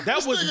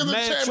that was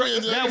mad.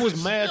 That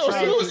was mad.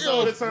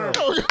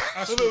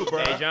 Salute, bro.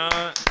 Hey,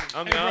 John,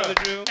 I'm be honest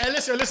with you. And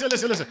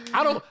listen.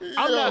 I'm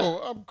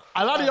not.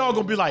 A lot of y'all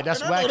gonna be like,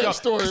 that's whack.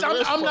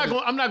 I'm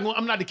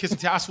not the kiss and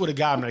tell. I swear to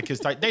God, I'm not the kiss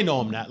and tell. They know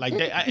I'm not. Like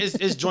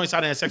it's joints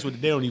I done had sex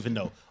with. They don't even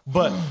know.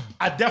 But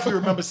I definitely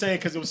remember saying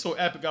because it was so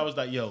epic. I was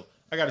like, yo.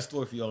 I got a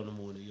story for y'all in the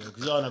morning, yo,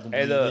 because y'all not gonna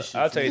believe this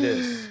shit. I'll tell you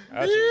this.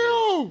 I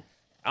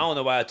don't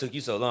know why it took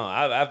you so long.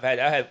 I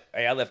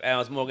left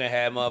Alan Morgan,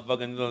 had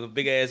motherfucking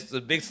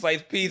big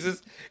sliced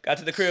pieces. Got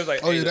to the crib, was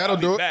like, oh yeah, that'll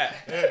do it.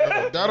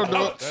 That'll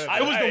do it.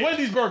 It was the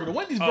Wendy's burger. The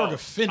Wendy's burger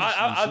finished.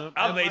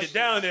 I laid it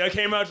down there. I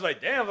came out, just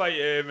like, damn, like,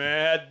 yeah,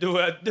 man, I had to do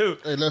what I do.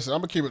 Hey, listen, I'm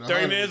gonna keep it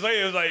 30 minutes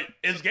later, it was like,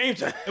 it's game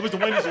time. It was the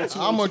Wendy's on 2.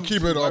 I'm gonna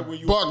keep it a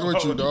buck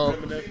with you, dog.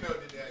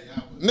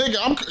 Nigga,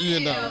 I'm gonna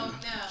keep it a.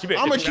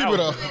 I'm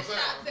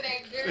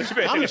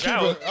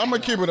gonna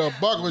keep it a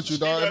buck with you,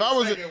 dog.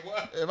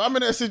 If I'm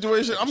in that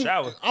situation, I'm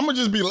gonna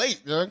just be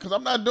late, yeah, because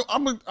I'm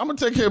gonna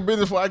take care of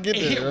business before I get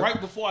there. It hit yeah.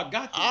 right before I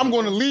got there. I'm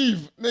gonna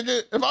leave,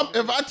 nigga.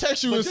 If I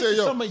text you and say,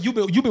 yo, you've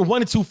been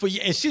wanting to for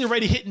years, and she's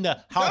already hitting the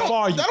how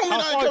far are you? That don't mean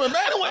I ain't coming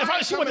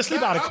back. If she went to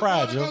sleep, I'd have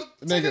cried, yo.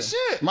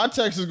 Nigga, my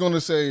text is gonna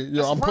say,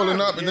 yo, I'm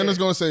pulling up, and then it's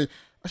gonna say.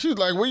 She was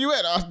like, where you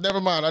at? Never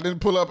mind. I didn't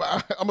pull up.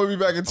 I'm going to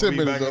be back in 10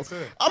 minutes,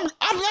 though. I'm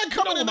not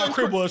coming in that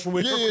crib. Was from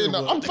where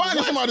no. I'm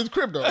finding somebody's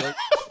crib, though. Like,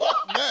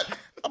 fuck that.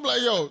 I'm like,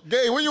 yo,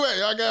 Gabe, where you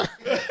at?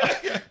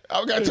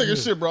 I got to take a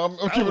shit, bro.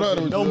 I'm keeping it with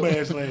you. No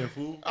man's land,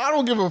 fool. I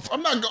don't give a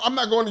I'm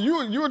not going to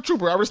you. You're a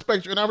trooper. I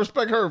respect you, and I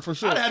respect her for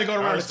sure. I had to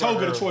go around the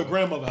Toga to Troy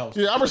grandmother house.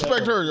 Yeah, I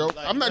respect her, yo.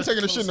 I'm not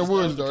taking the shit in the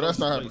woods, though. That's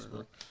not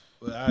happening,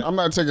 bro. I'm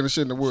not taking the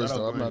shit in the woods,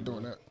 though. I'm not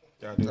doing that.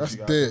 That's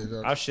dead,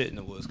 yo. I've shit in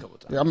the woods a couple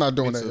times. Yeah, I'm not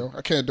doing that, yo.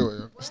 I can't do it,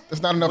 yo.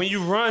 It's not enough. When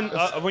you run,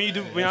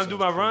 when I do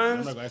my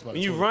runs, when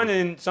you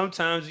running,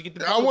 sometimes you get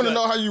the. I want to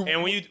know how you.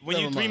 And when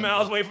you 3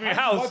 miles away from your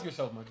house,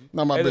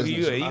 not my business.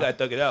 You gotta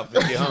thug it out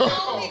before you get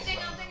home.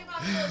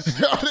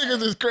 Y'all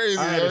niggas is crazy,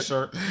 I had yo. a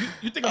shirt.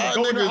 You think I'm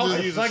gonna go in the house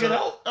and suck it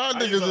out? Y'all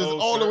niggas is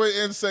all the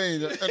way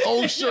insane. An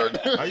old shirt.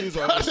 I use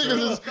an Y'all old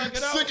niggas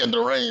is sick and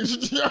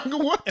deranged.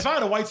 What? If I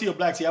had a white tee or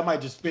black tee, I might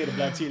just spare the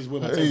black tee and just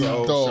wear my Hey, tee.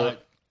 dog.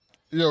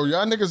 Yo,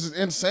 y'all niggas is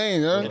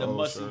insane, yo. In a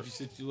must-see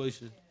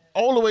situation.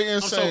 All the way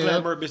I'm so insane, glad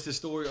yo. Mert missed this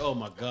story. Oh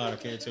my God, I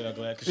can't tell you how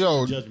glad.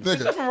 Yo, judge me. nigga.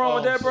 There's nothing wrong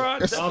with that, bro. I I'm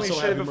definitely so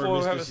shit happy before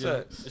Mert having missed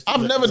this. sex.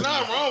 I've never.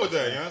 Nothing wrong with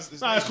that,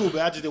 yo. Nah, it's cool,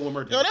 but I just didn't want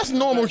Mert. Yo, that's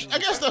normal. I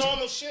guess that's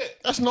normal shit.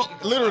 That's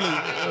not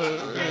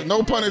literally.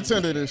 No pun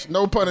intended.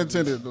 No pun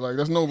intended. Like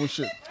that's normal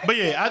shit. But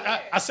yeah,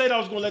 I said I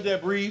was gonna let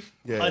that breathe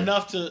Yeah.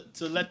 enough to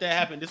let that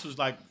happen. This was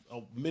like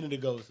a minute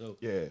ago, so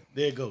Yeah.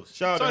 there it goes.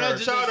 Shout out to her.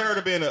 Shout out to her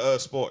to being a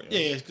sport. Yeah,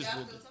 it's cause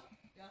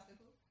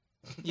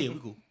yeah, we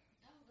cool.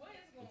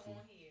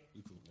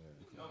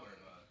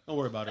 Don't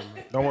worry about it,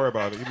 man. Don't worry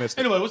about it. You missed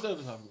it. Anyway, what's the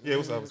other topic? Yeah,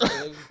 what's up?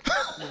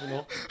 Moving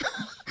on.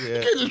 Yeah.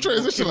 You can't just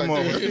transition like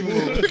that.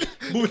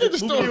 You can't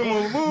just throw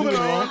it. Moving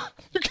on.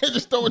 You can't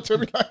just throw it to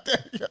me like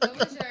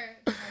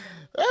that.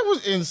 That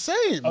was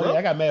insane, bro. Oh yeah,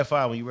 I got mad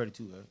fire when you ready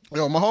too, man.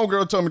 Yo, my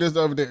homegirl told me this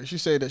the other day. She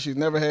said that she's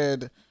never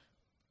had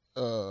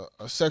a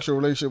sexual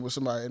relationship with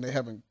somebody and they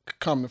haven't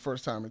come the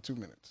first time in 2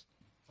 minutes.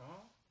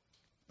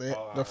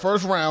 The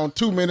first round,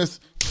 2 minutes,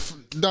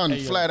 done,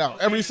 flat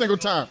out. Every single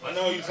time. I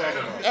know what you're talking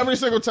about. Every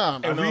single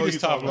time. And read this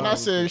top And I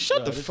said,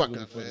 shut the fuck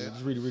up, man.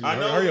 Just read it. I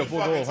know Hurry what up, full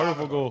goal. you're Hurry up,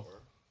 fucking full goal.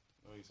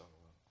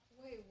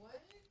 Wait, what?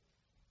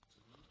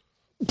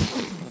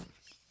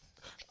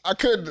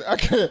 I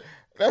can't.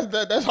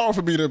 That's hard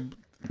for me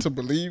to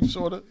believe,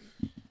 sort of.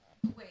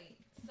 Wait,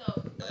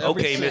 so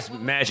Okay, Miss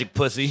Magic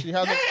Pussy. She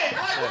has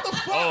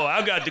Oh,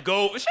 I got to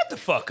go. Shut the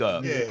fuck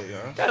up. Yeah.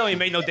 That don't even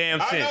make no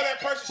damn I know sense. that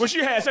person. When she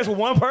had sex with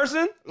one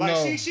person? Like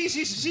No.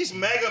 she's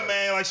mega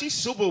man. Like she's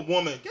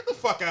superwoman. Get the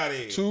fuck out of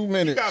here. 2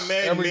 minutes You got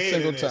mad every men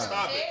single in there. time.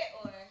 Stop it.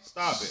 or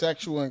Stop it.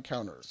 Sexual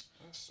encounters.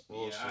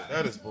 Bullshit.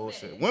 That is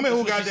bullshit. Women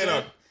who got that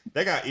up,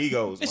 they got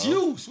egos. It's bro.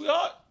 you,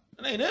 sweetheart.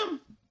 It ain't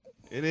them.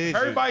 It is.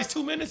 Everybody's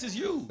 2 minutes is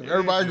you.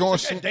 Everybody going.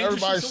 dangerous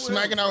Everybody's shit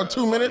somewhere smacking out in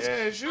 2 minutes. Yeah,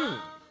 it's you.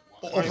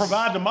 Or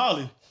provide the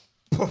Molly.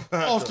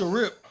 Off the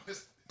rip.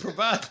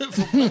 provide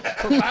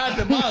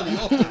the Molly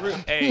off the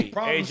rip. Hey,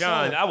 Problem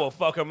John, solved. I will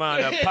fuck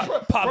around and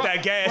pop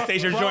that gas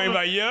station joint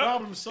like,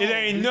 problem it solved,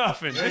 ain't dude.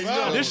 nothing. This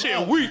nothing.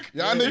 shit weak.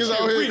 Y'all niggas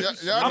out here.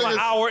 Y'all I'm an niggas.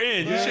 hour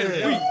in. This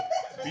shit weak.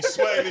 Be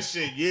sweating this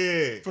shit,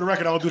 yeah. For the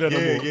record, I don't do that no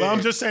Yeah, more. yeah. But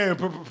I'm just saying,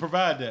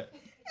 provide that.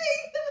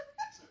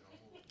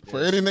 For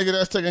any nigga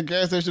that's taking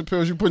gas station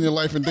pills, you putting your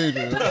life in danger.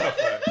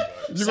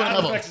 You're gonna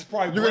have effects is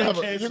probably you're gonna brain have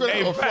a, cancer. you're gonna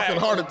have a Hey, fucking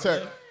heart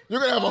attack. You're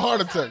gonna have a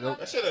heart attack, yo.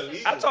 That shit illegal.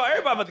 I told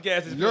everybody about the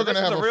gas station. You're gonna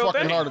That's have a a real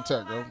fucking thing. heart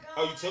attack, yo.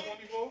 Oh, you took one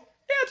before?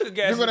 Yeah, I took a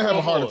gas You're gonna station have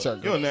a heart before.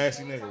 attack, You're yo. a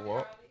nasty nigga,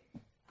 Walt.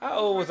 How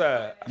old was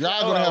I?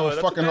 Y'all gonna have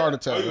a fucking heart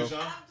attack, yo. I was in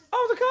college.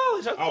 I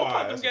was Oh, all right,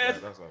 popping that's gas, all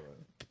right. That's all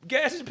right.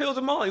 gas station pills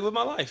and Molly with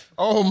my life.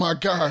 Oh my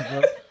god,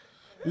 yo.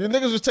 You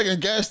niggas was taking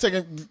gas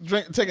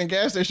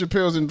station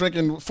pills and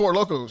drinking Four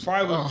Locos.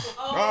 Probably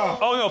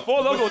Oh no, Four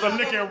Loko was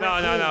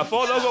no.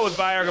 Four Loko was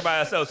Viagra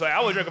by itself. So I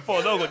was drinking Four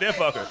Loko, then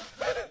fucker.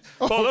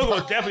 Four Loko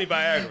was definitely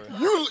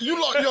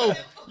Viagra.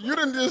 You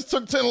done just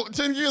took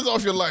 10 years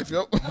off your life,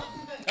 yo.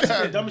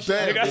 God dumb shit.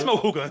 damn, Nigga, I yo.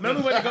 smoke hookah.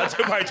 Remember when you I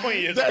took probably 20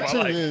 years That off too,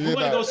 my life. yeah, We yeah, went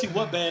to go nah. see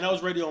what band? I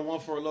was radio on 1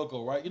 for a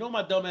Loco, right? You know what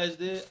my dumb ass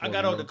did? I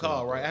got out the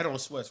car, right? I had on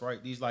sweats,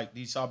 right? These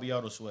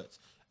Sabiato sweats.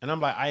 And I'm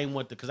like, I ain't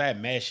want to, because I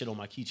had mad shit on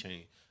my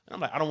keychain. And I'm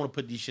like, I don't want to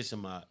put these shits in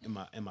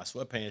my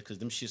sweatpants because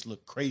them shits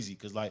look crazy.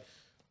 Because like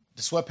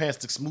the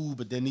sweatpants look smooth,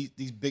 but then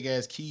these big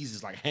ass keys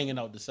is like hanging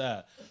out the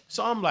side.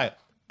 So I'm like,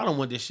 I don't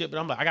want this shit, but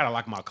I'm like, I gotta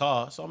lock my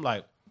car. So I'm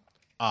like,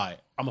 all right,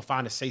 I'm gonna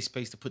find a safe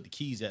space to put the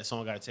keys at, so I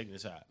don't gotta take it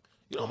inside.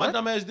 You know what my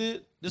dumb ass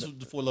did? This was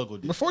before Loco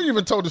did. Before you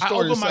even told the I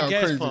story, it opened my sound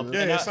gas crazy. pump. yo.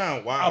 Yeah, and it I-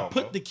 sound wild, I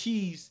put bro. the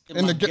keys in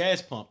In my the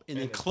gas pump and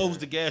then closed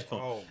the gas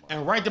pump. Oh, my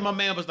and right then my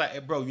man was like, hey,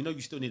 bro, you know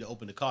you still need to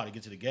open the car to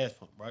get to the gas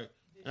pump, right?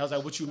 And I was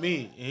like, what you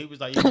mean? And he was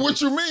like, yeah. What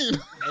you mean?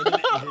 And then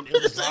it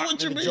was Say locked, what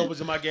and you the mean. Joe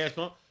was in my gas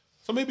pump.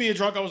 So me being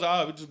drunk, I was like, all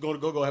right, we just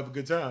go have a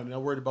good time. And I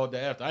worried about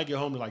that after. I get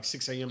home at like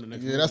 6 a.m. the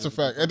next morning. Yeah, that's a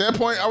fact. At that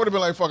point, I would have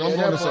been like, fuck, I'm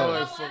going to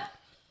sell.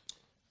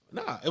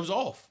 Nah, it was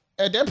off.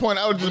 At that point,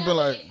 I would just been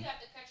like, You have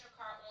to cut your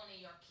car on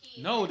and your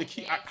key. No, the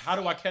key. How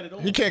do I cut it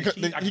on? he can't The cut,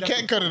 key- I he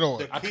can't definitely- cut it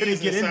on. I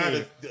couldn't get in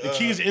there. The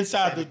keys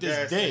inside the the gas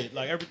it's dead.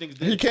 Like everything's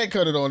dead. He can't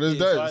cut it on. It's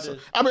Yeah, so I dead. did.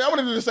 I mean, I would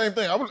have did the same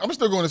thing. I'm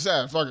still going to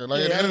side. Fuck it. Like,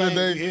 Yeah, at the end of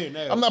the I ain't day, here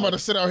now, I'm not so- about to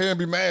sit out here and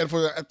be mad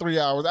for 3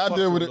 hours. I Fuck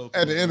deal with Four it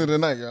at the Loko, end of the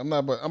night.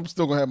 I'm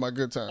still going to have my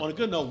good time. On a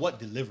good note, what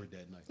delivered that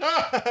night?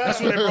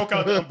 That's when they broke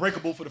out the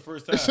Unbreakable for the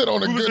first time. said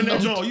on a Who was good in that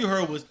note. joint? All you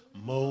heard was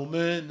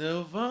 "Moment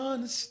of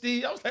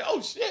Honesty." I was like,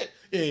 "Oh shit!"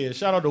 Yeah.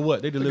 Shout out to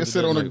what they delivered. Like I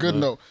said, that on a night, good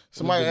man. note.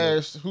 Somebody good note.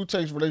 asked, who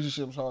takes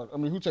relationships harder? I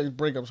mean, who takes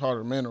breakups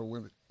harder, men or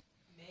women?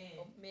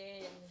 Man,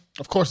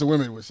 Of course, the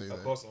women would say that.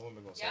 Of course, a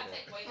woman gonna say Y'all that.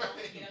 take way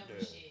longer to get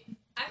over shit.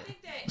 I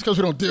think that It's because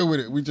we don't deal with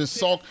it. We just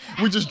sulk.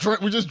 We just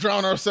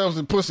drown ourselves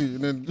in pussy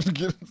and then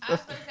get I was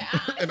gonna say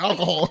I and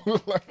alcohol.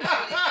 Like,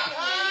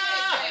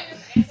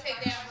 honestly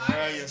take that Drown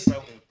hard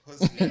yourself in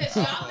pussy. because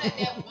y'all let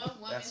that one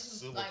woman That's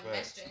who's super like facts.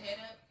 messed your head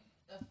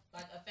up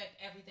like affect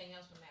everything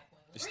else from that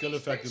point. It still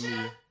affected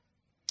me.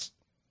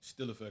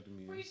 Still affected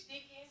me. Preach,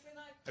 Deacons, and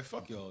like, Hey,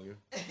 fuck y'all, yeah.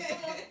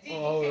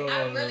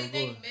 I really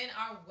think men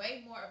are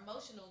way more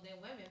emotional than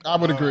women. I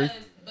would agree.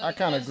 Because- I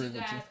kinda because agree with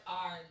you. guys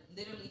are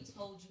literally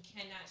told you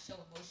cannot show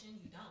emotion.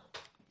 You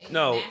don't. And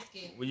No, you mask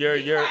it. you're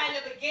in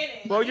the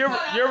beginning. well,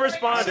 your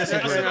response I is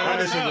disagree.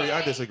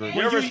 I disagree. Your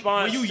When you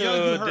response young, you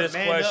to heard this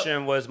man up.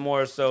 question was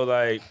more so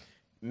like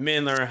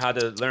men learn how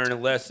to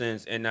learn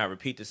lessons and not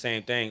repeat the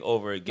same thing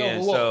over again.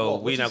 but what- so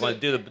what we're she not going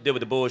said- to deal with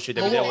the bullshit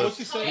that we But dealt what with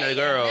she said- the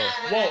girl.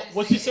 Well,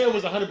 what she said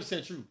was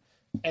 100% true.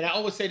 And I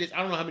always say this. I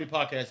don't know how many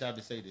podcasts I have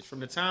to say this. From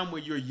the time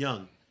where you're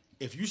young,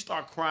 if you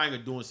start crying or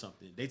doing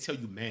something, they tell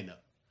you man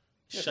up,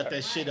 shut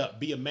that shit up,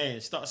 be a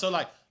man. Start. So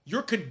like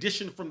you're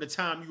conditioned from the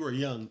time you were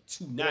young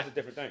to That's not a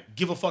different thing.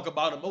 give a fuck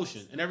about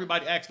emotion, and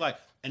everybody acts like.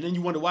 And then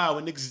you wonder why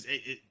when niggas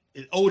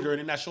is older and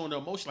they're not showing their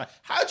emotion. Like,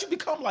 how'd you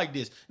become like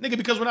this, nigga?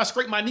 Because when I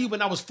scraped my knee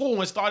when I was 4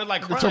 and started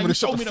like crying, told me to you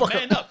shut told the me to fuck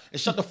man up and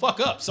shut the fuck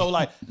up. So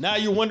like now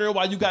you're wondering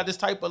why you got this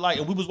type of like,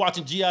 and we was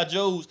watching G.I.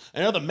 Joes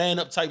and other man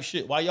up type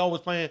shit. Why y'all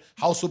was playing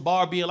House with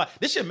Barbie and like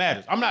this shit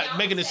matters. I'm not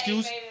making an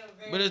excuse,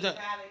 but it's not.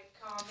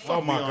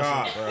 Oh my Beyonce.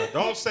 God, bro!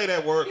 Don't say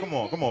that word. Come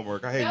on,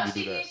 Merc. I hate when you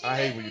do that. She I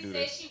hate when you basically do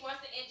that. said she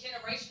wants to end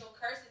generational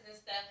curses and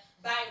stuff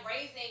by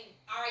raising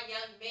our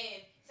young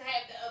men to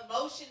have the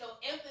emotional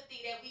empathy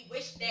that we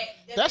wish that.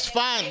 the that's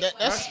men fine. would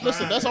That's have.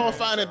 listen. That's all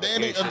fine and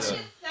dandy. I'm just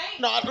saying.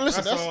 No,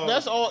 listen.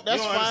 That's all.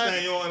 That's you don't Understand,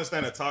 fine. you don't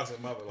understand the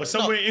toxic mother. But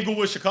somewhere in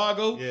Inglewood,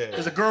 Chicago, Yeah.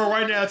 there's a girl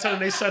right now telling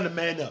their son to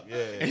man up. Yeah.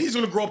 And he's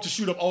gonna grow up to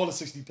shoot up all the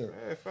 63rd.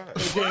 Yeah,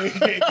 facts.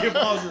 Give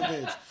Oz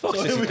revenge. Fuck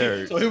So here we-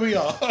 63rd. So here we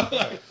are.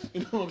 Like,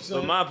 you know what I'm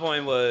saying? But my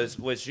point was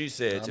what you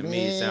said to me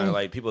mean- sounded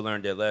like people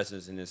learned their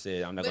lessons and then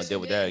said, I'm not going to deal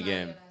with that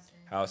again.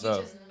 How so?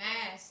 You just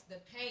mask the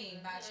pain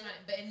by trying,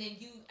 but and then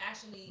you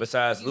actually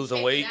Besides you losing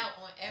take weight? it out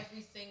on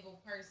every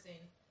single person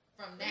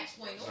from that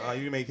point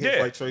on. You make hits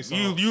Yeah, like Trey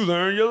Songz. you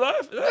learn your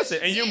life. That's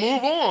it, and you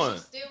move on. You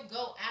still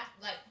go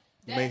after like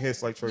You make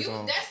hits like Trey you,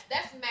 Songz.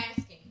 that's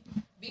masking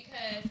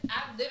because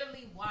I've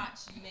literally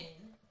watched men.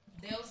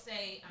 They'll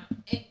say,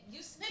 and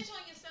you snitch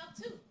on yourself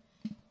too.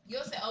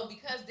 You'll say, "Oh,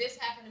 because this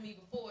happened to me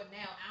before,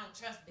 now I don't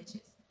trust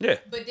bitches." Yeah.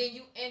 But then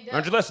you end up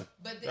Learned your lesson.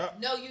 But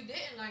no, you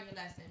didn't learn your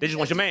lesson. They just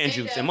want your man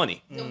juice and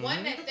money. The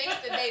one that thinks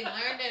that they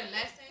learned their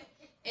lesson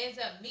ends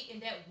up meeting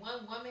that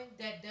one woman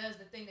that does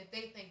the thing that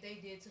they think they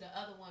did to the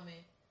other woman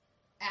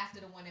after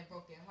the one that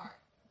broke their heart.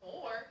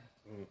 Or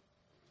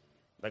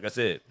like I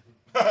said,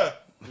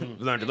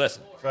 learned the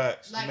lesson.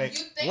 Facts. like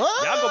you think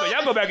What?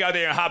 Y'all go back out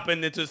there and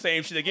hopping into the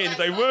same shit again. It's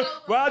like,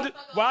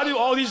 why do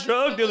all these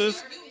drug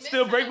dealers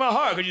still break my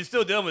heart? Because you're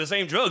still dealing with the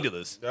same drug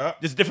dealers. Yeah.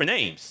 Just different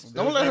names.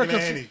 Don't let her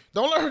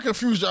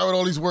confuse y'all with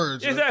all these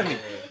words. Exactly.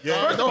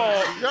 Yeah. First of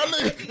all, Y'all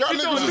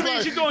niggas was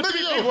like, she's going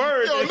three big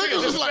words. Yo, and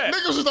niggas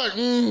was like,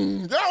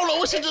 y'all don't know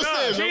what she just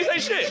said. she ain't say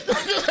shit. I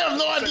just have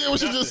no idea what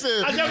she just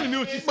said. I definitely knew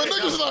what you said. But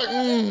niggas was like,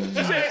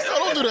 yo,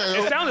 don't do that,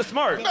 yo. It sounded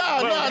smart. Nah.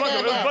 It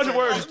was a bunch of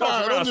words.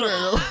 Nah, don't do that,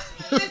 yo.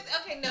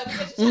 okay, no,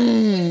 because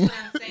you're what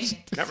I'm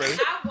saying. Not really.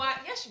 I watch.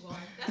 Yes, you are.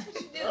 That's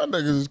what you do. Y'all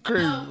niggas is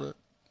crazy, man.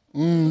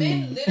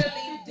 Men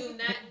literally do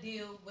not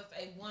deal with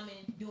a woman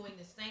doing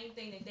the same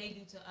thing that they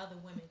do to other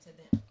women to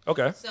them.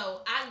 Okay.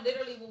 So I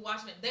literally will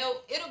watch them.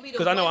 It'll be the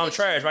Because I know one I'm that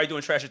trash. you- Why you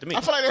doing trash shit to me?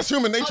 I feel like that's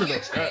human Oh, nature, you're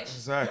though. trash.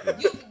 Exactly.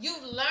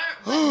 You've learned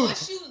like,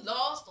 once you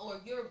lost or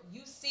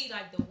you see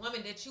like the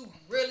woman that you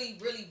really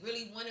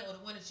wanted or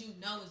the one that you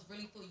know is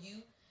really for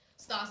you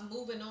starts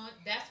moving on.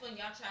 That's when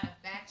y'all try to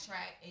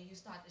backtrack and you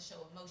start to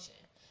show emotion.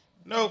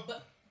 Nope.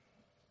 But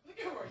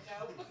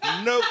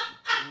Nope.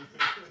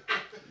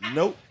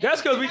 Nope.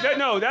 That's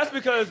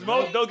because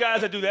most those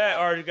guys that do that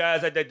are the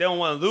guys that don't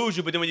want to lose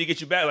you, but then when you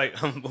get you back,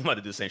 like I'm about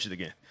to do the same shit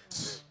again.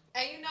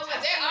 and you know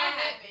what? There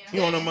are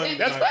You on the money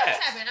That's tonight.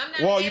 facts. I'm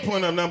not Walt, you negative.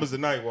 putting up numbers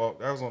tonight, Walt.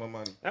 That was on the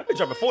money. I've been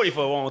dropping 40 for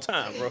a long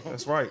time, bro.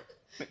 That's right.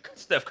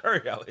 Steph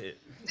Curry out here.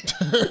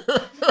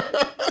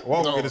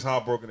 Walt will get his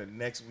heart broken the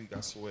next week,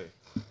 I swear.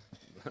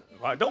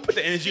 Like, don't put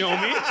the energy on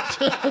me. He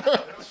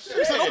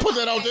said, don't put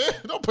that out there.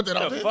 Don't put that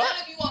out The there. fuck?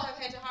 None of you all have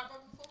had your heart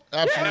broken before.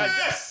 Absolutely.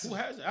 Yes. Who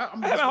has it? I had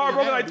my heart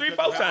broken like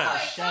 3-4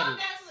 times. Shattered.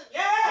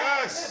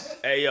 Yes.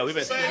 Hey, yo, we've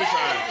been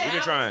trying. We've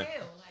been trying.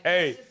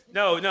 Hey,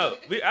 no. I've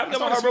got my started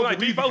heart broken like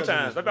smoking 3-4 weed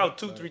times. because of About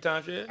this, 2-3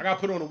 times, yeah. I got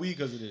put on the weed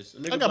because of this. A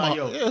nigga I got like, my,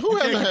 yo, yeah, who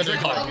hasn't had their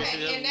heart?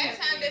 Okay, in that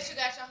time that you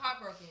got your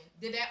heart broken,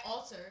 did that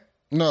alter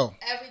No.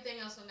 everything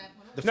else on that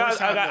point? The No,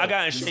 first I time, got though.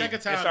 in The shape second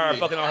and time, started yeah.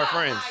 fucking all her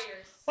friends.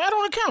 Why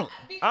don't it count?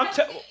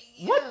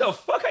 What the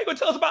fuck? How you gonna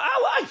tell us about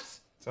our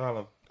lives? Tell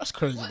him. That's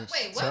craziness.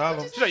 Wait, Tell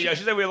what? him.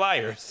 She said we're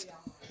liars.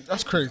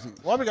 That's crazy.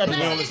 Why we gotta We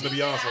do don't that? listen to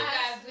Beyonce. You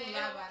guys do lie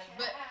about it,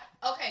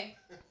 but okay,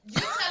 you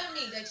telling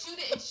me that you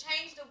didn't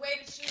change the way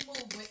that you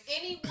move with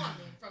any woman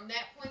from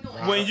that point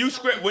on?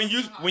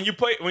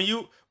 When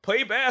you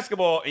play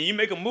basketball and you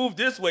make a move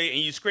this way and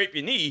you scrape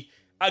your knee,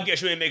 I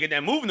guess you ain't making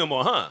that move no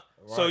more, huh?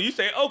 So you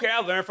say, okay, I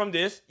learned from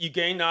this. You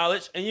gain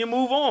knowledge and you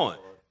move on.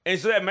 And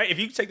so that if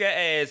you take that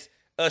as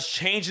us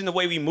changing the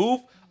way we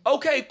move,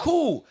 okay,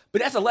 cool.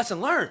 But that's a lesson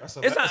learned.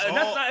 It's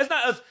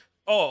not us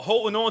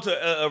holding on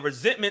to a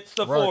resentment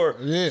stuff Right.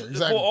 Yeah,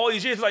 exactly. for all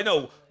these years. It's like,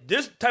 no,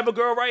 this type of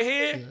girl right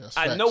here, that's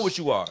I facts. know what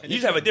you are. You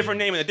just have a different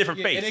name and a different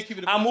Yeah, and they face. keep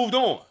it a I buck. moved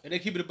on. And they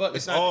keep it a buck.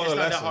 It's all not the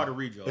that lesson. hard to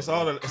read, y'all. It's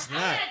all. It's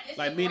not.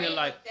 Like, meaning,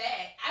 like- that.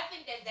 I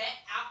think that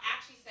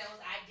actually sounds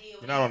ideal.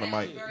 You're not on the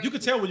mic. You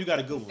can tell when you got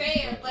a good one.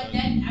 Fair, but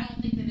that I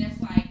don't think that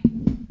that's like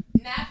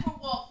not for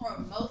Walt. For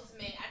most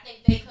men, I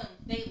think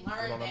they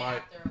learn on the that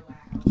mic. after a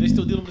while. They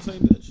still dealing with the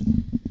same bitch.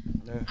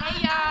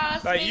 Hey y'all,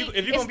 Like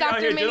if you're gonna be out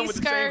here dealing with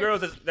the same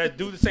girls that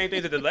do the same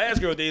things that the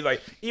last girl did,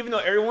 like even though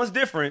everyone's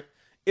different,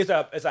 it's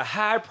a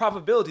high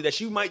probability that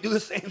she might do the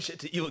same shit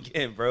to you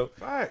again, bro.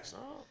 Facts.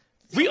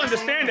 We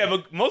understand that,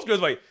 but most girls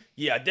like,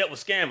 yeah, I dealt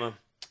with scammer,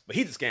 but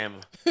he's a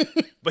scammer,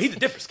 but he's a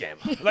different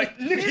scammer. Like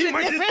nigga, he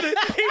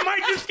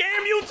might just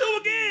scam you too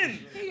again.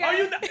 Are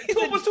you not? 2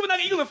 plus 2 not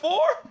equaling 4?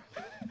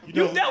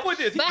 You dealt with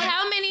this. But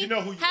how many? You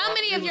know who you how are.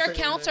 many You of will your say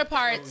that.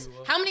 counterparts?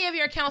 How many of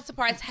your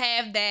counterparts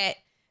have that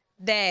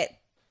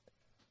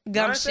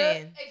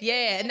gumption?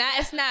 Yeah,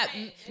 it's not.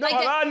 No, a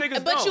lot of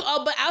niggas but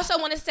don't. but I also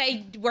want to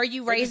say, were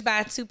you raised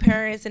by 2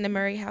 parents in the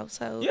Murray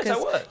household? Yes, I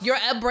 'Cause was. Your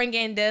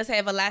upbringing does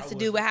have a lot to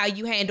do with how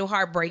you handle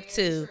heartbreak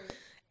too.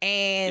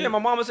 And Yeah, my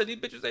mama said these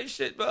bitches ain't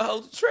shit but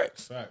hoes and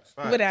tricks. Facts.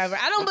 whatever.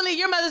 I don't believe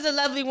your mother's a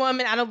lovely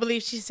woman. I don't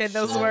believe she said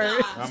those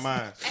words. Not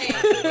mine.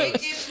 Hey, it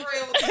gets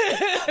real.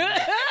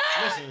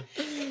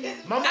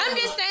 I'm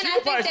just saying.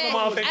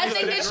 I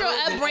think that your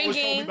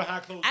upbringing.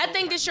 I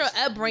think that your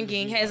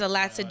upbringing has a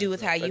lot to do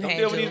with how you Don't deal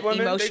handle with these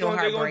women. emotional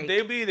heartbreak.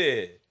 They'll be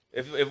there.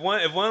 If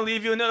one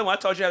leave you another one, I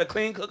taught you how to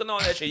clean, cook, and all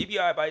that shit. You be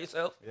all right by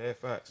yourself. Yeah,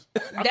 facts.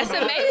 That's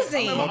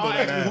amazing. My mom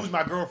asked me who's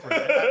my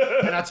girlfriend,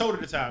 and I told her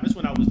the time. This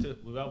when I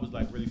was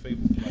like really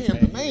faithful. Like, Damn,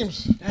 the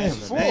names. Damn,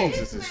 the names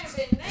is This just.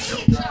 man been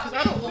name dropping.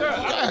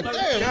 God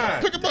damn.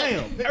 God Pick 'em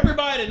up. damn.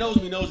 Everybody that knows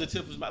me knows that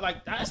Tiff was my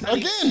that's not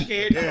Again. She can't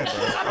hear Yeah,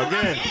 that. bro.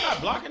 Again. I'm not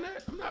blocking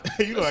that. I'm not.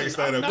 You look like a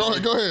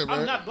stand-up. Go ahead, man.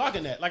 I'm not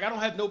blocking that. Like I don't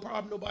have no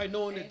problem nobody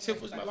knowing that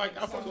Tiff was my like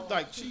I fuck with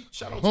like she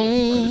shout out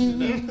to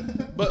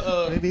Tiff.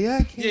 But Maybe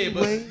I can't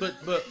yeah, wait but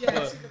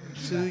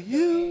to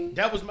you.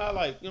 that was my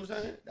like you know what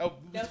I'm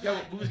saying.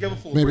 We was together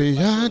for Maybe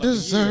like, I a year.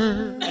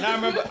 deserve. And I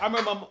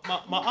remember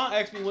my aunt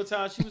asked me one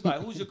time. She was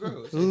like, "Who's your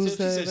girl?" She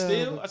said,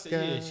 "Still." I said,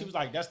 "Yeah." She was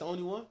like, "That's the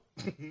only one."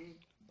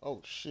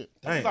 Oh shit.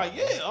 I was like,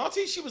 yeah,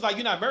 auntie. She was like,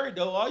 you're not married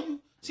though, are you?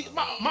 See,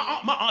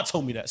 my aunt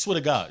told me that. Swear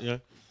to God, yeah.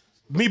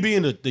 Me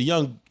being the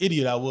young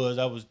idiot I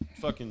was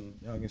fucking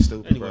Young and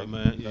stupid, anyway, bro.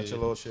 man. Yeah. Got your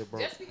little shit, bro.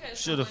 Just because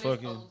Shoulda someone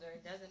fucking- is older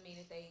doesn't mean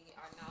that they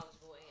are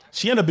knowledgeable.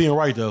 She ended up being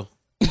right though.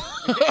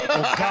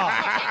 Oh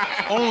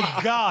God. Oh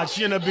God,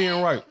 she ended up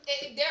being right.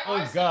 There Oh,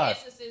 are some God.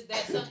 instances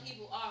that some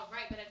people are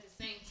right, but at the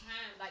same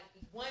time, like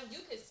one, you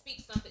could speak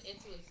something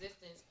into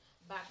existence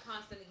by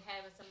constantly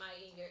having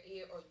somebody in your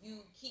ear, or you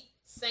keep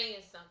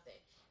saying something,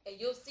 and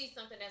you'll see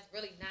something that's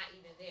really not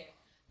even there.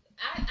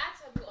 I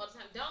tell people all the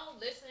time, don't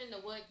listen to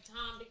what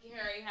Tom, Dick, and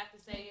Harry have to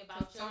say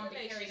about your Tom,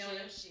 Dick, Harry don't know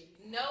relationship.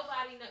 shit.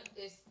 Nobody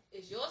knows.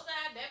 It's your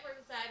side, that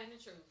person's side, and the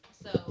truth.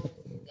 So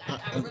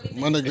I really think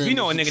My nickname If you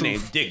know a is the nigga named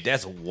truth. Dick,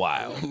 that's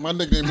wild. My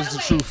nickname is the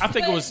truth. I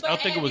think it was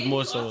then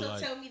more you so also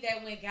like. tell me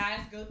that when guys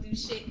go through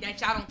shit that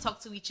y'all don't talk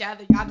to each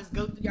other, y'all just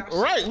go through y'all shit.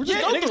 Right, we just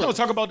Yeah, go niggas through don't it.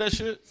 talk about that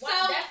shit. So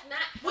that's not.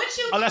 what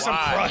you Unless I'm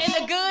Why? crushed.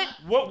 in the good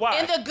Why?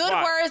 in the good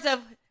Why? words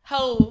of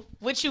Ho,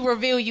 what you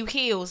reveal, you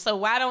heal. So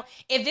why don't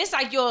if this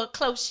like your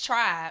close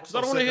tribe? I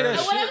don't want to hear that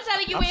But what I'm shit.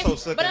 telling you I'm is, so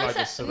sick but of, I'm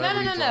like, sa-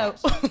 the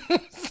no.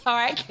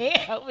 Sorry, I can't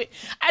help it.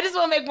 I just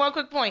want to make one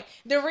quick point.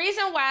 The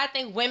reason why I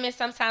think women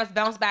sometimes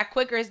bounce back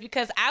quicker is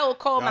because I will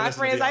call Y'all my listen to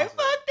friends like, Beyonce.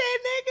 "Fuck that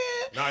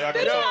nigga." Nah, y'all They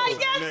can be tell like, it's a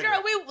 "Yes, nigga.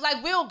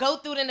 girl." We'll go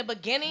through it in the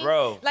beginning,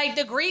 Bro. Like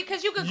the grief,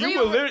 because you could grieve. You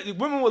will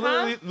women will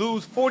literally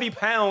lose 40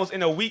 pounds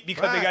in a week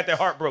because they got their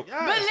heart broke. But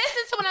listen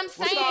to what I'm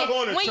start saying.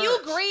 going to When you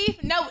church.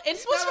 grieve, no,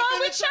 it's what's wrong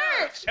with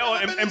church. Oh,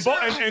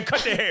 and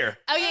cut their hair.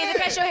 Oh yeah, to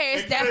cut your hair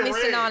is And cut it definitely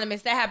red.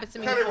 synonymous. That happened to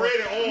me Cut it before. red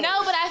and orange.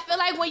 No, but I feel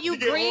like when you You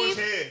get orange grieve,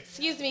 hair.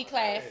 excuse me,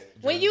 class.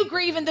 When you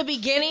grieve in the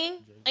beginning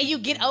and you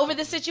get over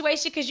the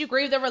situation because you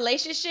grieve the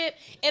relationship,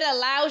 it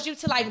allows you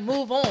to like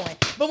move on.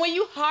 But when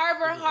you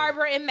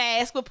harbor and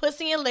mask with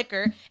pussy and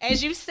liquor,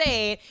 as you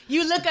said,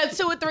 you look up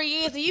 2 or 3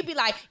 years and you be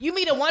like, you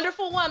meet a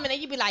wonderful woman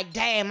and you be like,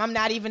 damn, I'm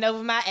not even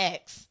over my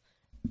ex.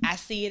 I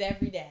see it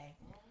every day.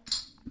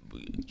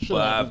 Well,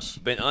 happens.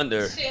 I've been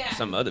under Shit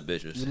some other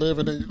bitches. You live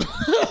in it.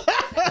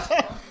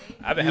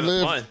 I've been You having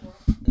live- fun.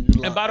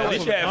 And by the At way,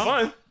 least you had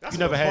fun. you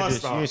never had fun this.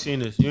 stuff. You ain't seen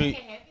this. You ain't.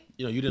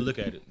 You know, you didn't look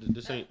at it.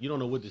 This ain't. You don't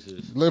know what this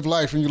is. Live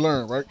life and you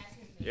learn, right?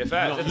 Yeah,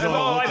 facts. You That's don't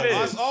all know life what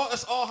is.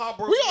 It's all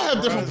heartbroken. We all have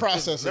bro. different It's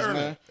processes, learning.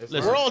 man. It's We're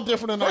learning. all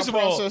different in our First of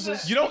all,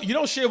 processes. you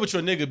don't share with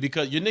your nigga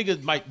because your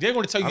nigga might they're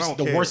going to tell I you don't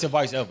the care. worst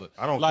advice ever.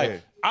 I don't like,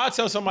 care. I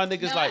tell some of my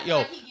niggas No, like, I yo, feel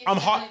like he gives I'm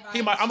good hot.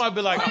 advice. I might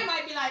be like, He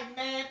might be like,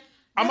 man.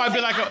 I might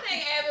be like, I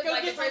think Ab is Go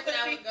like the get some person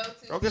I pussy. would go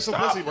to. Go get some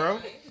pussy, bro.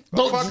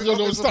 Don't, Fuck, yo, go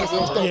don't get stop, some don't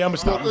pussy. stop. yeah, I'm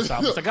gonna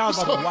stop. Mr. Guy was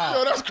about to wild.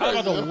 Yo, that's I was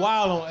about crazy, to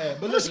wild on Ab.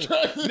 But listen,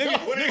 What do you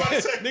about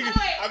to say? nigga,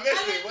 I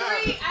missed it. What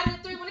happened? Out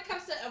of three, when it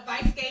comes to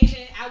advice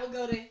gauging, I would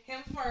go to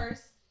him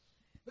first.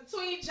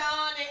 Between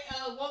John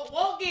and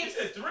Walt gives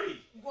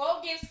 3.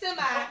 semi.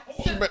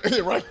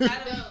 Yeah, right. I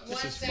don't know. This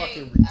One is thing,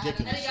 fucking I don't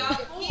ridiculous. know. Y'all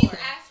If he's four.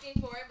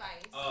 asking for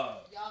advice.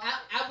 Y'all.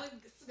 I would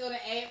go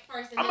to Ed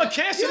first. And I'm then- a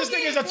Cancer. This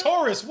nigga is a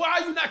Taurus. Why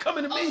are you not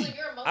coming to Oh, me? so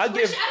you're emotional. I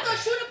give. I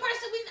thought you the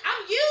person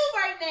I'm you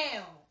right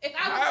now. If I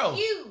How? was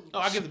you. No,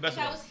 I give the best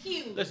If I advice. was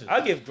you. Listen.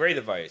 I give great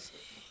advice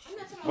I'm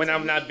not talking when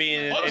about I'm not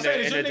being All I'm in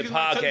saying is your the niggas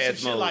might tell you some podcast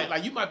shit mode.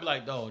 like you might be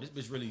like, dog, this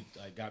bitch really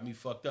like got me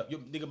fucked up. Your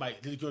nigga might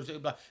be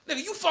like,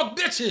 nigga, you fuck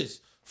bitches.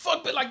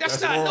 Fuck bitch. Like that's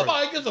That's not Roy.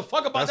 nobody gives a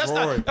fuck about. That's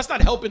That's Roy.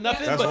 not helping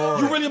nothing. That's but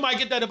Roy. you really might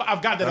get that.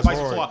 I've got that That's advice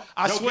Roy. before.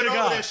 I Yo, swear get to over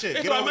God. that shit.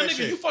 It's Get like, over my that nigga,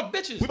 shit. you fuck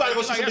bitches. We about to go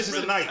Like, see some that's bitches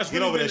really- tonight. that's Get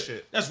really over that been-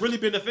 shit. That's really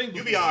been the thing.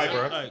 You be before. all right,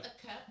 bro. Like,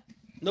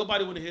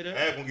 nobody want to hear that.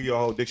 Ab gonna give you a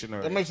whole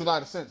dictionary. That makes a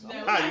lot of sense.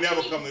 I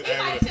never come to He might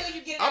Ab. tell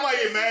you get it I out might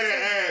your get mad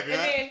system at Ab, and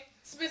yeah. then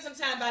spend some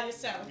time by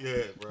yourself. Yeah,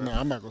 bro. Nah,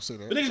 I'm not gonna say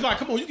But that. niggas be like,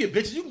 come on, you get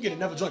bitches. You can get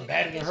another joint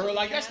better than her.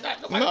 Like that's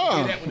not nobody can No,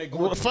 hear that when they go.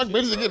 well, fuck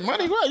bitches to get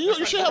money, right?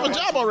 You should have a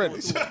job already.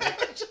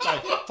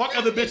 Like, fuck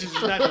other bitches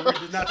is not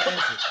the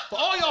answer. For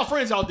all y'all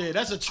friends out there,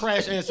 that's a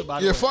trash answer, by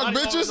the Yeah, way. fuck I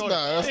don't bitches? know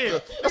Nah,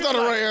 that. that's not the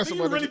right answer, You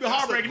my really nigga. be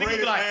heartbreaking. That's Niggas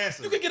the be like, greatest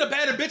answer. you can get a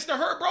better bitch than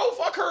her, bro.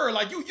 Fuck her.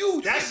 Like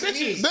you That's get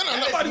me. bitches. Then I-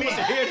 Nobody that's wants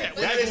to me. hear that.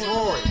 That is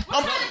Roy.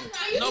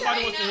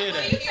 Nobody wants to hear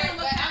that. I'm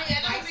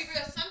gonna be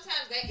real.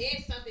 Sometimes that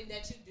is something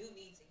that you do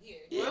need to hear.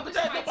 Yeah, but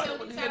that nobody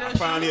wants to hear I that.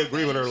 finally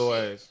agree with her little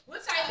ass.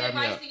 What type Sign of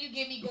me advice up. do you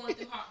give me going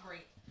through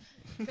heartbreak?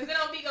 Because it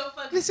don't be go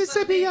fucking. Listen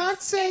fuck to bitches.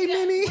 Beyonce,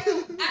 Minnie.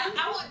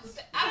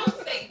 I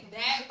don't say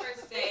that per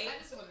se. I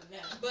just want to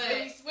know. But-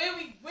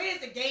 where's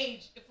the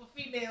gauge for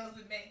females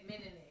and men in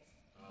this?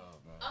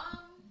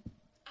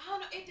 I don't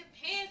know. It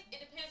depends. It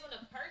depends on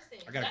the person.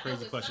 I got a know crazy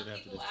with question some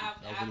after people, this, too. I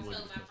I've really wanna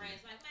told get my this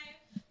friends like,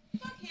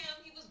 man, fuck him.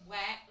 He was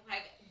whack.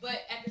 Like, but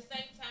at the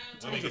same time,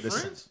 Women like, get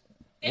friends?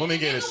 If Women the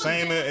get the nigga was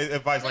same doing-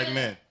 advice like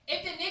men. If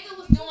the nigga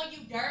was doing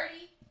you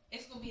dirty,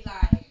 it's gonna be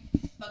like,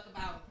 fuck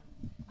about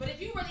him. But if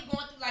you really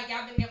going through like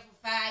y'all been here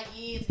for 5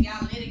 years and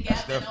y'all live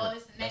together and all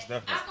this and That's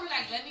that, different. I'm gonna be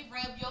like, let me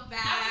rub your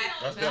back.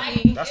 That's Like,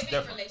 different. That's giving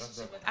different.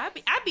 relationship with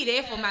I be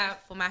there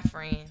for my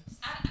friends.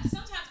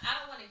 Sometimes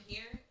I don't want to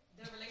hear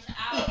the relationship.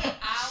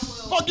 I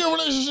will. Fuck your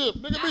relationship,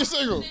 nigga. Be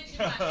single. Send you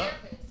my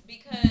therapist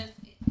because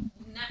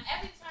not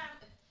every time.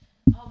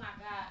 Oh my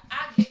god!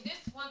 I get this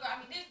one girl. I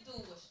mean, this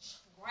dude was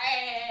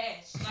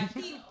trash. Like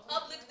he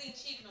publicly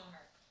cheating on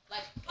her.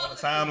 Like On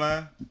the publicly.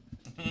 timeline.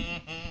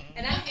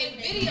 And I made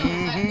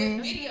videos, like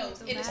with videos.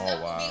 And the stuff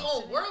would be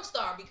on World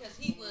Star because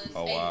he was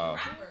a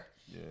rapper.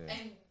 Yeah.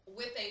 And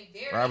with a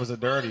very rappers are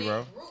dirty,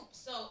 bro. Group.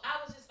 So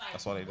I was just like,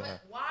 that's why they do.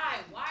 Why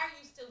are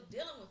you still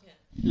dealing with him?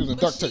 He was a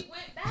duct tape.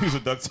 He was a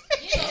duct tape.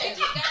 Yeah, it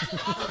just got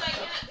to, I was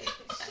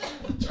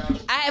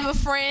like, I have a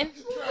friend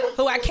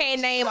who I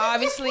can't name,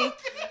 obviously,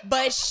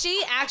 but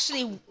she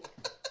actually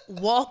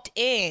walked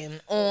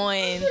in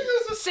on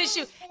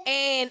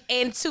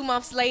and 2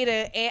 months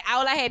later, and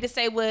all I had to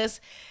say was,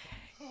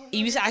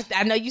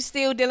 I know you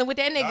still dealing with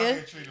that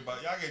nigga.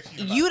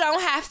 You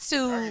don't have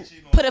to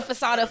put a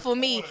facade up for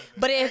me.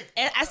 But if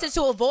I said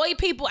to avoid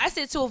people, I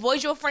said to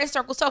avoid your friend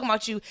circle talking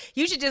about you,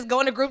 you should just go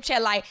in the group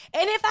chat like,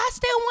 and if I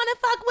still want to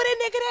fuck with a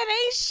nigga that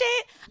ain't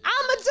shit,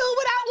 I'ma do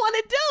what I want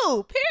to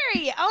do.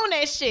 Period. On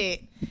that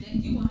shit.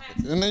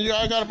 And then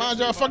y'all gotta mind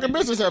y'all fucking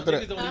business after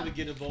that.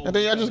 And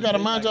then y'all just gotta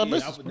mind y'all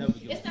business.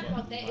 It's not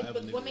about that.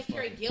 But women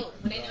carry guilt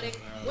when they know that.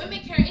 Women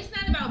carry. It's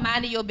not about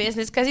minding your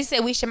business because he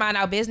said we should mind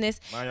our business.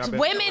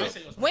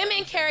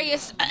 Women carry a.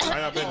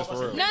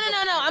 No.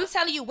 I'm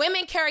telling you,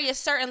 women carry a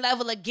certain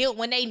level of guilt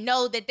when they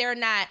know that they're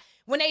not.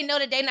 When they know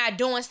that they're not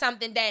doing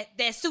something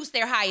that suits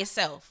their highest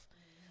self.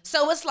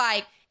 So it's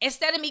like,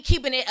 instead of me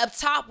keeping it up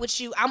top with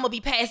you, I'm gonna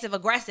be passive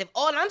aggressive.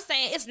 All I'm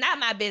saying, it's not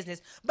my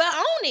business. But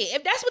own it.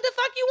 If that's what the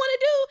fuck you want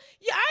to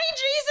do, I ain't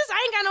Jesus.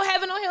 I ain't got no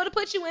heaven or hell to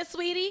put you in,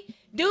 sweetie.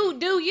 Do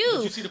you?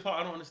 But you see the part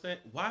I don't understand?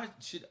 Why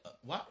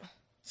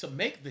to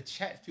make the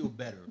chat feel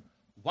better?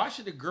 Why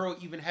should a girl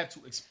even have to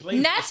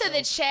explain? Not to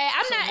the chat.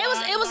 I'm not.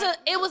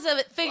 It was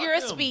a figure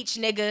of speech,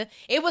 nigga.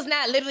 It was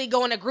not literally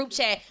going to group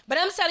chat. But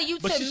I'm telling you,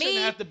 but to you me,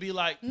 shouldn't have to be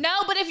like.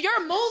 No, but if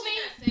you're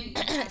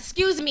moving,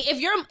 excuse me,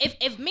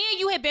 if me and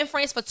you have been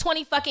friends for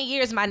 20 fucking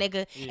years, my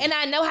nigga, and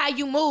I know how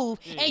you move,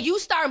 and you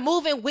start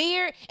moving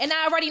weird, and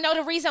I already know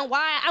the reason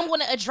why, I'm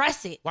gonna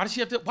address it. Why does she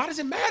have to? Why does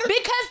it matter?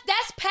 Because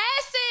that's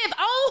passive.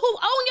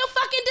 Own your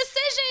fucking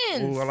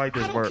decisions. Ooh, I like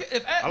this word.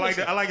 I like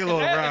it a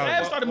little round. round. If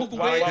Ab started moving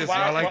weird,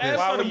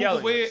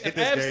 if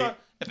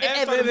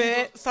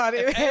Ab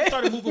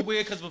started moving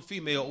weird because of a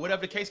female, or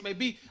whatever the case may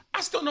be,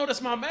 I still know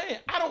that's my man.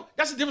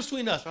 That's the difference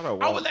between us. I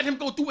would let him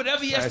go through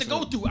whatever he has to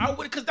go through. I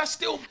would, because that's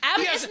still.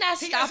 It's not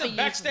stopping you.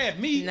 He hasn't backstabbed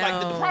me. No.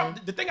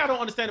 Like the thing I don't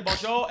understand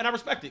about y'all, and I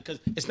respect it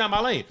because it's not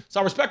my lane. So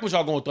I respect what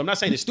y'all going through. I'm not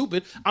saying it's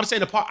stupid. I'm saying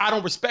the part I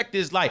don't respect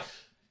is like,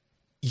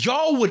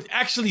 y'all would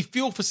actually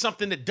feel for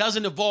something that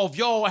doesn't involve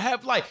y'all.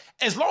 Have like,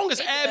 as long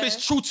as Ab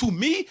is true to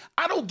me,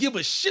 I don't give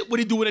a shit what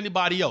he do with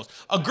anybody else.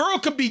 A girl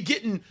could be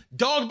getting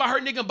dogged by her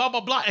nigga, blah,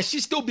 blah, blah, and she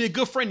still be a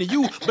good friend to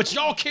you, but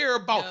y'all care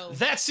about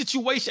that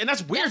situation, and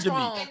that's weird to me.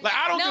 Like,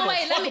 I don't give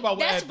a fuck about what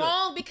that's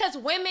wrong because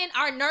women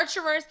are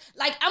nurturers.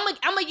 Like, I'm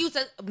gonna use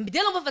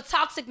dealing with a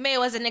toxic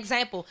male as an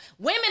example.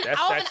 Women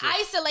often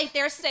isolate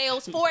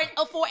themselves for a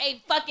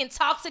fucking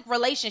toxic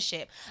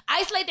relationship.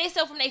 Isolate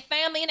themselves from their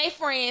family and their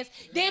friends.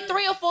 Then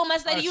 3 or 4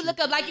 months later, you look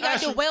up like you got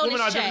to do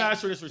wellness check. Yeah,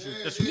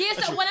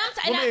 so when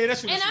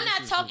I'm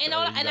not talking,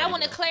 and I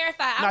want to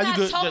clarify, I'm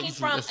not talking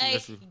from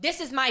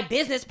this is my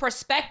business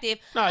perspective.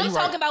 I'm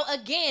talking about,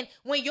 again,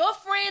 when your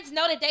friends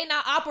know that they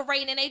not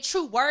operating in their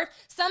true worth,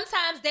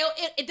 sometimes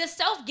the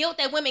self-guilt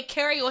that women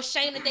carry or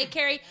shame that they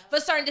carry for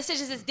certain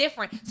decisions is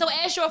different. So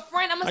as your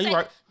friend, I'm going to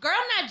say, girl,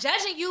 I'm not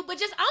judging you, but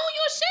just own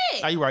your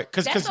shit. Are you right?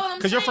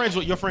 Because your friends,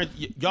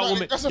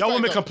 y'all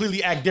women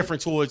completely act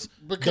different towards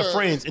the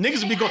friends. And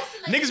niggas be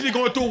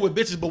going through it with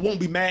bitches, but won't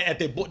be mad at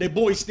their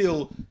boys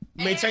still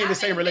maintain the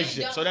same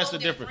relationship. So that's the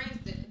difference.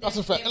 That's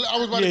a fact. I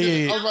was about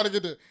to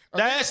get there.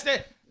 That's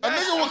that.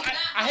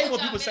 I hate when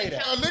people say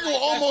that. A nigga will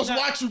almost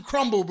watch you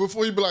crumble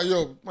before you be like,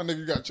 yo, my nigga,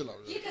 you gotta chill out.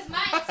 Because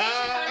my intentions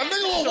a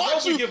nigga will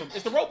watch you.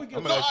 It's the rope we give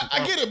him. No,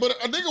 I get it, but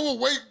a nigga will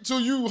wait till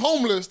you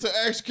homeless to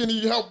ask, can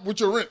he help with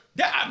your rent?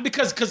 Yeah,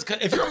 because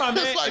if you're my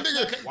man, it's like,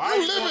 nigga,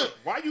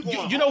 why you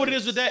going? You know what it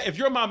is with that? If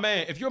you're my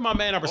man,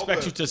 I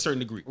respect you to a certain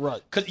degree.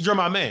 Right. Because you're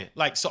my man.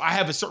 Like, so I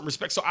have a certain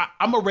respect. So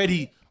I'm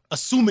already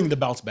assuming the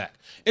bounce back.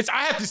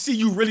 I have to see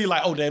you really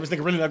like, oh damn, this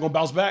nigga really not gonna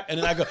bounce back, and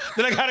then I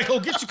gotta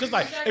go get you, because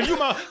like if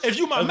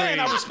you my man,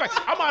 I respect.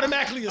 I'm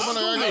automatically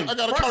assuming. I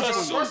gotta couch you.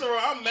 First of all,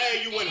 I'm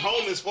mad you went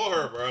homeless for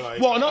her, bro. Like,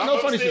 well, no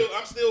funny shit.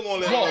 I'm still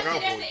gonna let her work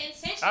out for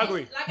you. I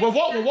agree. When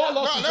Walt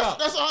lost his job,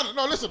 that's 100.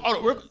 No, listen.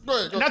 Go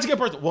ahead. Not to get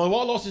personal. When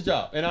Walt lost his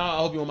job, and I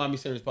hope you don't mind me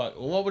saying this part.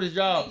 When Walt with his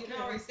job,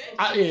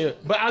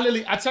 but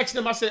I texted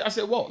him. I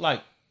said, Walt,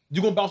 like,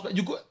 you gonna bounce back?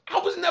 I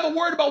was never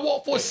worried about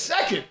Walt for a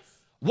second.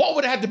 What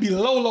would it have to be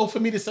low for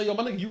me to say, yo,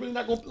 my nigga, you really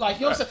not gonna, like,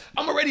 you know what I'm saying?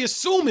 I'm already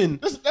assuming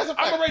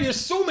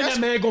that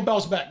man gonna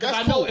bounce back. Because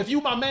I know if you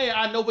my man,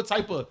 I know what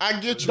type of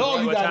dog you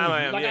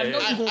got. Like, I know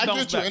you gonna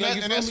bounce back.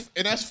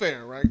 And that's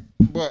fair, right?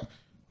 But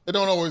it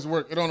don't always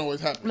work. It don't always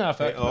happen. Nah,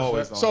 fact. So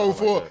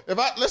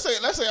let's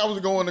say I was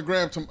going to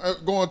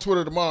go on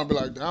Twitter tomorrow and be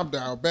like, I'm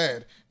down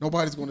bad.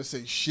 Nobody's gonna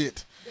say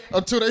shit.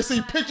 Until they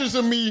see pictures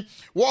of me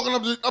walking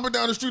up and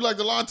down the street like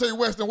Delonte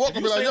West, and Walk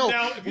gonna be like, yo,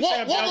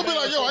 Walk gonna be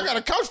like, yo, I got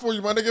a couch for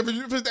you, my nigga,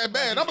 if it's that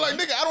bad. I'm like,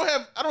 nigga,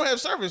 I don't have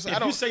service. I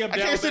can't see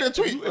the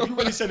tweet. If you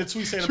really send a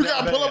tweet saying you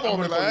gotta pull up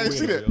on me, like, I ain't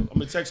see that. I'm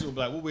gonna text you and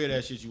be like, what weird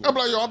ass shit you want? I'm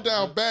like, yo, I'm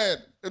down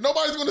bad. And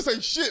nobody's gonna say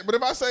shit, but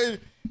if I say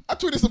I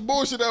tweeted some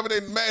bullshit the other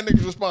day, mad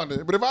niggas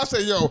responded. But if I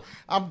say, yo,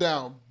 I'm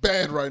down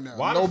bad right now,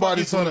 Why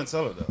nobody's the fuck you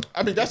tell her though?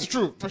 I mean, that's the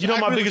truth. You know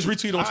my biggest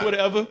retweet on Twitter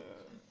ever?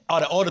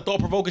 All the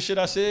thought-provoking shit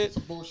I said?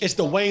 It's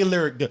the Wayne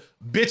lyric, the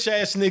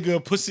bitch-ass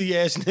nigga,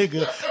 pussy-ass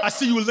nigga. I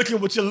see you looking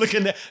what you're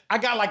looking at. I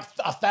got like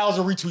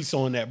 1,000 retweets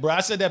on that, bro.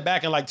 I said that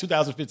back in like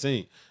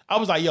 2015. I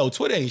was like, yo,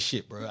 Twitter ain't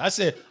shit, bro. I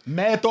said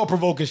mad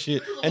thought-provoking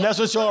shit, and that's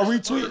what y'all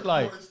retweet?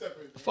 Like,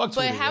 fuck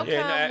Twitter. But how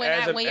Yeah,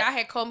 come when y'all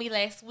had called me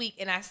last week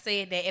and I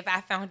said that if I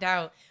found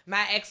out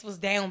my ex was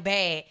down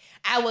bad,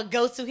 I would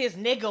go to his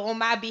nigga on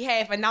my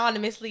behalf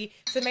anonymously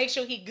to make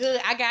sure he good,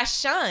 I got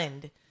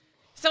shunned.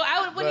 So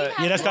I would,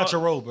 Yeah, that's not your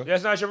role, bro.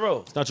 That's not your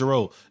role. It's not your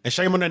role. And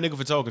shame on that nigga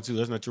for talking to.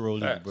 That's not your role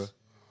either, Facts. bro.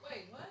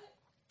 Wait, what?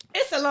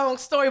 It's a long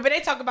story, but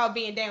they talk about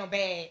being down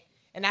bad.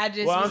 And I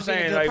just Well, I'm was being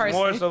a saying good like person.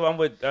 more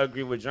so. I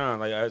agree with John.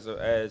 Like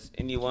as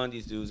any one of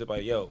these dudes, they're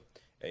like, yo,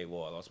 hey,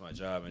 well, I lost my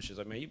job, and she's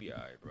like, man, you be all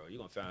right, bro. You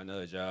gonna find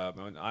another job.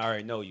 Man. I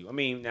already know you. I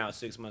mean, now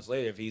 6 months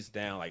later, if he's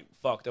down, like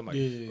fucked, I'm like,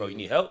 bro, you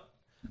need help.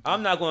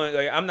 I'm not going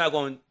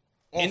to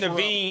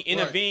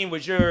intervene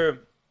with your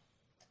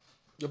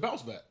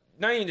bounce back.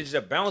 not even just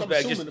a bounce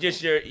back, assuming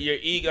just your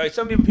ego. Like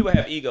some people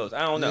have egos.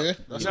 I don't know. Yeah, You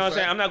that's know a what I'm saying?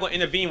 fact. I'm not going to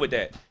intervene with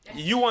that.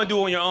 You want to do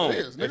it on your own. It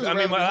is. Niggas I rather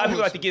mean, be a lot of people homeless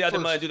like to get out their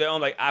first. money and do their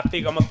own. Like I'm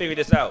gonna figure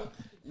this out.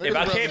 If I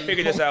rather can't be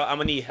figure this out, I'm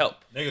gonna need help.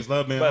 Niggas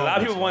love being But a lot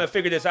of homeless, people want to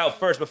figure this out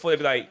first before they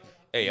be like,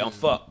 hey, I'm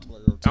fucked.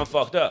 I'm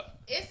fucked up.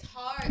 It's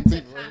hard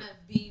to kind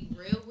of be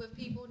real with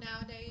people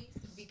nowadays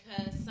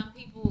because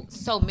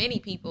so many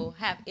people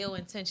have ill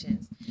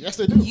intentions. Yes,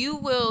 they do. You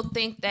will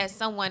think that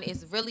someone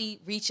is really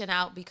reaching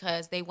out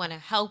because they want to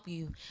help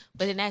you,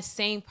 but then that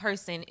same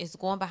person is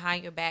going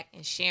behind your back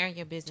and sharing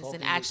your business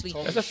and actually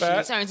That's a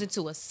fact. it turns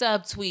into a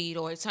subtweet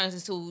or it turns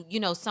into,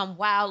 some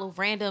wild or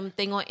random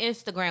thing on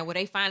Instagram where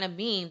they find a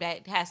meme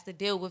that has to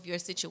deal with your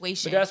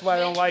situation. But that's why I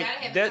don't like You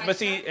gotta have that. the But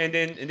see, and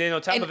then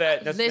on top And, of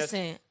that,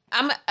 that's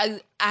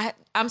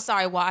I'm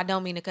sorry, Wall. I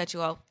don't mean to cut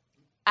you off.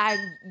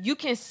 You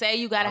can say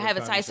you gotta have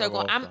a tight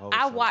circle.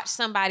 I watched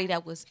somebody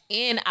that was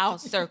in our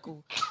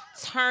circle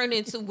turn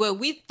into where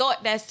we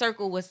thought that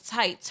circle was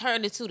tight,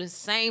 turned into the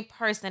same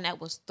person that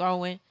was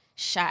throwing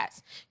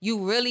shots.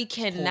 You really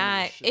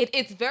cannot.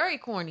 It's very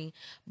corny.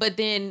 But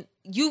then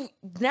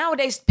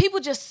nowadays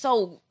people just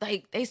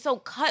they so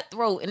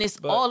cutthroat, and it's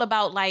all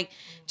about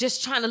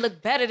just trying to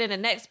look better than the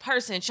next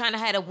person, trying to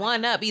have a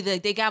one up. Either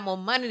they got more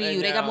money than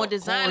you, they got more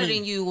designer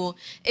than you. Or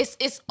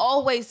it's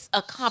always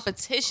a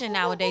competition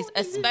nowadays,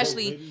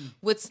 especially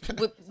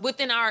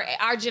within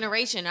our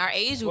generation, our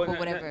age group or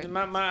whatever.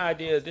 My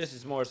idea of this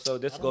is more so.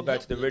 This go back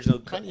to the original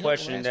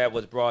question that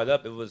was brought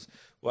up. It was,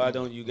 why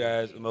don't you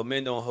guys? Well,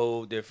 men don't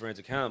hold their friends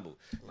accountable.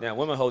 Now,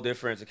 women hold their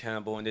friends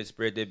accountable and they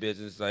spread their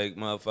business like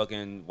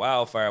motherfucking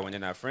wildfire when they're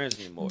not friends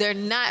anymore. They're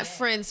not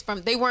friends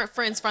they weren't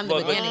friends from the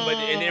beginning.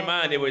 But in their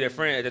mind, they were their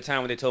friend at the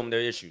time when they told them their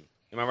issue.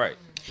 Am I right?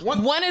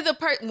 One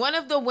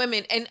of the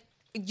women, and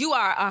you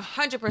are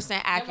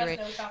 100%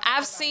 accurate.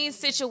 I've seen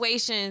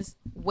situations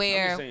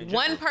where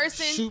one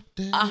person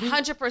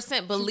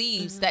 100%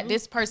 believes that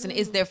this person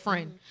is their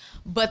friend,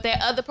 but that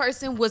other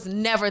person was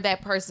never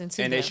that person to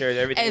them. And they shared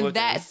everything and with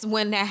them. that's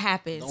when that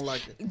happens. Don't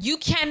like it. You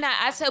cannot.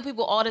 I tell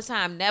people all the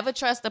time, never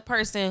trust the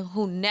person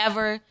who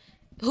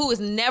is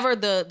never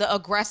the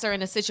aggressor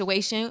in a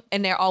situation,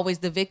 and they're always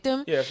the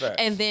victim. Yeah, facts.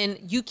 And then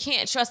you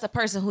can't trust a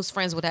person who's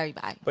friends with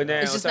everybody. But now,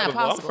 it's just on not top of-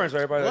 possible. I'm friends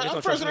with everybody. Well, They I'm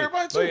don't friends trust with me.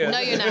 everybody, But too. yeah. No,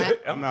 you're not.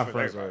 I'm not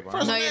friends with everybody.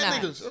 Friends No, with you're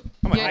mad not. niggas.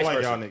 I'm a You're- nice I like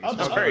person. y'all niggas.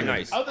 I'm very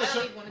nice.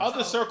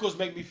 Other circles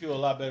make me feel a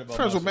lot better about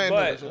Friends with myself.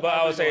 mad niggas. But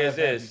I would say is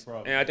Everybody don't have this, that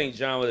problem. and I think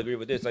John would agree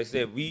with this. Like I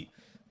said,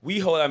 we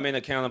hold our men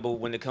accountable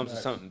when it comes to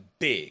something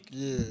big.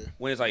 Yeah.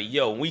 When it's like,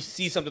 yo, when we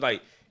see something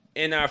like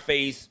in our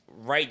face,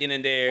 right then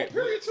and there.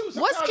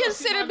 What's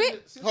considered big?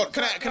 Hold on,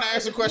 can I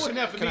ask a question?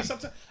 Can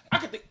I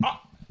could think.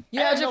 You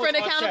held your friend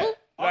accountable?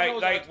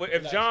 Like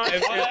if John,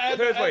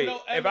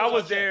 if I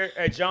was there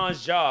at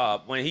John's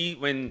job when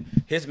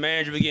his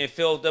manager was getting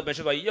filled up and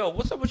she was like, yo,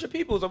 what's up with your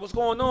people? Like, what's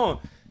going on?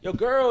 Your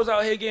girls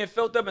out here getting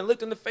filled up and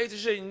licked in the face and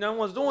shit, and no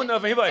one's doing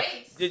nothing. He like,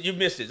 you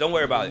missed it. Don't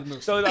worry about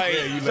it. So like,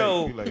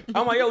 you late.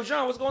 I'm like, yo,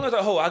 John, what's going on? He's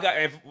like, oh,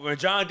 and when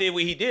John did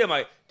what he did, I'm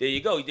like, there you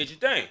go, you did your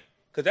thing,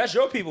 because that's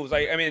your people. It's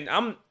like, I mean,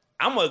 I'm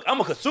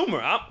a consumer.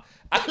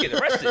 I can get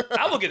arrested.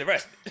 I will get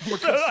arrested. Can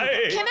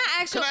I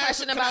ask you a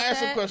question about Can I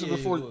ask that? a question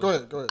before you? Go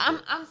ahead.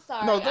 I'm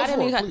sorry. No, go I didn't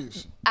for it, even-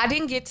 please. I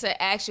didn't get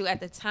to ask you at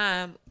the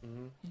time.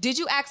 Did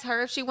you ask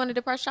her if she wanted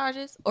to press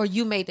charges, or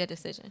you made that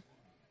decision?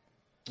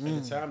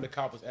 At the time, the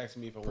cop was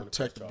asking me if I wanted to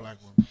Protect the press black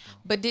charges. woman.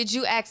 But did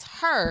you ask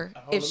her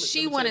if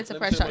she wanted to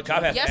press charges?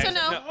 Cop has to Yes or ask-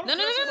 no? no.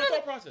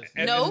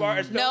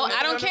 No. No,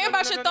 I don't care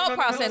about your thought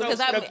process because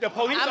The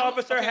police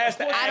officer has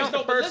to ask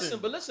the person.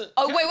 But listen.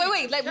 Oh,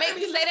 wait. Like,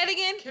 say that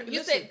again.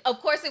 You said, of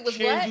course it was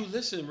Can what? you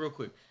listen real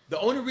quick? The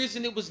only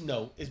reason it was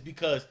no is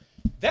because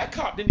that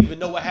cop didn't even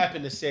know what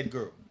happened to said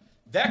girl.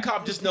 That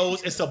cop just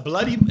knows it's a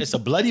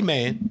bloody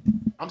man.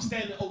 I'm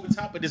standing over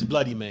top of this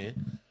bloody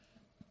man,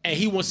 and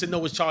he wants to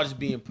know his charges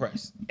being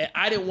pressed. And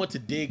I didn't want to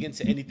dig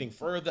into anything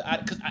further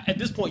because at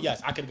this point,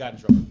 yes, I could have gotten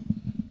in trouble.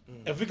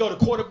 If we go to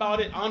court about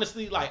it,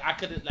 honestly, like I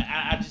could have,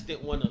 I just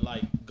didn't want to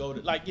like go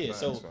to like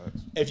so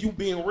facts. if you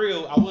being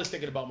real, I was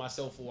thinking about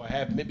myself for a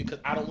half minute because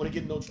I don't want to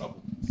get in no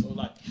trouble. So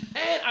like,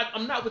 and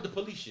I'm not with the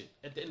police shit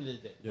at the end of the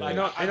day. Yeah.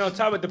 Like, And on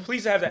top of it, the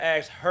police have to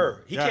ask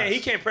her. He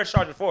Yes. can't press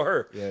charges for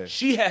her. Yeah.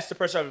 She has to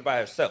press charges by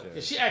herself.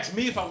 if she asked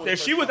me if I want If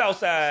she was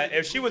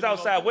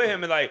outside, with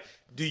him and like,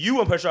 do you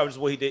want to press charges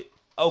for what he did?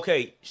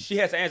 Okay, she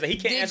has to answer. He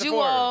can't Did answer you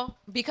for her. all,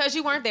 because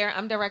you weren't there,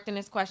 I'm directing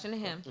this question to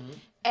him.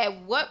 At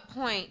what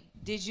point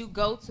did you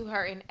go to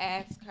her and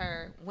ask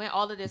her when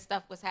all of this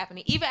stuff was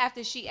happening? Even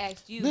after she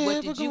asked you,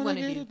 what did you want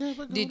to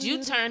do? Did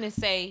you turn and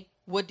say,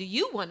 what do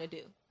you want to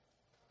do?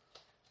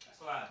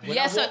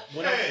 Yes, sir.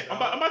 I'm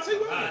about to tell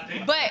you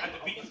what. But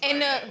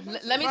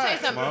let me tell you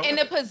something. In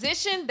the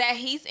position that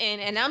he's in,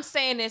 and I'm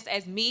saying this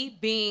as me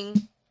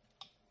being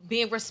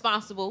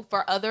responsible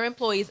for other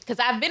employees, because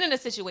I've been in a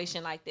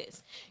situation like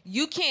this.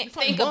 You can't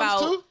think about.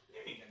 Too?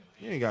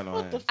 You ain't got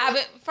no hands.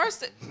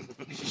 First,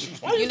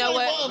 you know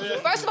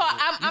what? First of all,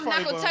 I'm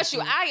not gonna touch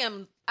you. I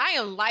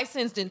am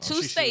licensed in 2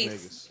 she shoot states,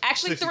 niggas.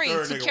 actually 3,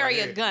 63rd to nigga carry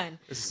right a here. gun.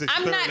 It's a 63rd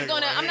I'm not nigga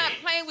right I'm not here.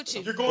 playing with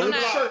you. You're going to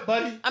the shirt,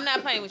 buddy. I'm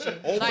not playing with you.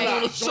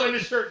 Join the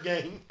shirt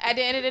gang. At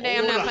the end of the day,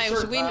 I'm Hold not on, playing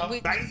with you.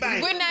 shirt, Bang,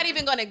 bang. We're not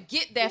even gonna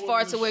get that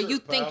far to where you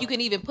shirt, think pal. you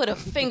can even put a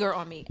finger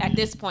on me at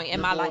this point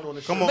in my life.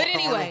 Come on, But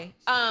anyway,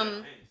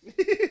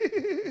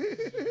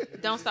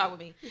 don't start with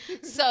me.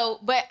 So,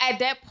 but at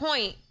that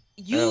point,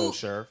 Hell,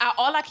 Sheriff.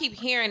 all I keep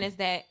hearing is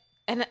that,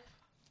 and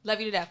love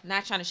you to death,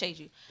 not trying to shade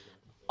you.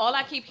 All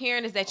I keep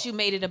hearing is that you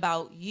made it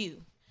about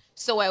you.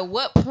 So at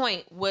what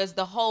point was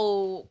the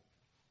whole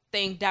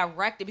thing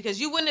directed?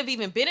 Because you wouldn't have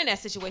even been in that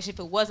situation if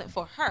it wasn't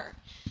for her.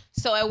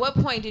 So at what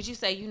point did you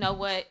say, you know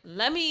what,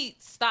 let me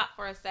stop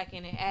for a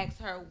second and ask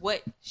her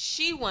what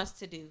she wants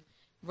to do?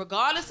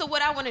 Regardless of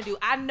what I want to do,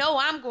 I know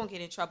I'm going to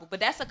get in trouble, but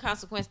that's a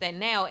consequence that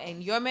now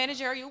in your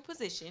managerial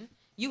position,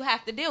 you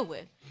have to deal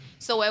with.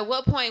 So at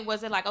what point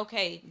was it like,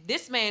 okay,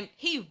 this man,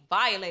 he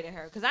violated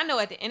her? Because I know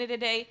at the end of the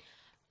day,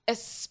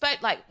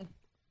 expect like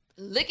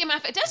licking my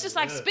face, that's just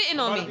like spitting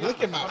on me.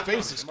 Look at my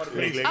face. Is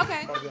crazy.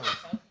 Okay.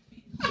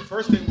 The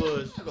first thing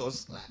was,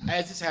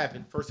 as this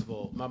happened, first of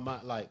all, my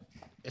mind, like,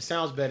 it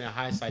sounds better in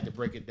hindsight to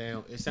break it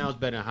down.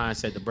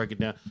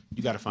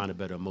 You got to find a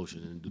better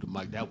emotion and do the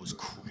mic. That was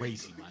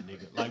crazy, my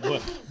nigga. Like,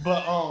 but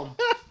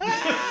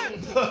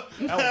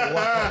that was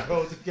wild,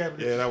 bro.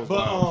 Yeah, that was but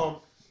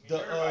wild.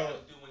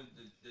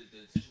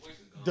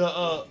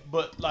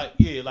 but like,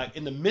 yeah, like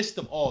in the midst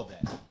of all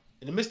that,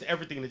 in the midst of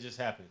everything that just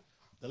happened,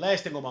 the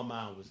last thing on my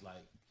mind was like,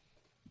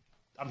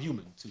 I'm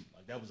human too.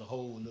 Like that was a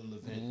whole little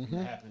event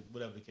that happened,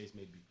 whatever the case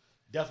may be.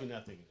 Definitely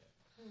not thinking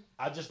that.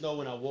 I just know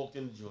when I walked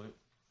in the joint,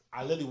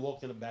 I literally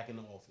walked in the back in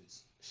the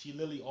office. She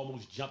literally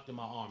almost jumped in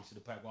my arms to the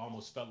point where I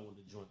almost fell on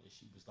the joint, and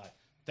she was like,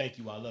 "Thank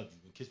you, I love you,"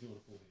 and kissed me on the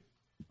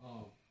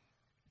forehead.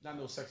 Not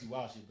no sexy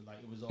wild shit, but like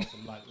it was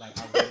awesome. Like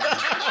I really,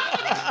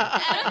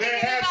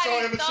 Man, so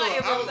Anybody thought it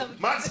immature. was some-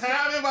 My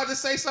time about to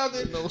say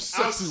something. No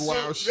sexy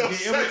wild shit. No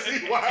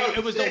sexy wild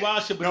it was no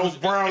wild shit, but No it was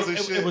browns and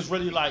it shit. was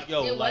really like,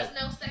 yo, It like,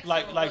 was no sex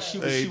like she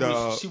was, Hey,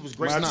 dog. she was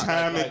great. My Like,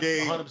 time like, and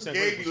Gabe 100% be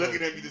grateful.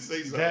 looking at me to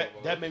say something.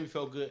 That made me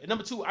feel good. And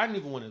number 2, I didn't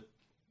even want to.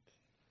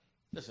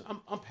 Listen,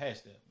 I'm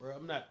past that, bro.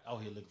 I'm not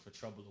out here looking for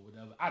trouble or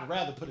whatever. I'd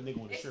rather put a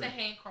nigga on the It's shirt. the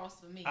hand cross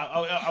for me.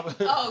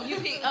 Oh, you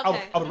be I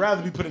okay. would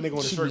rather be putting a nigga on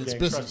the She shirt means gang,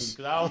 trust me, business.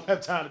 because I don't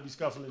have time to be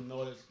scuffling and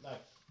all that.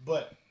 Like,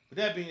 but with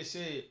that being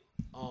said,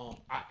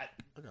 I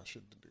got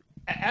shit to do.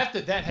 after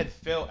that had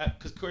failed,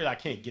 because Corey, I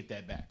can't get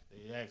that back.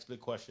 They asked me a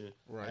question,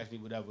 Right. asked me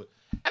whatever,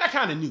 and I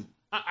kind of knew.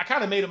 I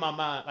kind of made up my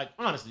mind, like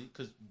honestly,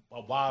 because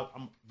while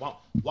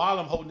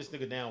I'm holding this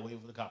nigga down,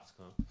 waiting for the cops to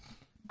come,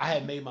 I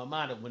had made my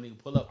mind that when they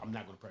pull up, I'm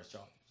not gonna press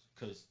charges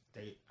because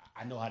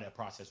I know how that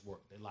process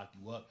works. They lock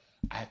you up.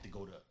 I have to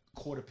go to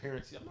court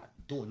appearances. I'm not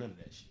doing none of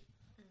that shit.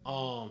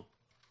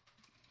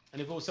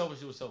 And if it was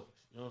selfish, it was selfish.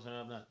 You know what I'm saying?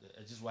 I'm not.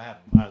 It's just what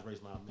happened. My eyes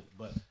raised my minute,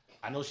 but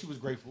I know she was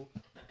grateful.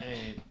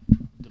 And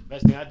the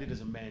best thing I did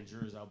as a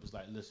manager is I was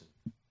like, listen,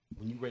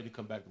 when you're ready to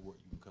come back to work,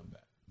 you can come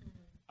back.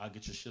 I'll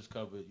get your shifts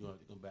covered. You don't have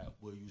to come back.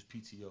 We'll use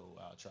PTO.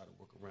 I'll try to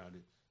work around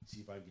it. See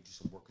if I can get you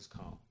some workers'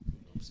 comp. You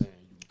know what I'm saying?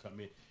 You can come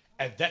in.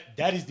 And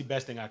that is the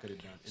best thing I could have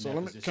done. In So that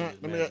let me position as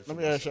let manager me for ask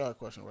myself. y'all a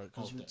question, right?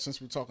 Because Okay. since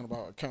we're talking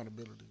about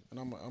accountability, and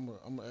I'm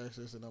gonna ask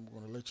this, and I'm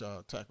gonna let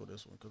y'all tackle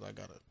this one because I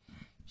gotta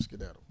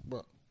skedaddle.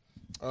 But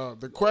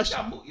the question,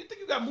 You think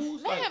you got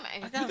moves? Man,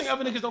 Like, man. you think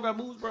other niggas don't got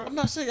moves, bro? I'm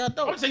not saying I I'm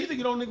don't. saying you think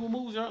you don't nigga with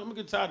moves, yo? I'm gonna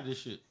get tired of this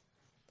shit.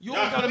 You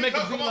always gotta make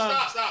a big line.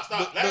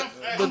 Stop. Let him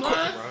ask The, the que-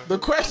 question, bro. the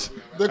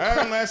question, the, Let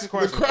him que- ask the the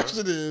question,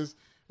 question is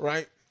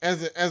right.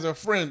 As a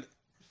friend,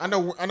 I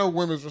know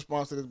women's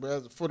response to this,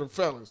 but for the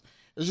fellas,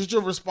 it's just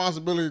your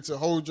responsibility to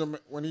hold your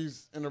when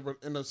he's in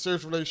a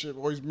serious relationship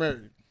or he's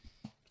married,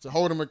 to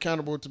hold him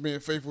accountable to being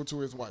faithful to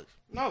his wife.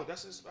 No,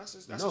 that's his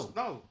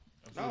no.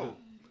 I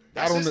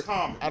That's don't. his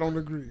karma. I don't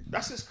agree.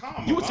 That's his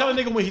karma. You would tell a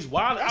bro. nigga when he's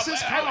wild. That's his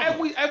as karma.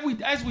 we do.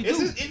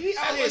 If he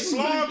out here As we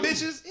slawing really do.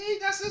 bitches,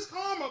 that's his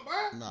karma,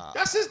 bro. Nah.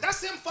 That's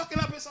him fucking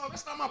up his own.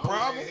 That's not my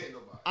problem.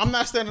 I'm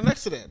not standing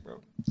next to that, bro.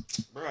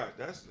 Bro,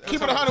 that's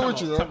Keep it 100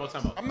 with you, Time bro.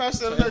 out. I'm not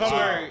standing If next I'm to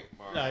you. married,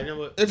 nah, you know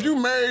what? If you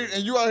married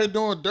and you out here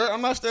doing dirt,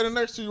 I'm not standing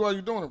next to you while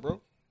you doing it, bro.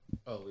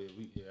 Oh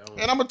yeah, I don't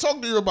And I'm gonna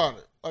talk to you about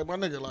it. Like my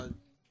nigga, like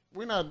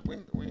we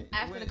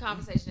After the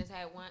conversation is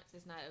had once,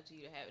 it's not up to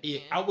you to have it Yeah,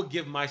 again. I would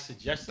give my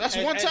suggestion. That's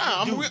as- one as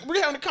time. you do. We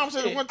having a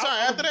conversation one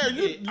time. After that, I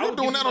you would doing give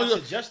that you on my your.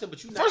 suggestion,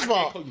 but you not, First of I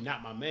can't all- call you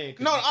not my man.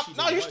 'cause No, you cheated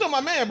no, on you your still my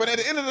wife. man. But at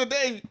the end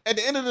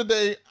of the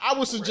day, I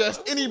would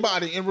suggest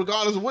anybody, and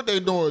regardless of what they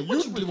doing,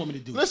 What you really want me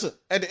to do? listen.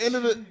 At the end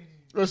of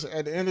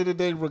the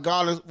day,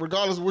 regardless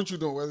of what you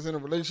doing, whether it's in a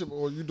relationship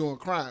or you doing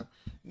crime,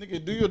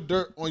 nigga, do your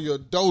dirt on your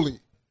dolly.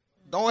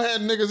 Don't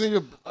have niggas in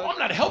your. Oh, I'm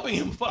not helping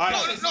him. Fuck.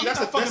 That's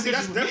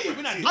different.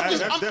 We're not See, doing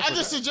I that.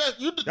 just suggest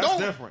you That's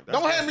don't different.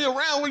 don't have me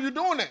around when you're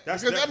doing that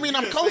That's because that different. means You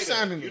I'm didn't say that.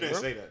 co-signing You it. didn't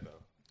Bro. say that though.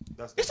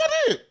 That's Yes,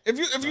 I did.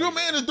 If your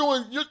man is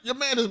doing your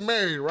man is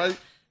married, right?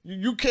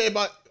 You care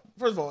about.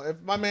 First of all,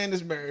 if my man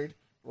is married,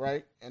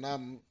 right, and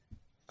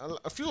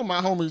a few of my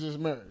homies is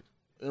married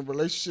in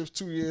relationships,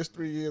 2 years,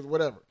 3 years,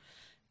 whatever.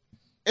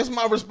 It's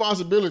my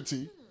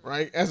responsibility,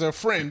 right, as a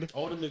friend,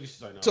 All the niggas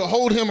say no. to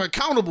hold him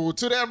accountable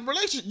to that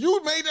relationship.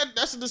 You made that.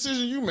 That's a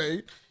decision you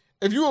made.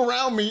 If you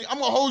around me, I'm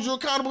gonna hold you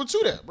accountable to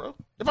that, bro.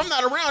 If I'm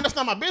not around, that's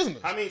not my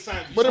business. How many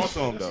times you But talk if- to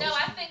him though? No,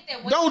 I think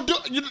that Don't do.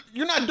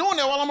 You're not doing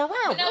that while I'm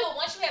around, No, bro. but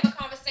once you have a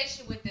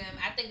conversation with them,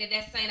 I think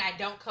that's saying I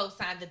don't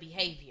co-sign the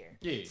behavior.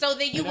 Yeah. So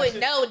then you And would that's it.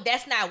 know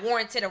that's not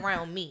warranted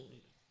around me,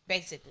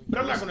 basically. But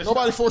I'm not gonna.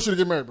 Nobody forced you to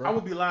get married, bro. I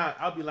would be lying.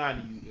 I'll be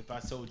lying to you if I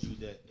told you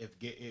that if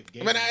Gabe.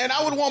 I mean, and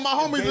I would want my if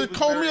homies Gabe to was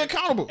hold me married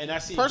accountable. And I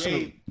see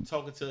personally. Gabe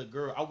talking to a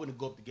girl, I wouldn't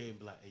go up to Gabe and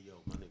be like, "Hey, yo,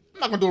 my nigga." I'm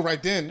not gonna do it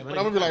right then, And but my I'm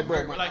gonna be nigga like, bro,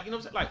 married. Like, you know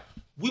what I'm saying? Like,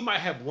 we might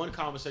have one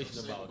conversation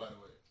about it.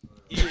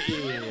 Yeah.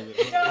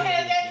 Don't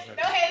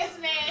have this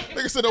man.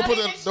 nigga said don't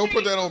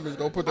put that on me.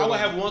 Don't put that I on would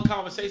me. have one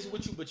conversation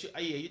with you, but you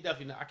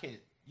definitely not. I can't.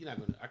 You're not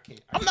gonna. I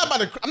can't. I'm not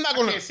I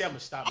gonna can't say I'm gonna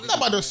stop. I'm not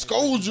about to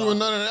scold you or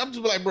none of that. I'm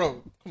just be like,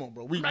 bro, come on,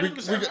 bro. We I'm not even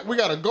saying-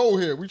 got a goal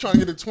here. We trying to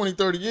get it 20,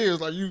 30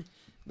 years. Like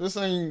this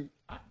ain't.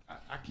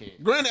 I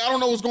can't. Granted, I don't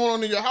know what's going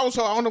on in your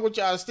household. I don't know what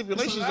y'all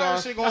stipulations There's a lot are.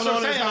 of shit going That's what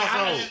on I'm in his saying.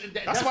 household.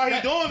 That's why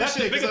he doing this That's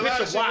shit, the 'cause bigger a lot of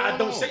picture. shit Why I going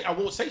don't on. say. I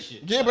won't say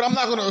shit. Yeah, but I'm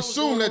not gonna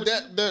assume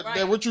that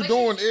Right. what you're But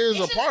doing is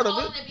a it's part just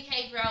of it. calling the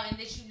behavior out and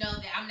that you know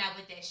that I'm not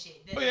with that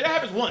shit. Oh yeah, that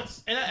happens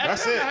once. And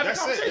That's it.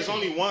 That's it. It's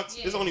only once.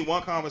 Yeah. It's only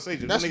one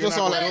conversation. That's This nigga just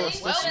not all gonna that do is.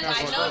 it. Well, That's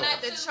I what know I'm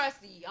not to trust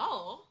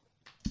y'all.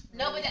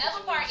 No, but the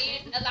other part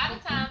is a lot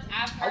of times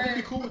I've I would be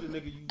heard. cool with the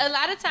nigga. You. A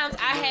lot of times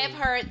I have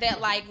heard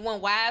that like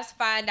when wives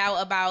find out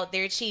about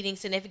their cheating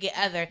significant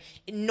other,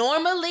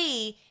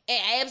 normally in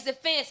Ab's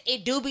defense,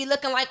 it do be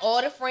looking like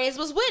all the friends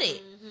was with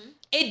it.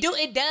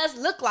 It does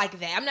look like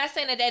that. I'm not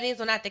saying that is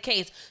or not the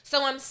case.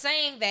 So I'm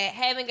saying that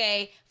having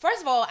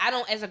first of all, I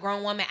don't, as a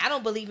grown woman, I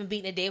don't believe in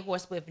beating a dead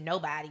horse with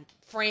nobody,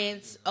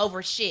 friends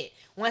over shit.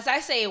 Once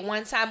I say it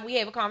one time, we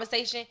have a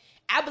conversation.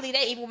 I believe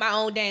that even with my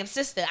own damn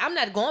sister, I'm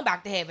not going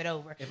back to have it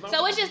over.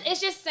 So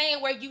it's just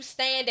saying where you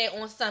stand at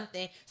on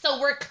something, so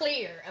we're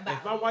clear about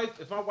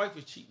If my wife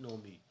is cheating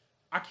on me,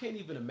 I can't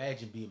even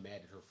imagine being mad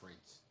at her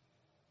friends.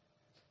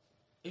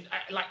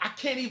 I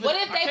can't even. What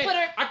if they put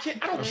her? I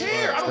can't. I don't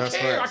care. I don't That's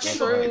care. I facts. can't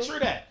That's even facts. picture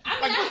that.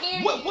 I'm Like, not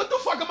hearing what the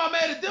fuck am I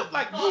mad at them?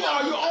 Like you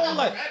are your own.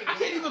 Like I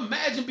can't even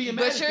imagine being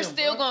mad at But them. you're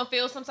still bro. gonna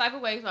feel some type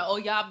of way. Like, oh,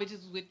 y'all bitches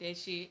was with that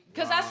shit.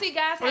 Because I see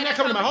guys. They're not have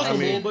coming to my house no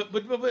conversations. more,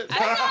 but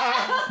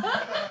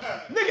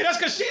nigga, that's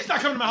because she's not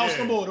coming to my house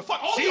no more. The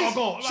fuck, all y'all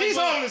gone. She's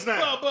homeless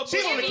now.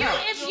 She's on the couch.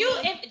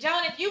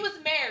 If you was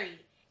married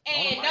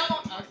and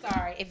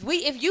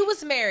if you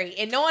was married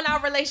and knowing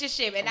our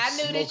relationship and I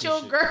knew that smoking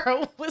your shit.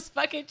 girl was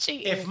fucking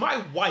cheating. If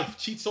my wife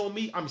cheats on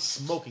me, I'm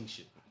smoking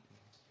shit.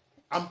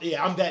 I'm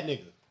that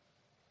nigga.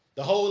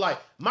 The whole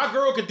my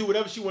girl can do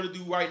whatever she want to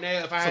do right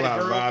now. If I had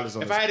a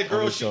girl, if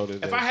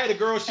I had a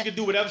girl, she could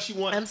do whatever she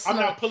wants. I'm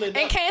not pulling.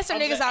 And cancer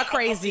niggas are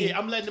crazy.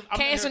 I'm letting them.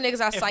 Cancer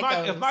niggas are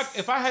psychos.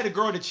 If I had a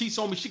girl that cheats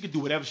on me, she could do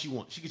whatever she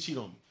wants. She could cheat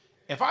on me.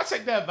 If I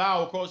take that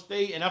vow across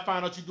state and I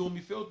find out you doing me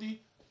filthy,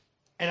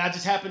 and I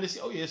just happen to see,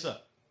 oh yeah, it's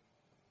up,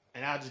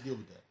 and I'll just deal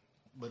with that.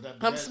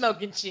 But I'm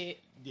smoking shit.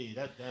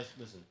 Yeah, that's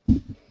listen.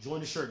 Join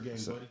the shirt gang,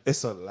 buddy.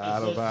 It's a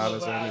lot of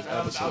violence on this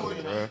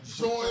episode,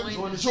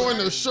 bro. Join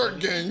the shirt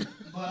gang.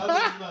 But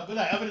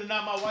other than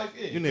that, my wife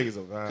is. You niggas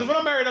are Because violent. when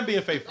I'm married, I'm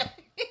being faithful.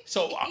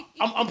 So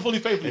I'm fully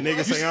faithful. And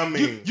niggas say I'm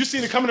mean. You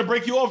seen the coming to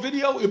break you off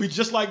video? It'll be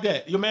just like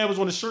that. Your man was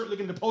on the shirt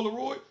looking at the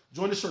Polaroid.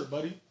 Join the shirt,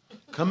 buddy.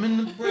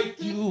 Coming to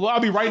break you. I'll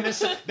be right in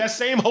that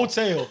same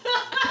hotel.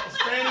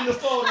 Standing in the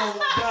photo.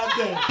 Like,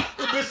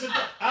 goddamn.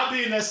 I'll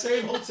be in that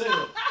same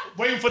hotel.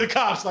 Waiting for the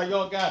cops. Like,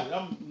 y'all got it.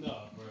 Bro.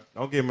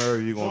 Don't get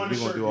married. We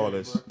gonna do all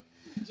this.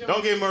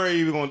 Don't get married.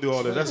 You gonna do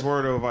all this. That's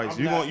word of advice.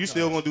 You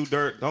still gonna do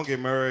dirt. Don't get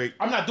married.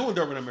 I'm not doing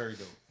dirt when I'm married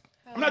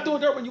though. I'm not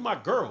doing dirt when you my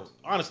girl.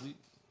 Honestly.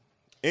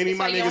 Any of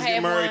my So you niggas get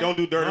have married, one? don't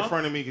do dirt in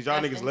front of me because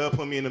y'all niggas love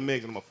putting me in the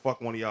mix and I'm gonna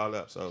fuck one of y'all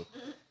up. So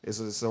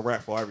it's a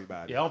wrap for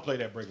everybody. Yeah, I don't play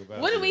that breaking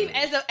value. What do we,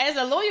 as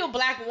a loyal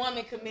black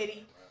woman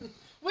committee,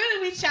 where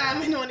do we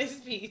chime in on this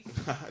piece?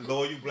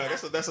 Lord, you black.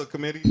 That's a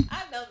committee.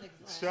 I know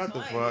niggas. Shut the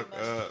I ain't fuck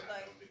even up.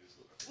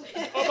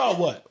 like- About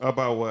what?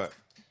 About what?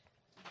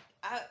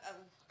 I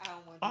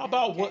don't want How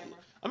about what?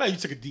 I mean, you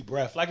took a deep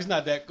breath. Like it's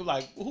not that.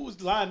 Like who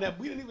was lying that?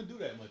 We didn't even do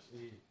that much.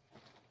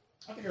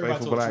 I think everybody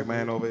Faithful told black the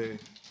man truth. over here.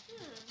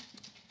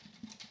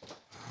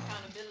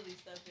 Accountability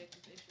subject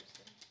is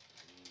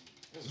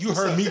interesting. You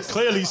heard me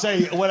clearly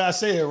say what I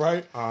said,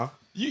 right?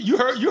 You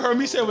heard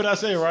me say what I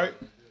said, right?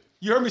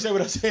 You heard me say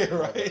what I said,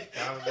 right?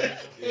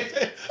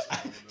 I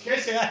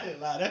can't say I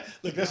didn't lie.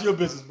 Look, that's your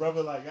business,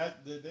 brother. Like,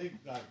 they, like,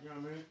 you know what I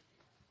mean?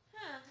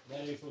 Huh. That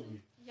ain't for me.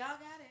 Y'all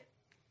got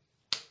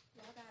it.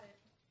 Y'all got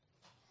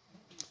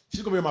it.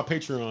 She's gonna be on my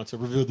Patreon to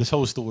reveal this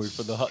whole story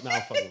for the hut. Now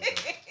I'm fucking with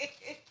her.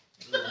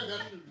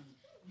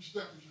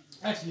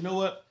 Actually, you know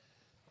what?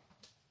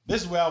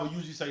 This is where I would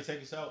usually say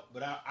take us out,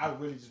 but I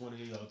really just want to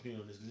hear your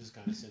opinion on this. This is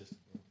kind of sinister,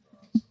 bro.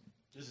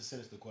 This is a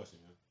sinister question,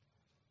 man.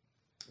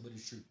 But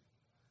it's true.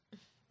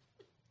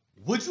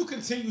 Would you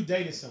continue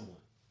dating someone?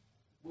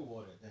 We'll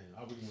water that down.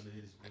 I really want to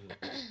hear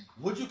this.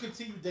 Would you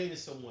continue dating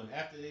someone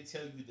after they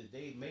tell you that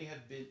they may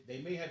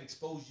have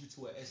exposed you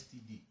to an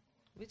STD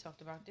We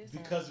talked about this.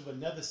 because of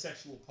another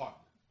sexual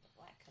partner,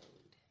 Black code.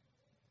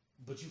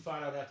 but you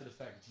find out after the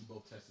fact that you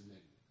both tested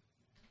negative?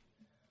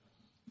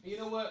 And you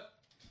know what?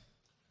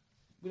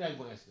 We're not even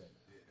gonna answer that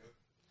now.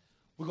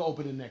 We're gonna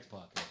open the next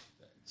podcast.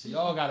 So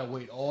y'all gotta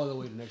wait all the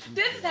way to next week.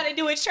 This is how they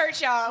do it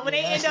church, y'all. When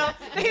they end up,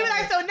 they be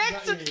like, so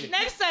next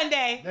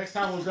Sunday. Next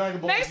time on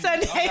Dragon Ball. Next Z,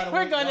 y'all Sunday, gotta we're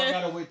wait, gonna- Y'all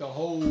gotta wait the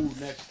whole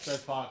next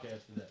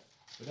podcast for that.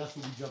 But that's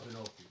what we jumping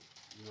off to.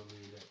 You know what I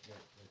mean? That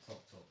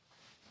talk.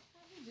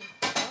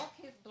 Walk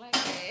his black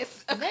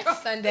ass.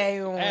 Next Sunday.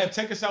 Ab,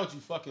 take us out,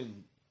 you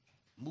fucking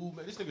move,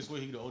 man. This nigga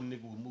swear he the only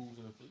nigga with moves.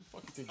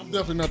 Fuck you think I'm you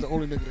definitely not the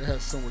only nigga that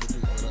has somewhere to be.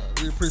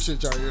 But we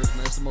appreciate y'all ears,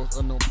 man. It's the most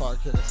unknown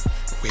podcast.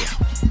 We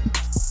out.